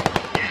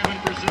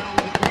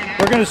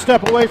 We're going to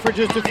step away for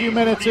just a few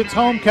minutes. It's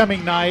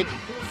homecoming night.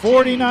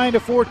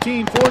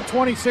 49-14,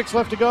 4:26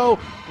 left to go.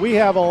 We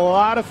have a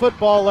lot of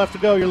football left to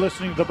go. You're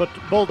listening to the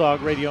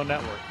Bulldog Radio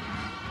Network.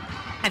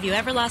 Have you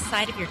ever lost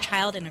sight of your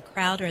child in a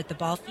crowd or at the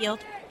ball field?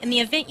 In the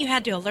event you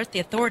had to alert the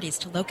authorities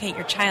to locate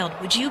your child,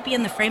 would you be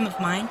in the frame of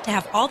mind to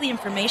have all the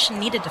information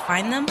needed to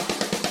find them?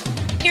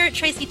 Here at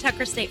Tracy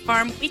Tucker State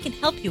Farm, we can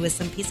help you with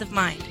some peace of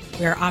mind.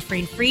 We are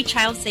offering free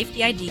child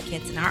safety ID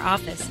kits in our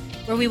office,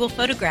 where we will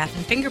photograph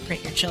and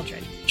fingerprint your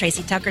children.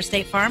 Tracy Tucker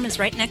State Farm is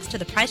right next to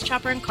the Price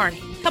Chopper in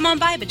Kearney. Come on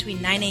by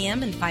between 9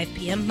 a.m. and 5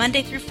 p.m.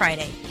 Monday through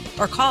Friday,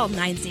 or call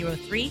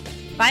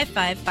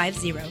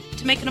 903-5550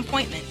 to make an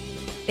appointment.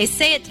 They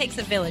say it takes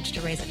a village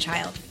to raise a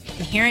child.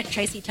 And here at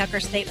Tracy Tucker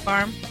State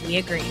Farm, we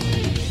agree.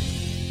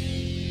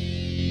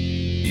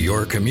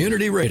 Your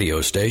community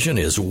radio station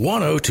is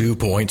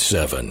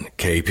 102.7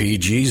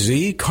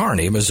 KPGZ,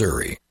 Kearney,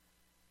 Missouri.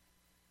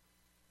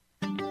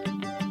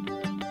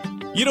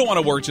 You don't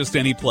want to work just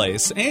any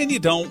place, and you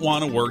don't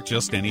want to work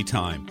just any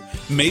time.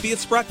 Maybe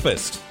it's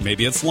breakfast,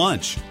 maybe it's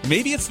lunch,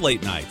 maybe it's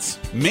late nights,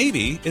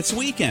 maybe it's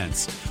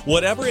weekends.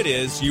 Whatever it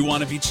is, you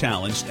want to be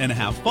challenged and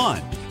have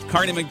fun.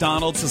 Kearney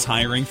McDonald's is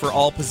hiring for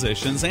all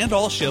positions and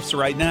all shifts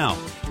right now.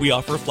 We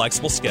offer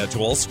flexible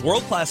schedules,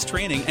 world-class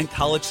training, and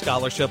college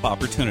scholarship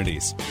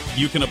opportunities.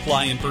 You can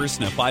apply in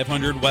person at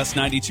 500 West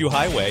 92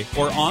 Highway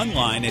or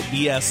online at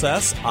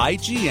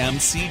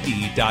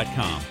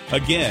ESSIGMCD.com.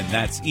 Again,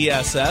 that's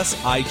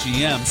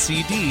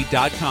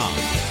ESSIGMCD.com.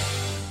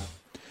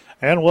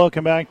 And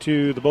welcome back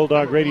to the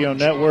Bulldog Radio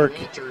Network.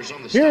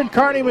 Here in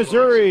Kearney,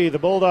 Missouri, the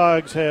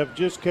Bulldogs have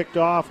just kicked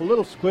off a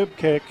little squib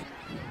kick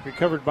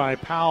Recovered by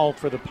Powell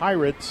for the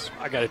Pirates.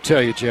 I got to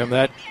tell you, Jim,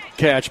 that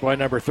catch by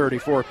number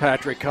 34,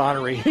 Patrick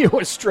Connery, he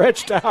was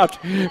stretched out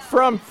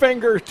from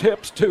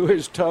fingertips to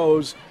his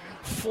toes,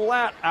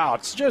 flat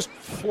out, just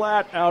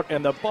flat out,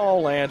 and the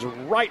ball lands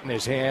right in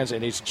his hands,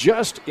 and he's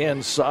just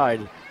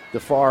inside the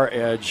far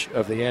edge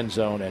of the end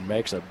zone and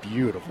makes a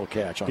beautiful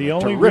catch on a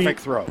terrific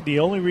throw. The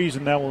only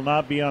reason that will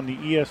not be on the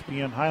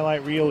ESPN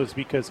highlight reel is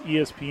because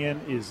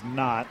ESPN is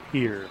not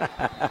here.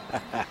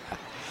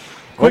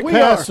 Quick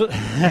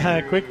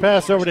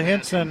pass over to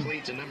Henson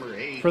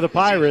for the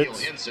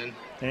Pirates,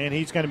 and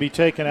he's going to be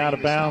taken out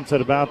of bounds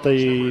at about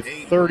the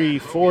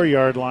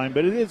 34-yard line,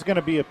 but it is going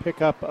to be a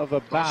pickup of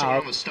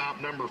about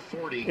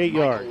 8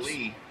 yards.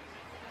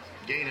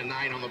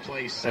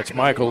 That's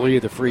Michael Lee,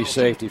 the free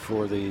safety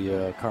for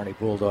the Kearney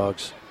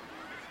Bulldogs.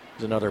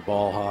 He's another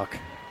ball hawk.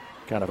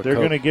 They're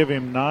going to give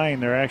him 9.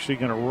 They're actually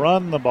going to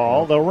run the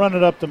ball. They'll run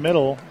it up the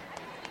middle.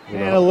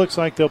 And it looks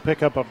like they'll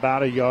pick up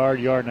about a yard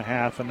and a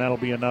half, and that'll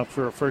be enough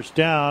for a first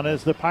down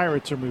as the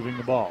Pirates are moving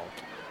the ball.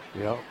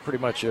 Yeah, pretty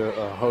much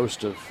a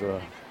host of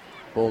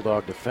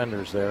Bulldog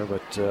defenders there,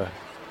 but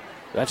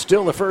that's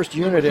still the first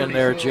unit in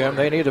there, Jim.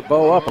 They need to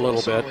bow up a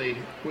little bit.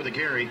 With a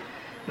carry,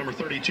 number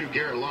 32,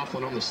 Garrett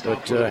Laughlin on the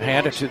stop. But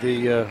hand it to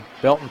the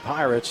Belton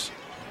Pirates.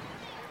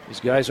 These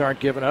guys aren't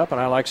giving up, and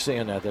I like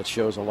seeing that. That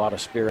shows a lot of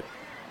spirit.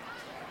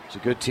 It's a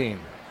good team.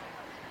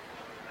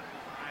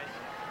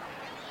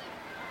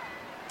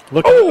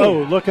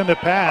 Looking to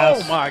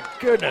pass. Oh, my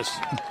goodness.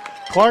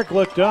 Clark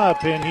looked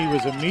up, and he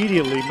was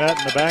immediately met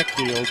in the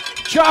backfield.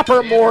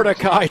 Chopper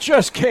Mordecai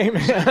just came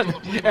in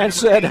and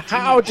said,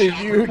 "How do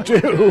you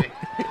do?"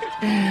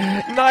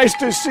 Nice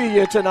to see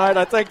you tonight.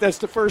 I think that's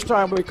the first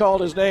time we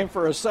called his name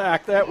for a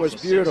sack. That was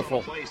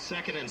beautiful.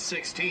 Second and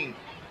 16.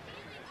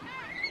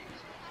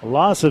 A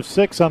loss of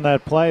 6 on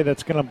that play.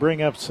 That's going to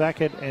bring up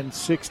 2nd and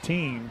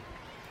 16.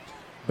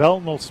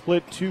 Belton will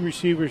split 2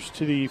 receivers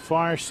to the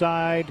far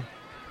side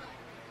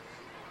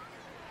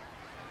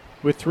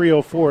with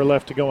 3:04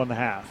 left to go in the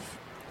half.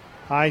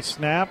 High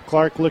snap.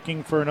 Clark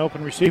looking for an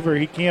open receiver.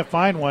 He can't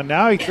find one.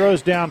 Now he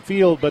throws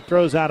downfield but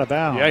throws out of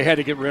bounds. Yeah, he had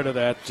to get rid of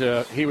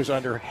that. He was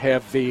under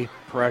heavy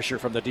pressure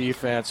from the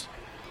defense.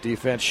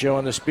 Defense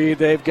showing the speed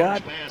they've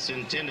got.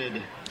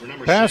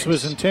 Pass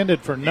was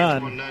intended for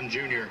Nunn.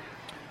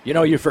 You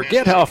know, you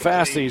forget how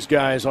fast these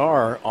guys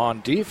are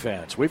on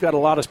defense. We've got a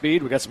lot of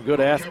speed. We've got some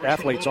good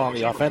athletes on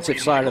the offensive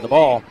side of the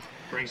ball.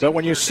 But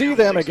when you see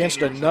them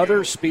against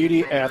another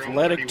speedy,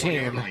 athletic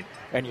team,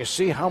 and you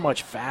see how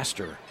much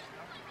faster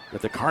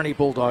that the Kearney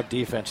Bulldog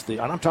defense,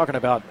 and I'm talking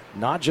about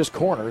not just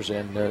corners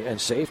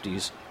and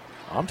safeties,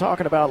 I'm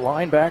talking about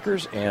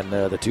linebackers and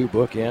the 2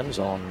 bookends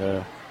on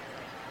the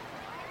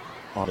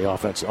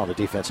offense, on the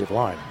defensive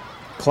line.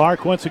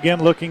 Clark once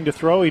again looking to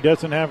throw. He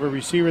doesn't have a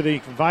receiver that he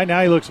can find.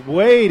 Now he looks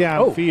way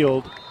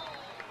downfield.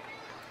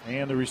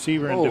 And the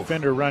receiver and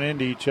defender run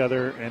into each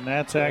other, and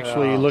that's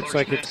actually looks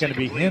like it's going to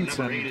be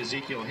Henson.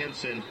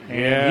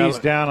 And he's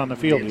down on the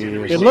field.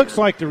 It looks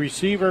like the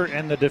receiver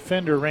and the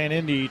defender ran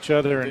into each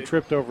other and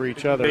tripped over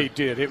each other. They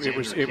did. It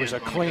was a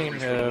clean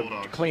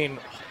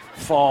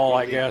fall,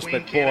 I guess.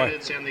 But boy,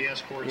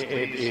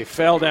 he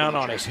fell down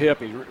on his hip.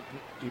 He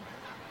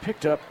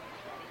picked up.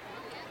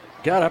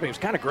 Got up, he was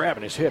kind of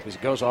grabbing his hip as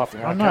he goes off.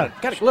 Got a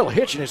little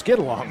hitch in his get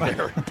along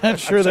there. I'm not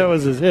sure that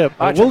was his hip,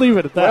 but we'll leave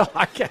it at that.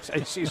 Well, I guess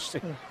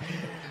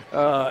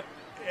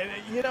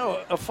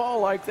a fall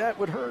like that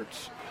would hurt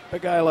a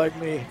guy like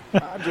me.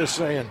 I'm just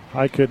saying.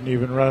 I couldn't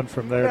even run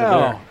from there to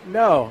there.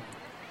 No.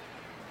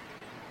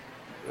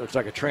 Looks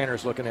like a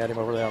trainer's looking at him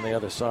over there on the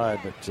other side.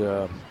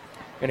 But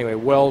anyway,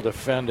 well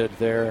defended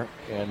there.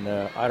 And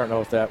I don't know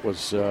if that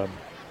was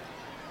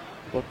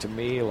looked to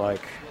me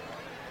like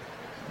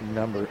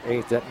number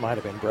 8, that might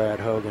have been Brad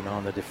Hogan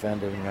on the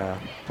defending.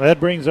 That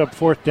brings up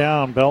 4th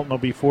down. Belton will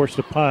be forced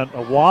to punt.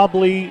 A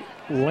wobbly,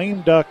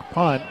 lame duck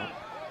punt.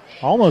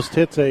 Almost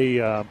hits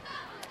a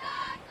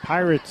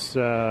Pirates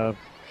I'm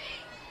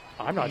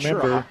not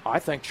sure. I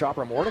think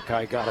Chopper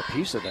Mordecai got a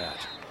piece of that.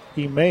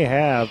 He may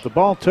have. The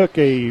ball took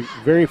a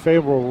very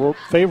favorable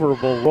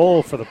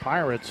roll for the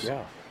Pirates.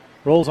 Yeah.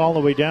 Rolls all the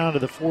way down to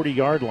the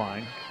 40-yard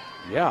line.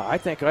 Yeah, I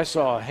think I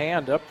saw a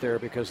hand up there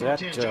because that.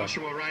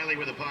 Joshua Riley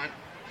with a punt.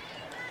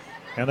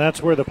 And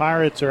that's where the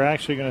Pirates are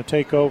actually going to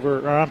take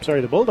over,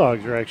 the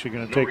Bulldogs are actually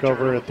going to take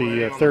over at the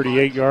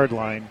 38-yard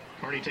line.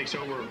 Kearney takes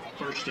over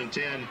 1st and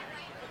 10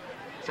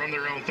 from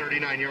their own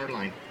 39-yard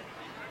line.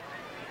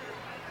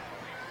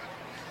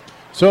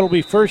 So it'll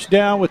be 1st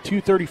down with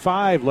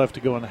 2:35 left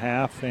to go in the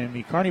half, and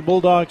the Kearney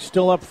Bulldogs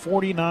still up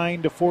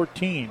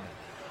 49-14.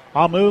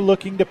 Amu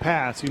looking to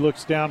pass. He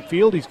looks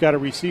downfield. He's got a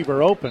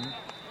receiver open.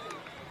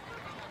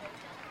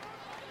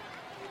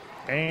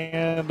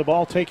 And the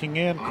ball taking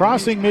in,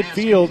 crossing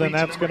midfield, and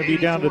that's going to be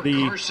down to the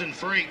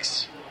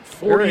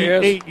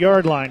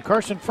 48-yard line.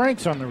 Carson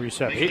Franks on the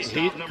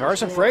reception.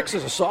 Carson Franks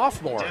is a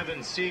sophomore.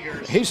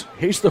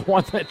 He's the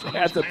one that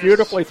had the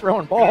beautifully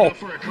thrown ball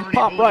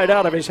pop right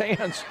out of his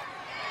hands.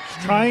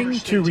 Trying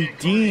to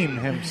redeem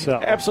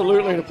himself.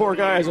 Absolutely. The poor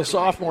guy is a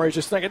sophomore. He's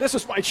just thinking, this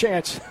is my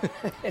chance.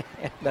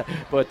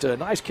 But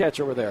nice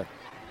catch over there.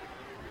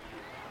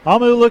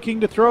 Amu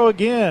looking to throw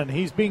again.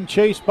 He's being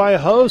chased by a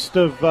host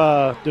of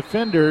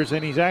defenders,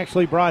 and he's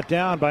actually brought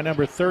down by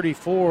number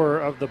 34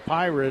 of the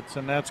Pirates,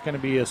 and that's going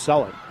to be a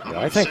Sullivan. Yeah,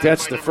 I think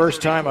that's the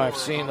first time I've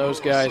seen those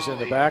guys in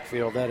the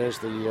backfield. That is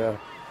the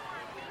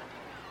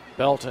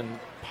Belton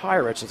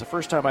Pirates. It's the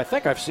first time I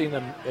think I've seen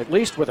them, at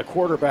least with a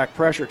quarterback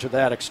pressure to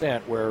that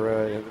extent,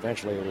 where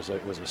eventually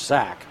it was a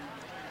sack.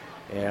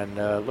 And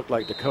looked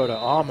like Dakota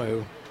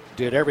Amu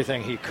did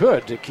everything he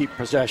could to keep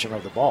possession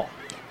of the ball.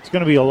 It's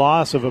going to be a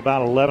loss of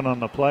about 11 on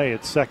the play.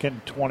 It's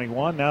 2nd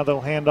 21. Now they'll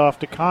hand off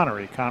to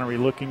Connery. Connery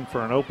looking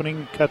for an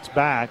opening, cuts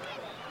back.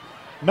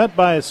 Met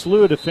by a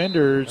slew of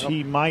defenders,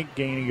 he might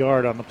gain a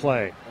yard on the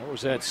play. That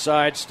was that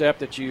side step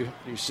that you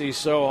see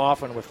so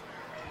often with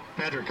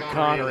Patrick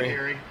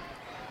Connery.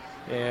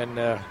 And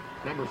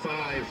number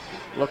 5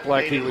 looked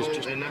like he was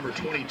just. And number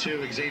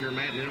 22, Xavier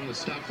Madden, on the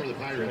stop for the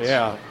Pirates.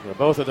 Yeah,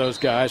 both of those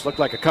guys looked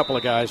like a couple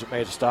of guys that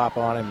made a stop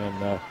on him.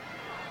 And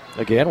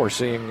again, we're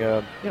seeing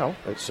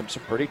some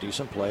pretty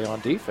decent play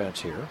on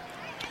defense here.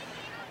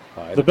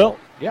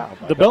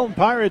 The Belton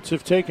Pirates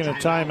have taken a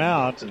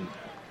timeout. Do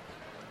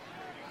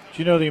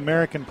you know the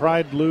American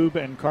Pride Lube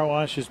and Car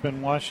Wash has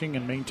been washing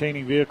and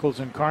maintaining vehicles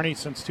in Kearney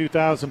since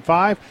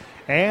 2005,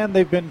 and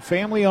they've been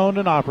family-owned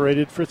and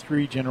operated for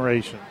 3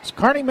 generations.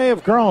 Kearney may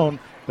have grown,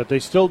 but they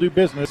still do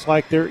business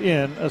like they're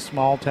in a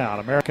small town.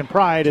 American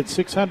Pride at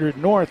 600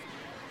 North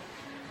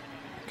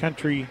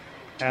Country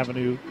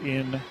Avenue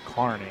in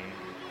Kearney.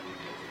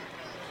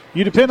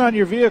 You depend on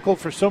your vehicle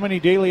for so many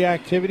daily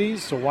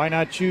activities, so why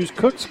not choose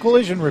Cook's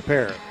Collision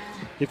Repair?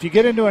 If you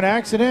get into an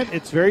accident,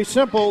 it's very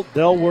simple.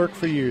 They'll work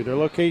for you. Their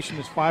location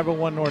is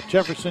 501 North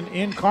Jefferson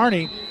in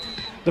Kearney.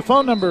 The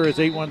phone number is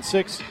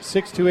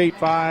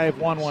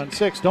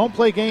 816-628-5116. Don't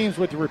play games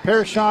with the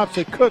repair shops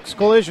at Cook's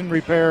Collision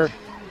Repair.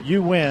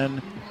 You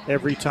win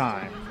every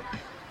time.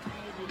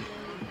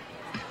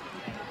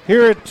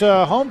 Here at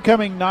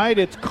homecoming night,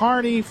 it's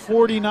Kearney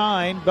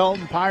 49,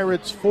 Belton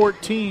Pirates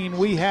 14.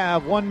 We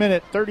have 1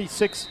 minute,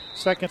 36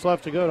 seconds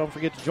left to go. Don't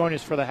forget to join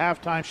us for the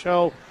halftime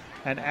show.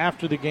 And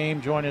after the game,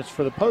 join us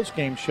for the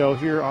postgame show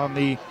here on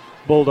the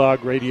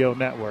Bulldog Radio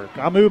Network.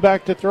 Amu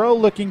back to throw,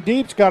 looking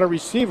deep. He's got a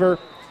receiver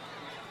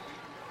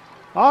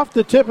off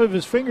the tip of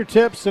his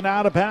fingertips and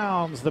out of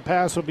bounds. The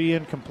pass will be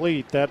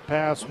incomplete. That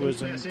pass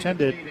was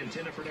intended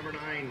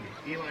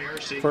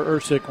for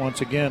Ersic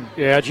once again.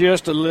 Yeah,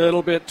 just a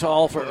little bit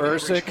tall for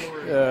Ersic.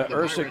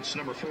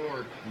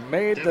 Ersic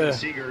made the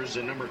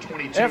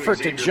effort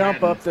to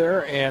jump up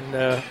there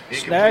and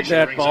snag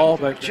that ball,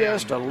 but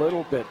just a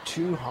little bit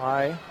too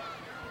high.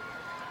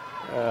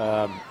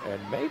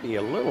 And maybe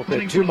a little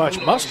bit too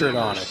much mustard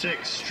on it.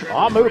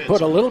 Amu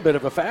put a little bit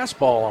of a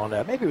fastball on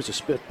that. Maybe it was a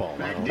spitball.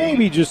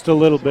 Maybe just a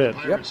little bit.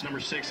 Yep.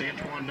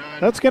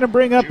 That's going to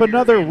bring up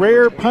another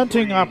rare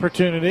punting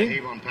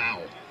opportunity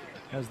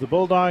as the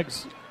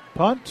Bulldogs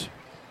punt.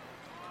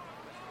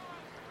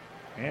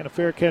 And a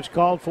fair catch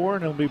called for,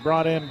 and it'll be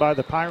brought in by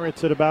the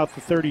Pirates at about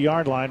the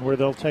 30-yard line where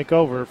they'll take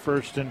over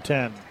 1st and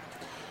 10.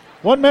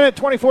 1 minute,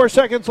 24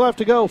 seconds left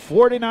to go.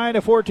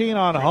 49-14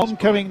 on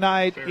homecoming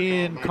night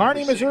in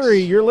Kearney, Missouri.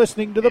 You're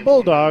listening to the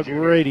Bulldog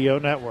Radio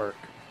Network.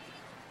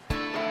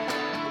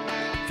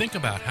 Think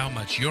about how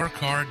much your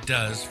car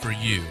does for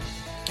you.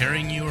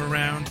 Carrying you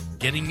around,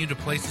 getting you to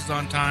places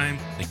on time,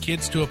 the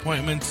kids to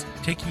appointments,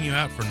 taking you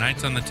out for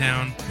nights on the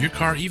town. Your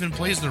car even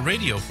plays the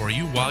radio for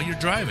you while you're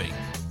driving.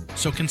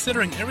 So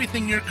considering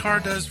everything your car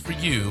does for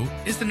you,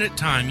 isn't it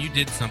time you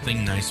did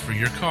something nice for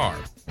your car?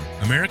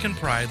 American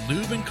Pride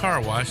Lube and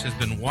Car Wash has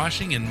been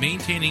washing and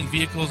maintaining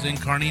vehicles in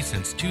Kearney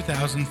since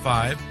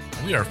 2005.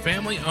 We are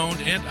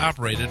family-owned and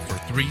operated for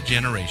 3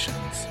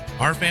 generations.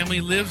 Our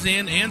family lives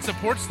in and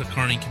supports the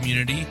Kearney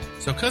community,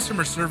 so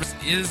customer service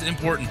is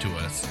important to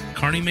us.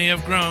 Kearney may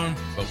have grown,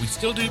 but we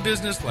still do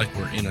business like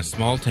we're in a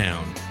small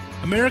town.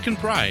 American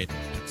Pride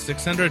at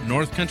 600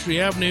 North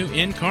Country Avenue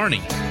in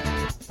Kearney.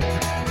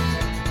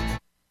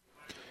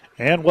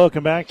 And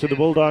welcome back to the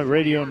Bulldog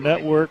Radio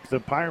Network. The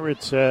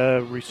Pirates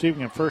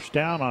receiving a first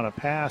down on a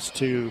pass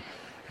to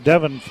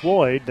Devin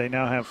Floyd. They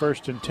now have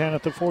 1st and 10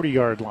 at the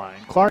 40-yard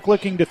line. Clark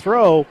looking to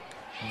throw.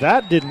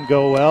 That didn't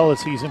go well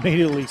as he's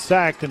immediately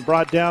sacked and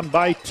brought down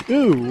by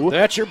 2.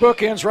 That's your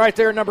bookends right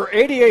there. Number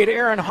 88,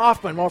 Aaron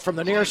Hoffman, more from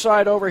the near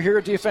side over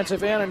here,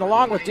 defensive end, and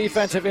along with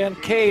defensive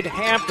end, Cade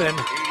Hampton,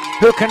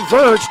 who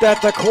converged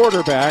at the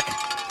quarterback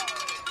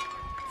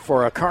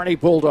for a Kearney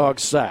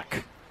Bulldogs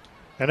sack.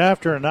 And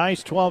after a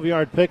nice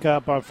 12-yard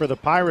pickup for the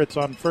Pirates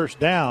on first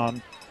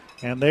down,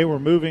 and they were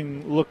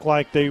moving, looked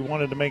like they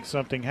wanted to make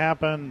something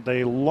happen.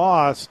 They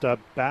lost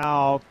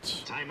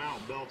about,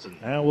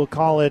 and we'll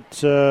call it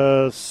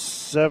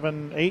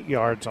 7-8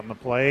 yards on the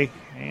play,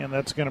 and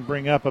that's going to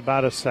bring up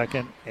about a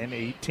 2nd and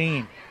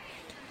 18.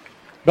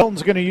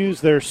 Belton's going to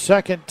use their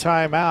second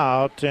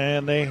timeout,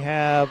 and they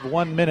have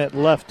 1 minute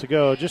left to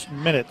go, just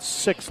minute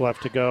 6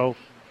 left to go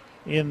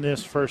in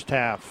this first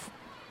half.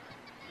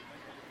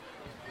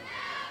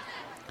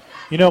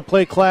 I'm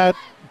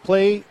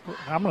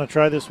going to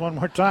try this one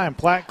more time.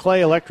 Platte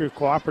Clay Electric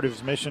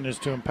Cooperative's mission is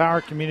to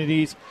empower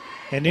communities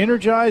and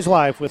energize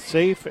life with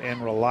safe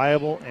and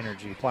reliable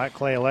energy. Platte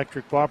Clay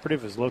Electric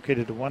Cooperative is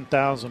located at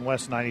 1000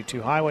 West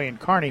 92 Highway in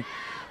Kearney.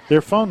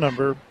 Their phone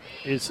number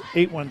is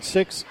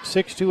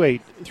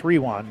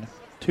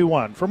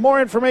 816-628-3121. For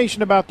more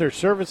information about their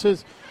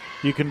services,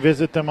 you can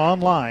visit them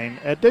online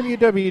at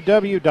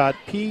www.pcec.coop.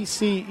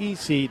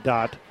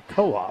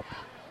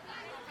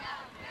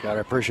 Got to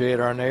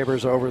appreciate our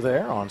neighbors over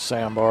there on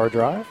Sandbar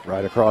Drive,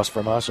 right across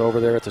from us over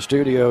there at the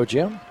studio,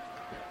 Jim.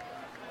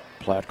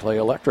 Platte Clay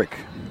Electric.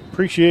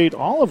 Appreciate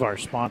all of our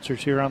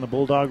sponsors here on the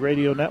Bulldog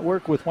Radio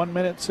Network. With 1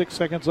 minute, 6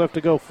 seconds left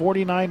to go,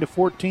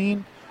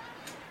 49-14.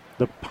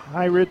 The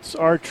Pirates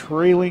are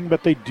trailing,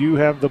 but they do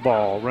have the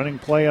ball. Running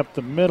play up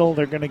the middle.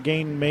 They're going to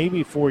gain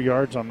maybe 4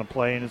 yards on the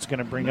play, and it's going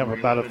to bring up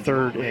about a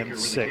 3rd and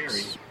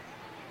 6.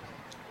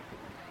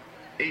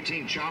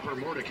 18 Chopper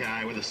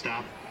Mordecai with a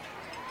stop.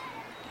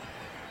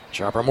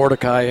 Chopper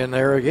Mordecai in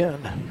there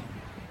again.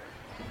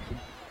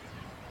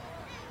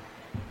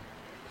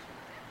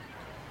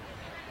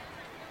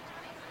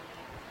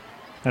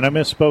 And I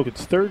misspoke.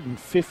 It's 3rd and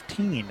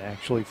 15,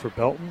 actually, for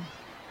Belton.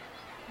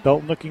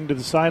 Belton looking to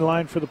the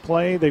sideline for the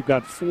play. They've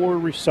got 4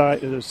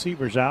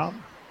 receivers out.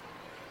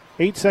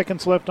 8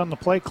 seconds left on the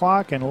play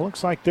clock, and it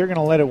looks like they're going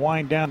to let it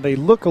wind down. They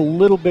look a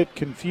little bit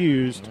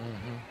confused,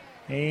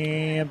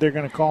 and they're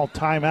going to call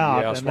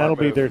timeout, and that'll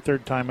be their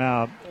 3rd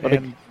timeout.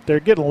 And they're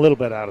getting a little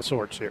bit out of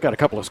sorts here. Got a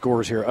couple of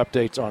scores here,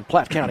 updates on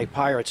Platte County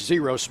Pirates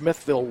 0,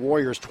 Smithville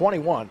Warriors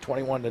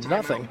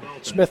 21-0.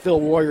 Smithville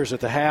Warriors at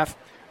the half.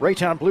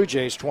 Raytown Blue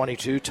Jays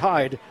 22,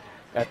 tied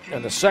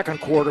in the second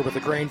quarter with the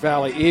Green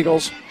Valley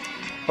Eagles.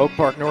 Oak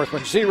Park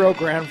Northland 0,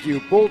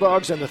 Grandview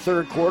Bulldogs in the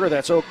third quarter.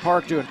 That's Oak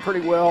Park doing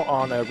pretty well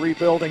on a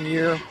rebuilding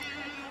year.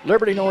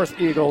 Liberty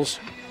North Eagles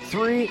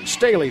 3,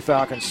 Staley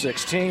Falcons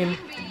 16,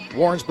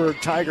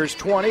 Warrensburg Tigers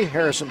 20,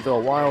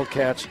 Harrisonville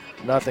Wildcats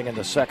nothing in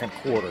the second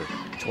quarter.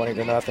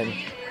 20-0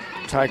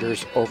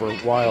 Tigers over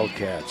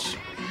Wildcats.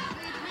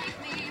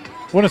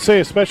 I want to say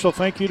a special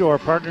thank you to our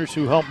partners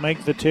who helped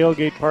make the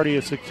tailgate party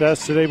a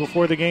success today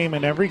before the game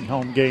and every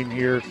home game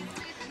here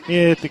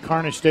at the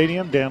Kearney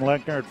Stadium. Dan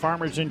Lechner at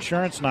Farmers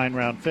Insurance, 9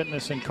 Round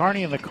Fitness in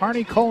Kearney, and the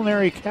Kearney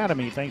Culinary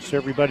Academy. Thanks to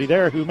everybody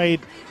there who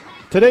made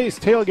today's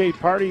tailgate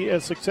party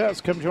a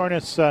success. Come join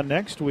us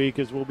next week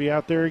as we'll be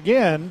out there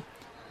again,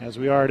 as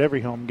we are at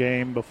every home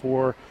game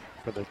for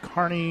the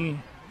Kearney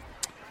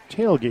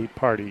tailgate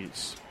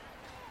parties.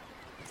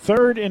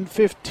 3rd and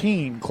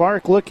 15.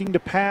 Clark looking to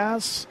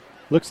pass.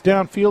 Looks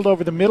downfield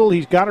over the middle.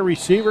 He's got a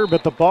receiver,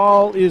 but the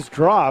ball is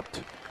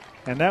dropped,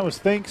 and that was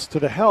thanks to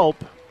the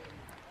help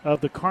of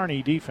the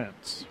Kearney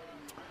defense.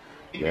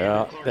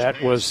 Yeah,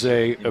 that was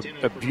a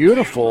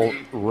beautiful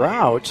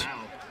route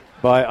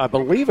by, I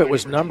believe it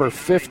was number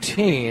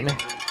 15,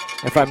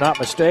 if I'm not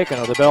mistaken,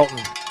 of the Belton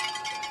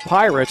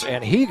Pirates,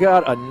 and he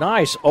got a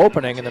nice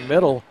opening in the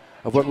middle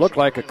of what looked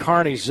like a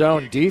Kearney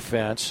zone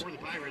defense,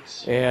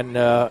 and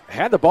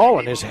had the ball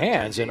in his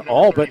hands and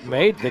all but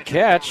made the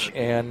catch,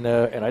 and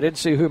I didn't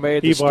see who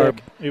made the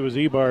stick. It was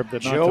Ebarb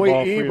that knocked Joey the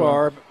ball free.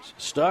 Ebarb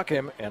stuck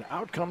him, and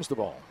out comes the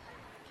ball.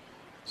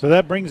 So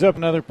that brings up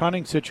another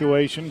punting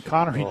situation.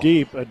 Connery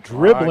deep, a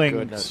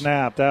dribbling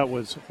snap. That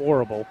was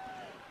horrible.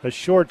 A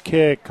short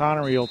kick.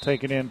 Connery will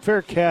take it in.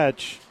 Fair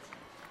catch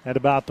at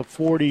about the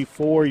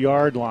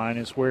 44-yard line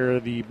is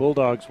where the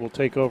Bulldogs will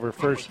take over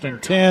 1st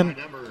and 10.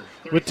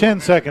 With 10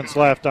 seconds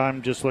left,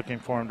 I'm just looking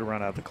for him to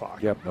run out the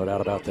clock. Yep, no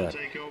doubt about that.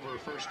 Take over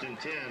 1st and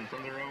 10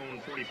 from their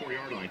own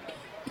 44-yard line.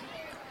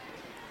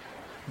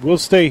 We'll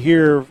stay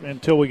here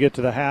until we get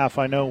to the half.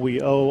 I know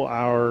we owe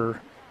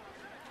our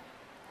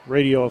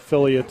radio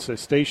affiliates a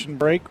station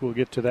break. We'll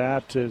get to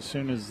that as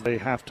soon as the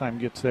halftime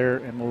gets there,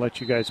 and we'll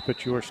let you guys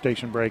put your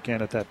station break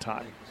in at that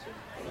time.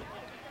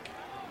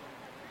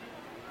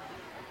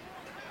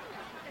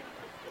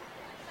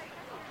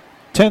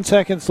 Ten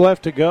seconds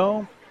left to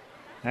go.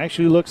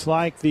 Actually looks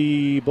like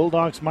the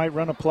Bulldogs might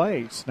run a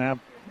play. Snap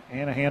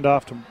and a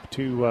handoff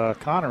to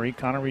Connery.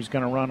 Connery's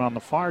going to run on the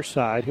far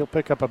side. He'll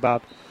pick up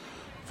about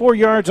 4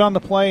 yards on the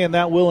play, and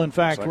that will, in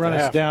fact, run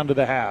us down to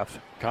the half.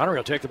 Connery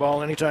will take the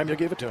ball anytime you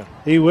give it to him.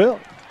 He will.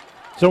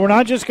 So we're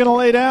not just going to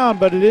lay down,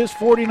 but it is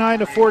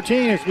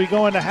 49-14 as we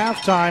go into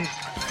halftime.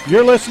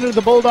 You're listening to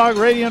the Bulldog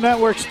Radio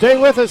Network. Stay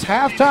with us.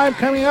 Halftime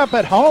coming up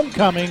at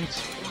Homecoming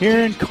here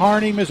in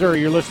Kearney,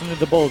 Missouri. You're listening to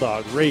the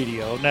Bulldog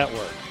Radio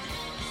Network.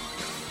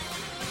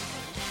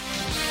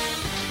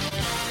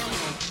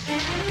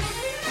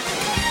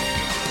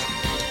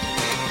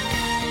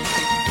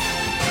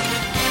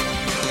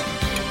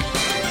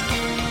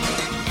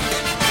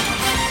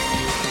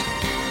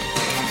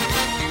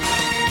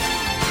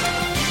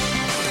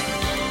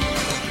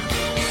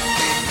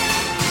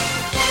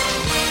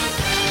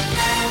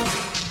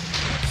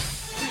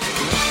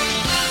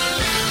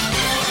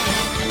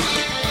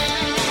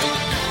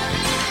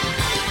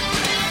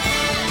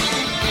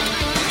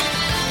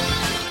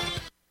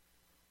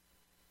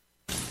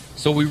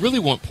 So we really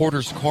want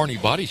Porter's Kearney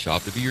Body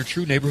Shop to be your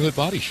true neighborhood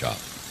body shop.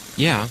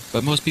 Yeah,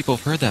 but most people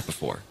have heard that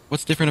before.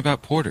 What's different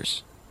about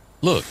Porter's?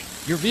 Look,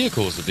 your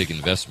vehicle is a big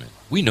investment.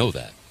 We know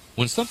that.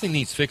 When something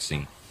needs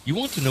fixing, you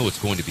want to know it's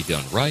going to be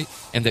done right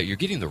and that you're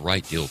getting the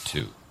right deal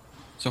too.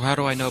 So how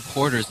do I know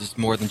Porter's is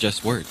more than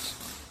just words?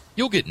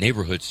 You'll get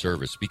neighborhood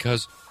service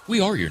because we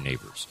are your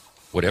neighbors.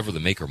 Whatever the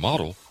make or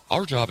model,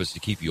 our job is to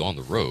keep you on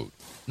the road,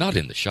 not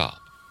in the shop.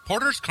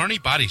 Porter's Kearney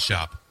Body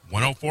Shop,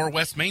 104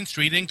 West Main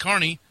Street in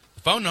Kearney.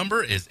 The phone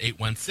number is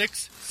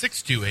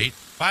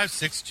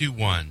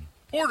 816-628-5621.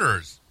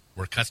 Porter's,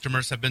 where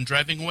customers have been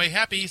driving away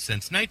happy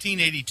since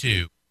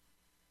 1982.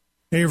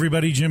 Hey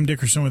everybody, Jim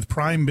Dickerson with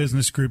Prime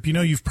Business Group. You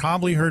know, you've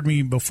probably heard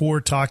me before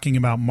talking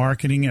about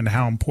marketing and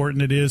how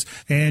important it is,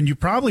 and you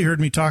probably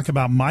heard me talk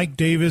about Mike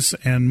Davis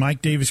and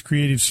Mike Davis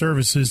Creative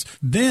Services.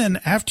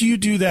 Then, after you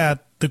do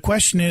that, the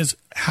question is,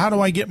 how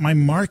do I get my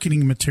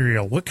marketing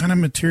material? What kind of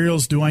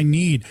materials do I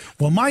need?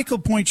 Well, Mike will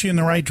point you in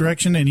the right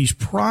direction, and he's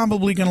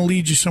probably going to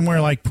lead you somewhere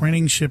like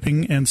printing,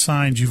 shipping, and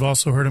signs. You've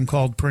also heard him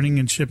called Printing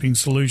and Shipping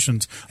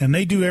Solutions. And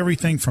they do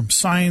everything from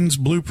signs,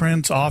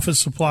 blueprints, office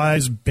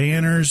supplies,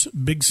 banners,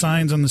 big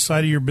signs on the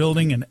side of your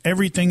building, and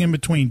everything in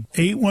between.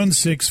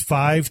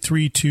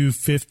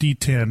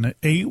 816-532-5010.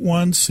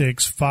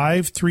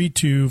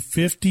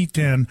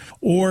 816-532-5010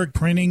 or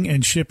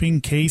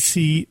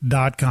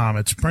printingandshippingkc.com.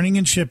 It's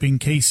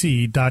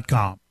printingandshippingkc.com.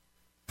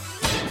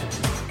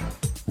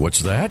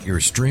 What's that?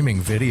 Your streaming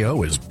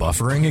video is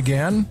buffering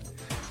again?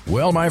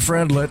 Well, my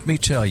friend, let me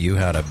tell you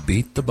how to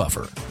beat the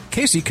buffer.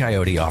 KC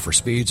Coyote offers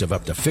speeds of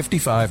up to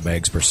 55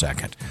 megs per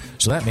second.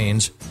 So that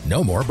means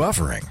no more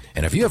buffering.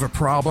 And if you have a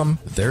problem,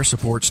 their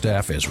support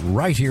staff is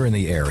right here in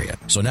the area.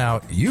 So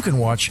now you can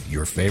watch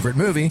your favorite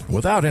movie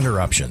without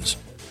interruptions.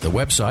 The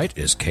website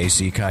is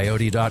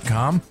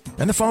kccoyote.com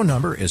and the phone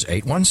number is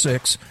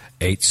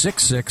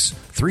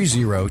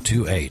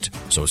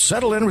 816-866-3028. So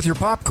settle in with your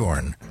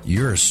popcorn.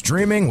 You're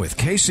streaming with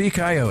KC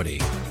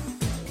Coyote.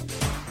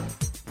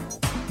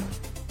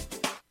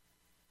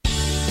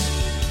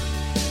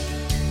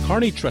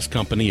 Kearney Trust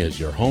Company is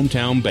your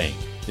hometown bank.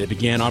 They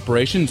began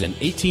operations in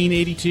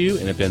 1882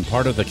 and have been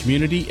part of the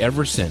community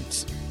ever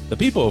since. The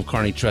people of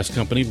Kearney Trust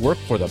Company work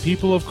for the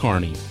people of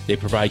Kearney. They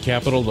provide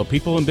capital to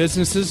people and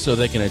businesses so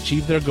they can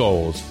achieve their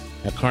goals.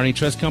 At Kearney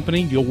Trust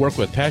Company, you'll work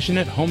with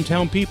passionate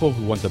hometown people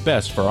who want the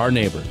best for our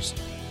neighbors.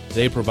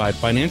 They provide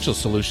financial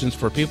solutions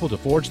for people to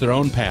forge their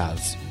own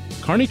paths.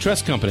 Kearney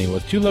Trust Company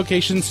with 2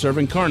 locations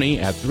serving Kearney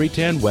at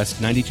 310 West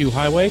 92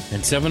 Highway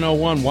and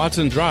 701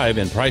 Watson Drive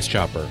in Price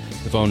Chopper.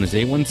 The phone is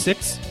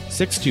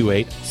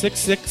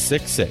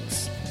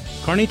 816-628-6666.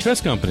 Kearney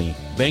Trust Company,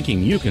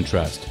 banking you can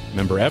trust.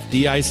 Member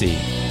FDIC.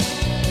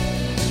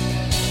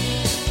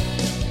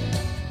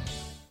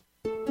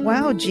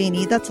 Wow,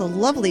 Jeannie, that's a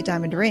lovely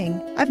diamond ring.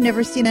 I've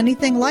never seen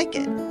anything like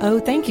it. Oh,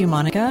 thank you,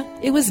 Monica.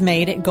 It was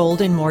made at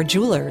Golden Moore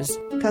Jewelers.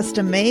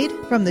 Custom made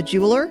from the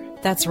jeweler?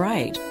 That's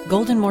right.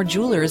 Golden Moore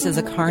Jewelers is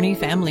a Kearney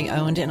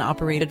family-owned and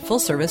operated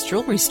full-service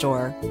jewelry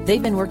store.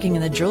 They've been working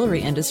in the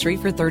jewelry industry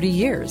for 30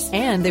 years,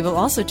 and they will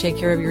also take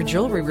care of your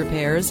jewelry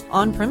repairs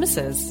on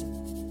premises.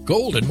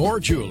 Golden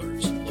Moore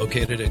Jewelers,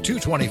 located at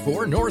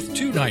 224 North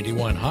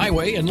 291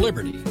 Highway in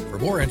Liberty. For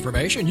more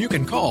information, you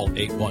can call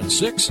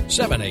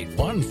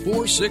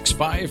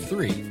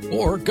 816-781-4653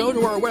 or go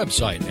to our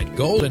website at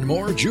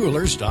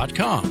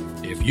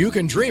goldenmorejewelers.com. If you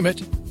can dream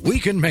it, we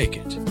can make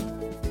it.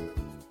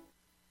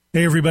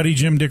 Hey everybody,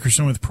 Jim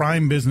Dickerson with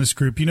Prime Business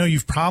Group. You know,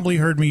 you've probably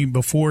heard me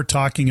before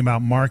talking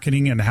about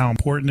marketing and how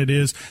important it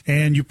is,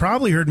 and you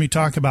probably heard me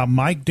talk about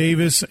Mike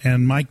Davis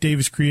and Mike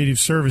Davis Creative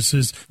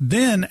Services.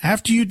 Then,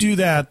 after you do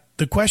that,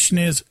 the question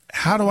is,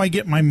 how do I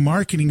get my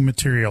marketing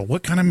material?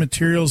 What kind of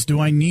materials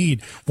do I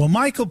need? Well,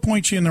 Mike will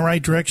point you in the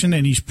right direction,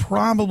 and he's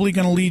probably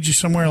going to lead you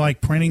somewhere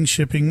like printing,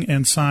 shipping,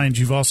 and signs.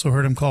 You've also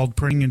heard him called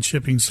Printing and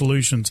Shipping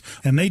Solutions.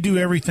 And they do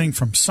everything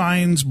from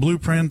signs,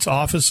 blueprints,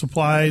 office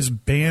supplies,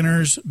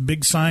 banners,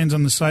 big signs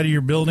on the side of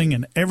your building,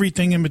 and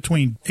everything in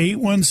between.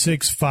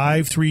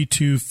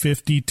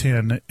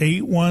 816-532-5010.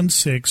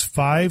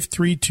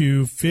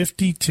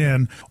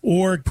 816-532-5010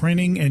 or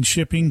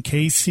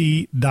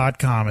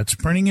printingandshippingkc.com. It's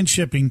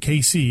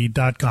printingandshippingkc.com.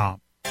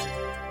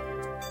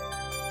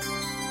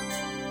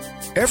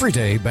 Every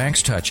day,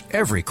 banks touch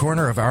every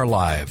corner of our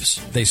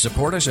lives. They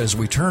support us as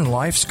we turn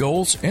life's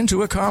goals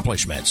into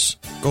accomplishments.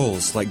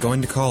 Goals like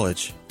going to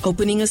college,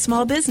 opening a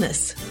small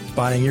business,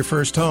 buying your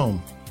first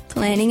home,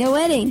 planning a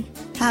wedding,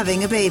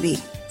 having a baby.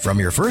 From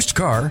your first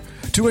car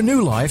to a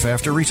new life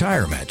after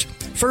retirement,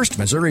 First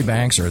Missouri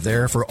banks are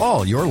there for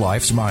all your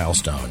life's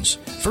milestones.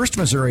 First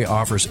Missouri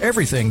offers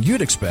everything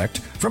you'd expect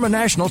from a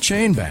national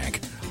chain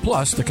bank,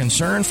 plus the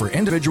concern for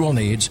individual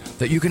needs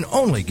that you can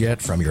only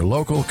get from your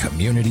local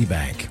community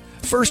bank.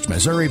 First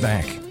Missouri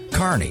Bank,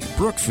 Kearney,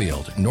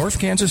 Brookfield, North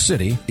Kansas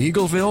City,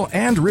 Eagleville,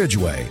 and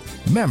Ridgeway.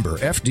 Member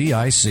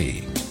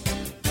FDIC.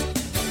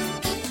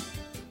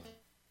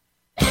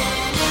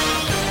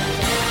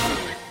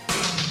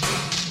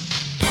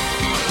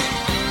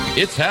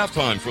 It's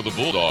halftime for the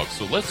Bulldogs,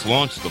 so let's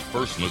launch the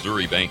First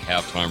Missouri Bank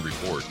halftime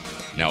report.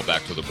 Now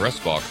back to the press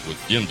box with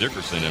Jim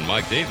Dickerson and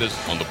Mike Davis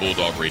on the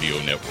Bulldog Radio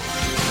Network.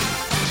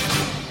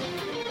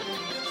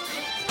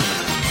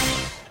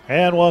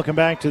 And welcome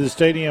back to the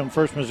stadium,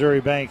 First Missouri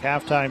Bank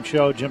halftime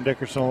show. Jim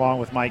Dickerson along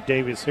with Mike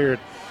Davis here at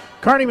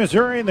Kearney,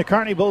 Missouri, in the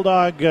Kearney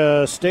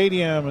Bulldog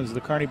Stadium as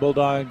the Kearney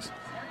Bulldogs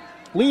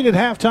lead at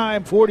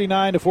halftime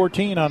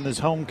 49-14 on this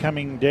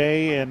homecoming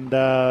day. And,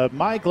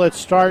 Mike, let's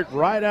start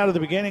right out of the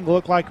beginning.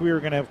 Looked like we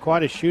were going to have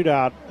quite a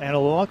shootout, and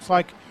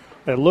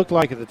it looked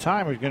like at the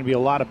time it was going to be a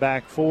lot of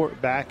back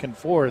and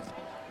forth.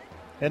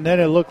 And then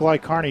it looked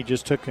like Kearney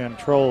just took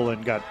control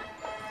and got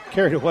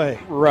carried away.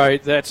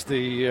 Right, that's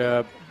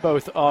the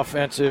both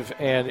offensive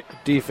and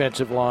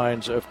defensive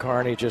lines of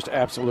Kearney just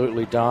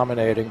absolutely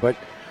dominating. But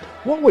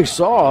what we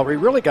saw, we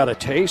really got a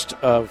taste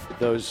of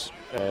those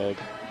the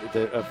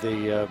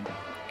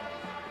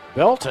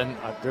Belton.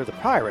 They're the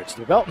Pirates,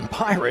 the Belton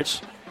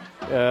Pirates.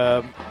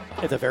 At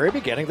the very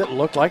beginning, that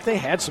looked like they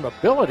had some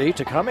ability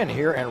to come in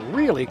here and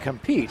really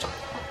compete.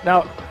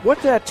 Now,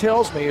 what that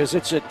tells me is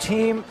it's a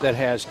team that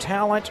has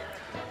talent.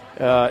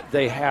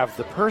 They have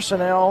the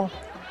personnel.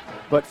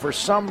 But for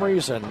some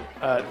reason,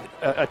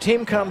 a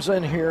team comes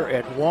in here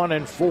at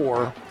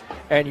 1-4,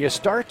 and you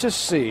start to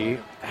see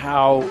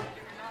how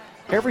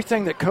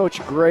everything that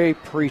Coach Gray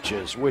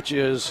preaches, which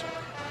is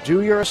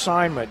do your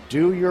assignment,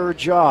 do your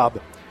job,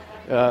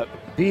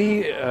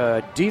 be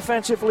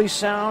defensively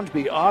sound,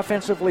 be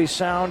offensively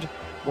sound.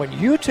 When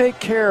you take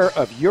care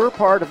of your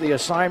part of the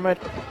assignment,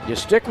 you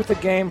stick with the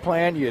game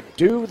plan, you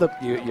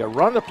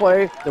run the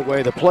play the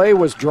way the play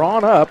was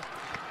drawn up,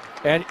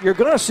 and you're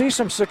going to see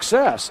some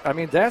success. I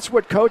mean, that's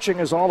what coaching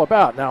is all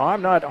about. Now,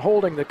 I'm not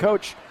holding the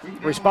coach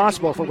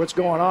responsible for what's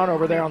going on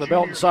over there on the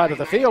Belton side of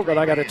the field, but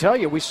I got to tell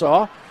you, we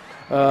saw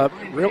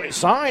really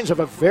signs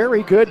of a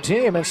very good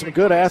team and some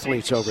good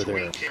athletes over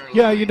there.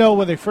 Yeah,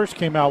 when they first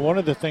came out, one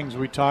of the things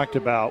we talked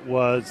about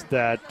was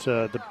that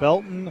the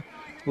Belton,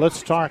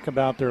 let's talk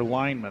about their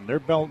linemen. Their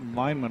Belton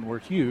linemen were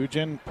huge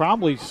and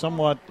probably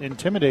somewhat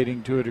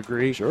intimidating to a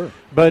degree. Sure.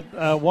 But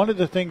one of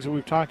the things that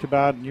we've talked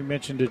about, and you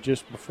mentioned it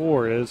just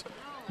before, is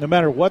no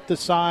matter what the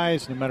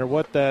size, no matter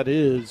what that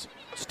is,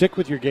 stick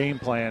with your game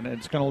plan, and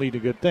it's going to lead to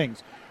good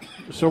things.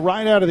 So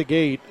right out of the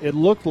gate, it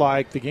looked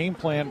like the game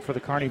plan for the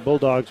Kearney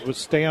Bulldogs was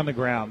stay on the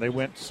ground. They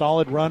went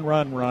solid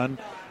run.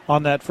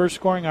 On that first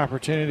scoring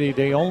opportunity,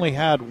 they only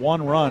had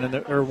one run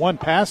or one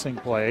passing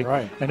play,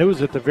 right, and it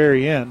was at the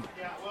very end.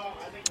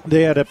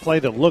 They had a play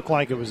that looked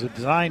like it was a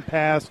design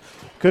pass,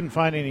 couldn't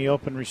find any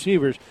open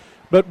receivers.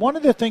 But one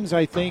of the things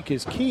I think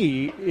is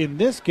key in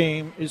this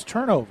game is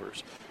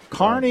turnovers.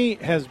 Kearney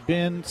has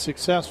been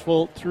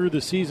successful through the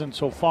season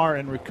so far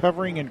in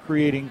recovering and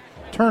creating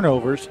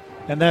turnovers,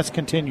 and that's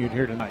continued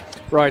here tonight.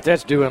 Right,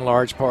 that's due in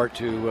large part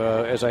to,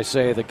 as I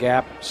say, the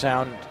gap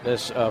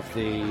soundness of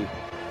the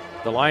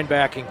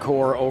linebacking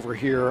core over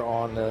here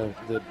on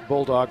the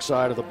Bulldog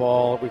side of the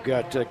ball. We've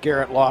got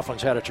Garrett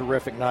Laughlin's had a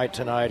terrific night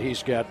tonight.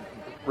 He's got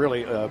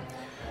really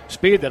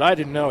speed that I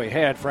didn't know he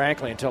had,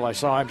 frankly, until I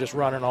saw him just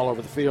running all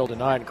over the field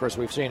tonight. And of course,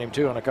 we've seen him,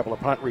 too, on a couple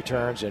of punt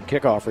returns and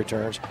kickoff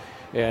returns,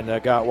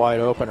 and got wide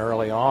open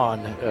early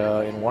on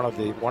in one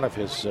of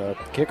his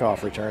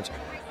kickoff returns.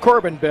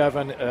 Corbin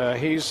Bevan,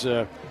 he's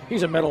a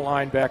middle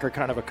linebacker,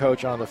 kind of a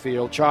coach on the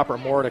field. Chopper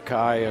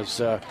Mordecai is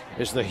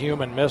the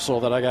human missile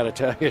that I got to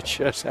tell you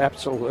just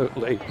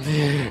absolutely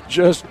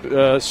just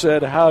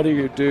said how do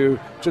you do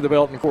to the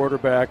Belton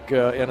quarterback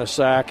in a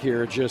sack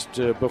here just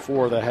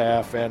before the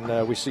half.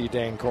 And we see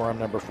Dane Corum,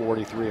 number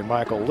 43, and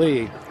Michael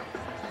Lee,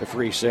 the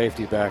free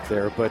safety back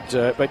there.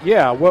 But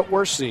yeah, what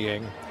we're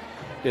seeing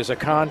is a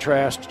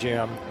contrast,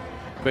 Jim,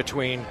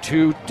 between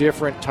two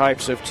different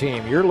types of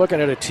team. You're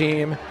looking at a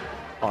team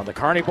on the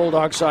Kearney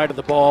Bulldog side of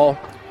the ball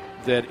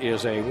that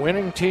is a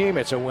winning team.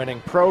 It's a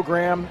winning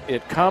program.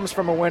 It comes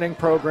from a winning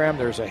program.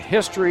 There's a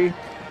history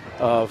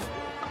of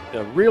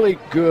a really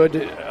good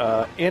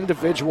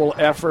individual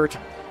effort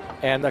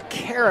and the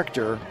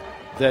character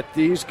that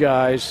these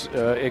guys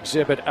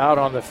exhibit out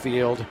on the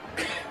field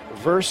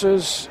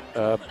versus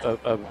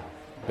a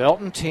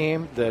Belton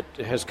team that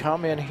has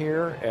come in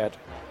here at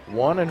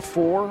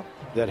 1-4,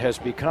 that has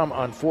become,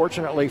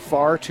 unfortunately,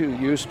 far too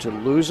used to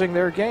losing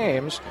their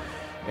games.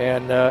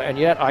 And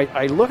yet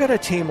I look at a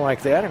team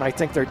like that, and I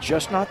think they're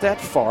just not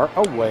that far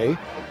away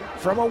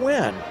from a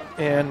win.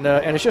 And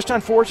it's just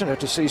unfortunate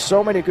to see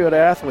so many good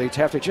athletes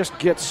have to just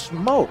get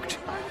smoked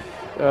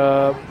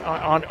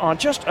on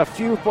just a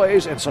few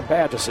plays and some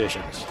bad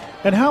decisions.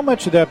 And how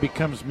much of that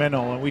becomes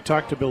mental? And we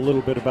talked a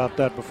little bit about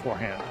that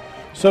beforehand.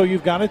 So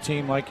you've got a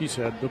team, like you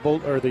said,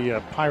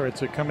 the Pirates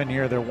that come in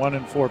here, they're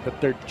 1-4,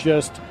 but they're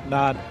just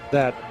not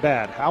that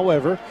bad.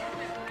 However,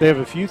 they have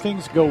a few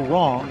things go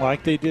wrong,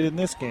 like they did in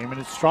this game,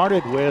 and it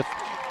started with,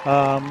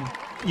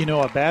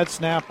 a bad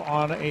snap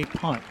on a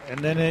punt, and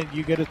then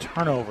you get a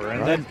turnover,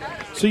 and then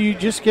so you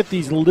just get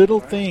these little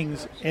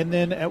things, and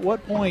then at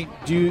what point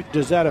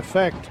does that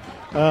affect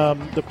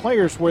the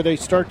players where they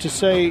start to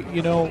say,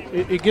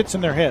 it gets in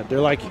their head.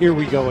 They're like, here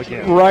we go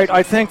again. Right,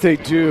 I think they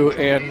do.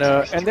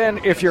 And then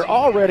if you're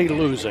already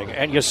losing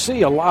and you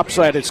see a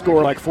lopsided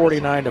score like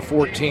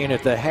 49-14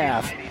 at the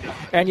half,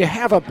 and you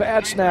have a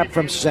bad snap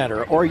from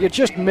center, or you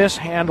just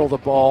mishandle the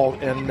ball,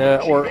 and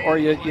or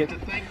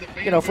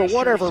for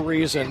whatever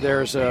reason,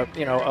 there's a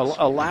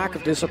lack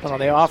of discipline on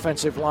the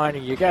offensive line,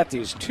 and you got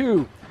these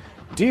two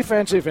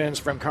defensive ends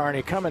from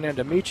Kearney coming in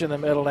to meet you in the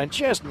middle and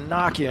just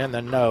knock you in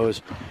the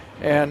nose.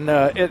 And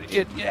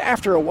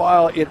after a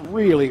while, it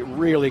really,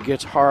 really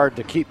gets hard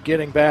to keep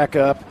getting back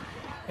up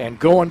and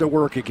going to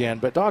work again.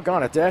 But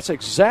doggone it, that's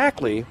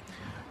exactly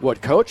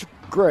what Coach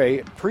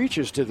Gray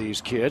preaches to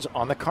these kids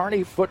on the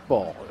Kearney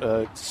football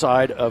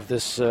side of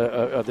this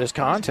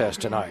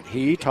contest tonight.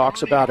 He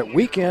talks about it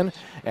week in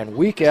and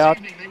week out.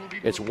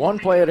 It's one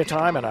play at a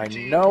time, and I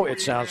know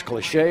it sounds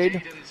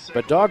cliched,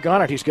 but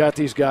doggone it, he's got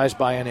these guys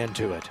buying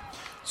into it.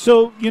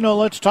 So,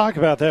 let's talk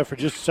about that for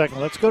just a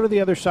second. Let's go to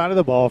the other side of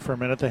the ball for a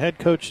minute. The head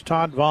coach,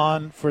 Todd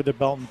Vaughn, for the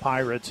Belton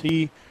Pirates,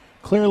 he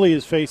clearly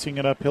is facing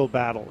an uphill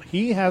battle.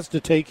 He has to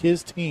take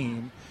his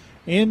team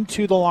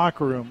into the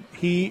locker room.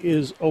 He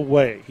is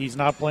away. He's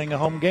not playing a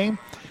home game.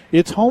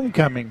 It's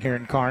homecoming here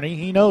in Kearney.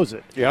 He knows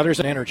it. Yeah, there's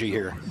an energy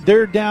here.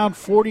 They're down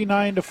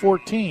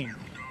 49-14.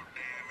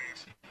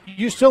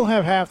 You still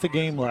have half the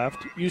game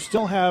left. You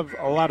still have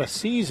a lot of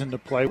season to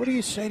play. What do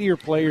you say to your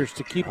players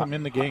to keep them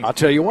in the game? I'll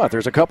tell you what,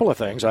 there's a couple of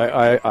things.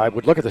 I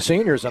would look at the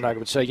seniors and I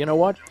would say, you know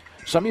what?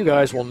 Some of you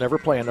guys will never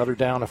play another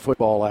down of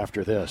football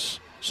after this.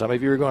 Some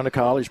of you are going to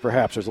college,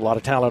 perhaps. There's a lot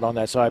of talent on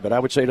that side. But I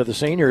would say to the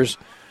seniors,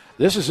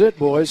 this is it,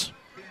 boys.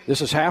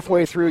 This is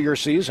halfway through your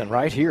season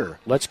right here.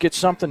 Let's get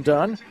something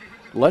done.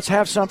 Let's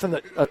have something,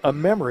 a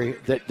memory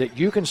that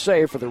you can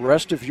save for the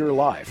rest of your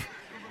life.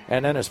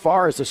 And then as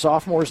far as the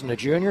sophomores and the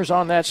juniors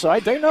on that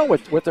side, they know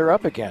what they're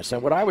up against.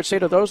 And what I would say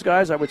to those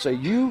guys, I would say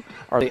you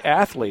are the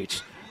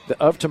athletes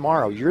of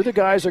tomorrow. You're the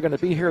guys that are going to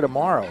be here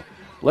tomorrow.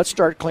 Let's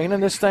start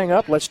cleaning this thing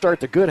up. Let's start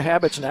the good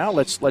habits now.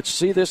 Let's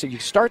see this. If you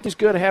start these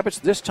good habits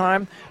this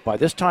time, by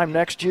this time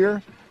next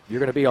year, you're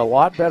going to be a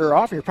lot better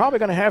off. You're probably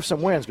going to have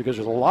some wins because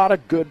there's a lot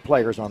of good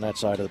players on that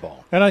side of the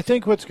ball. And I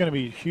think what's going to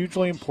be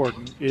hugely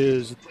important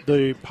is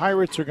the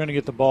Pirates are going to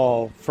get the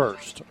ball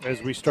first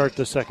as we start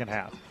the second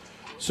half.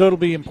 So it'll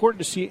be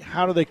important to see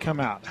how do they come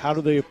out? How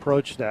do they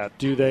approach that?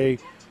 Do they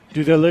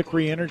look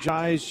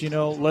re-energized?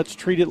 Let's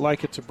treat it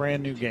like it's a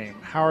brand new game.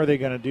 How are they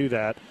going to do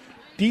that?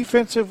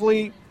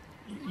 Defensively,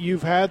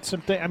 you've had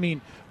some things. I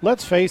mean,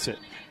 let's face it.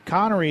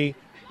 Connery,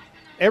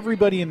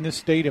 everybody in this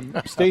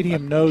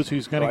stadium knows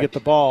who's going to get the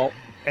ball,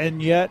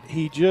 and yet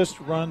he just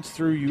runs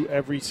through you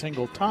every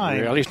single time.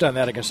 Well, he's done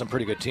that against some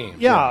pretty good teams.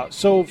 Yeah,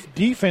 so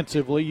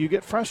defensively you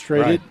get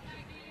frustrated. Right.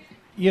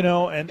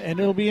 And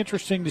it'll be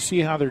interesting to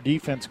see how their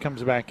defense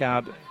comes back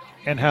out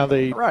and how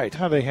they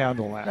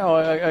handle that. No,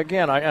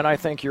 again, I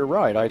think you're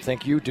right. I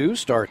think you do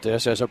start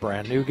this as a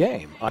brand new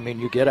game. I mean,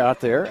 you get out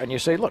there and you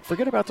say, look,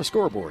 forget about the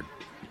scoreboard.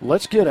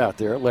 Let's get out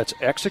there. Let's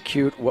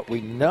execute what we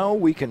know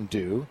we can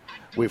do.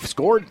 We've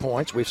scored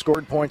points. We've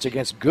scored points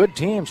against good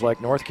teams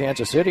like North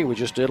Kansas City we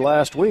just did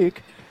last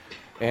week.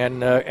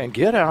 And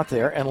get out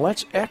there and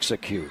let's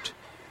execute.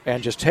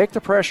 And just take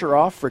the pressure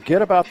off,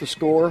 forget about the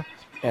score,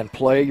 and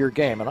play your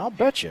game. And I'll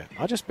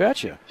just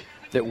bet you,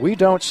 that we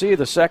don't see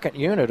the second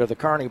unit of the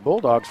Kearney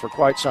Bulldogs for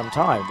quite some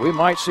time. We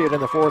might see it in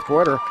the fourth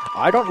quarter.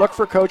 I don't look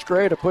for Coach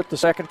Gray to put the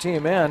second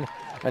team in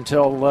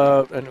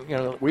until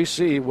we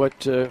see what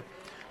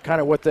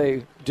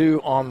they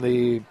do on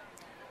the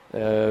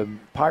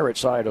Pirate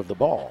side of the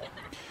ball.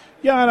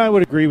 Yeah, and I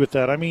would agree with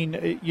that. I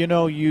mean,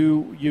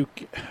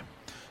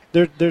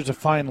 there's a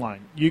fine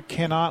line. You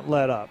cannot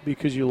let up,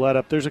 because you let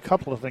up. There's a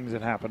couple of things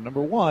that happen.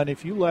 Number one,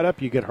 if you let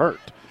up, you get hurt.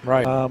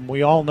 Right.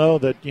 We all know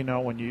that,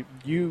 when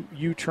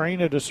you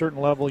train at a certain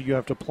level, you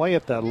have to play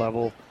at that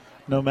level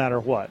no matter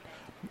what.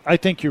 I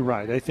think you're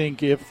right. I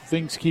think if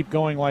things keep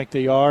going like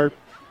they are,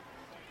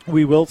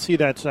 we will see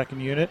that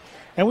second unit.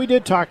 And we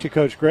did talk to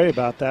Coach Gray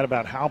about that,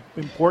 about how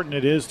important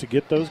it is to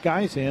get those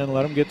guys in,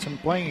 let them get some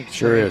playing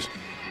experience. Sure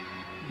is.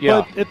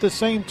 Yeah. But at the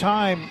same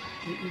time,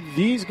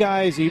 these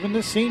guys, even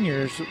the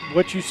seniors,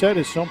 what you said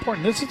is so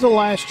important. This is the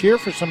last year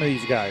for some of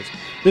these guys.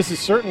 This is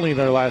certainly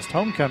their last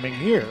homecoming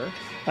here.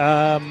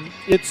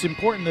 It's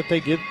important that they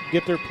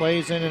get their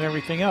plays in and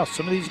everything else.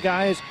 Some of these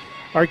guys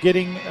are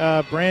getting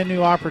brand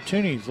new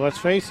opportunities. Let's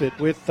face it,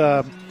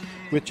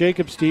 with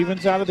Jacob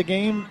Stevens out of the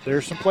game,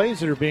 there's some plays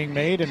that are being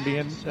made and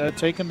being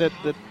taken that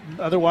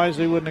otherwise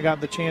they wouldn't have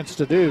gotten the chance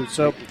to do.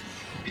 So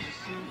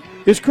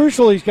it's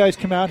crucial these guys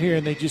come out here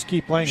and they just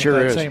keep playing at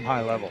that same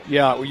high level.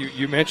 Yeah, well,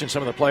 you mentioned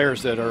some of the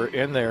players that are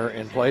in there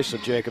in place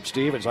of Jacob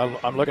Stevens.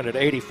 I'm looking at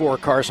 84,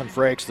 Carson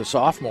Frakes, the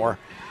sophomore,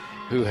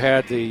 who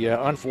had the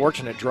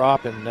unfortunate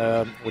drop in,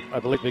 I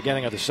believe,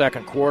 beginning of the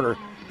second quarter.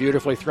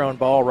 Beautifully thrown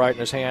ball right in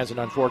his hands and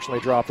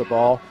unfortunately dropped the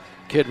ball.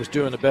 Kid was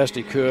doing the best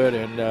he could,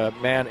 and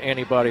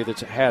anybody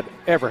that's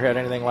ever had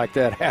anything like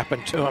that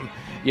happen to him,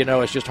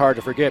 it's just hard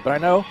to forget. But I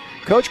know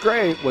Coach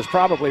Gray was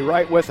probably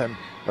right with him,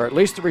 or at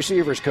least the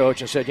receivers coach,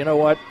 and said, you know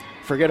what,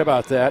 forget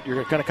about that.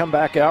 You're going to come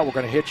back out. We're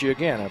going to hit you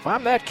again. And if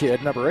I'm that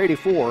kid, number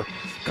 84,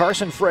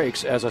 Carson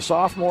Frakes, as a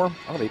sophomore,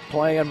 I'm going to be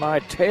playing my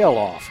tail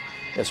off,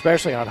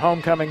 especially on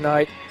homecoming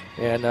night.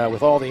 And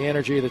with all the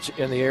energy that's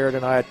in the air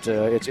tonight,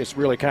 it's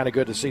really kind of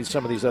good to see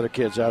some of these other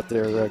kids out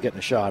there getting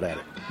a shot at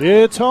it.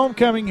 It's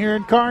homecoming here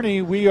in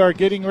Kearney. We are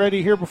getting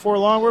ready here before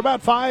long. We're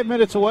about 5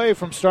 minutes away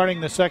from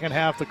starting the second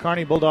half. The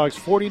Kearney Bulldogs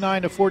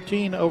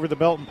 49-14 over the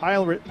Belton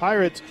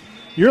Pirates.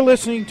 You're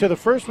listening to the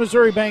First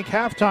Missouri Bank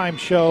halftime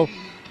show.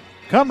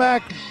 Come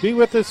back, be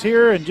with us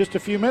here in just a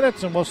few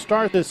minutes, and we'll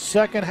start this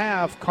second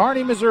half.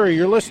 Kearney, Missouri,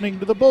 you're listening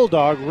to the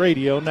Bulldog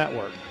Radio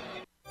Network.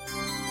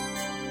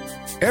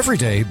 Every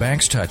day,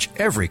 banks touch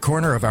every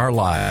corner of our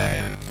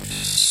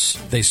lives.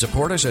 They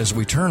support us as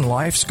we turn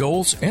life's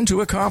goals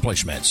into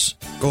accomplishments.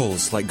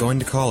 Goals like going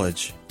to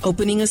college,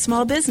 opening a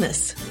small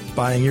business,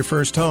 buying your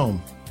first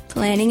home,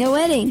 planning a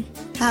wedding,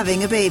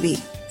 having a baby.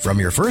 From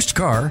your first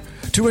car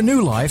to a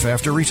new life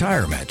after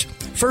retirement,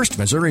 First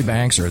Missouri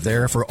banks are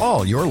there for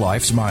all your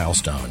life's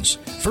milestones.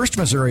 First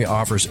Missouri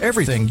offers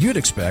everything you'd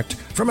expect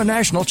from a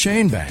national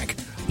chain bank,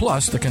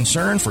 plus the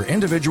concern for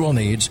individual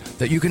needs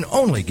that you can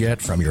only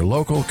get from your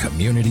local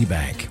community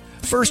bank.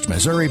 First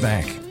Missouri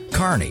Bank,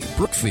 Kearney,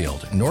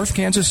 Brookfield, North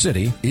Kansas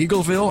City,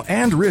 Eagleville,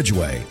 and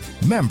Ridgeway.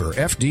 Member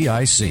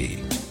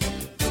FDIC.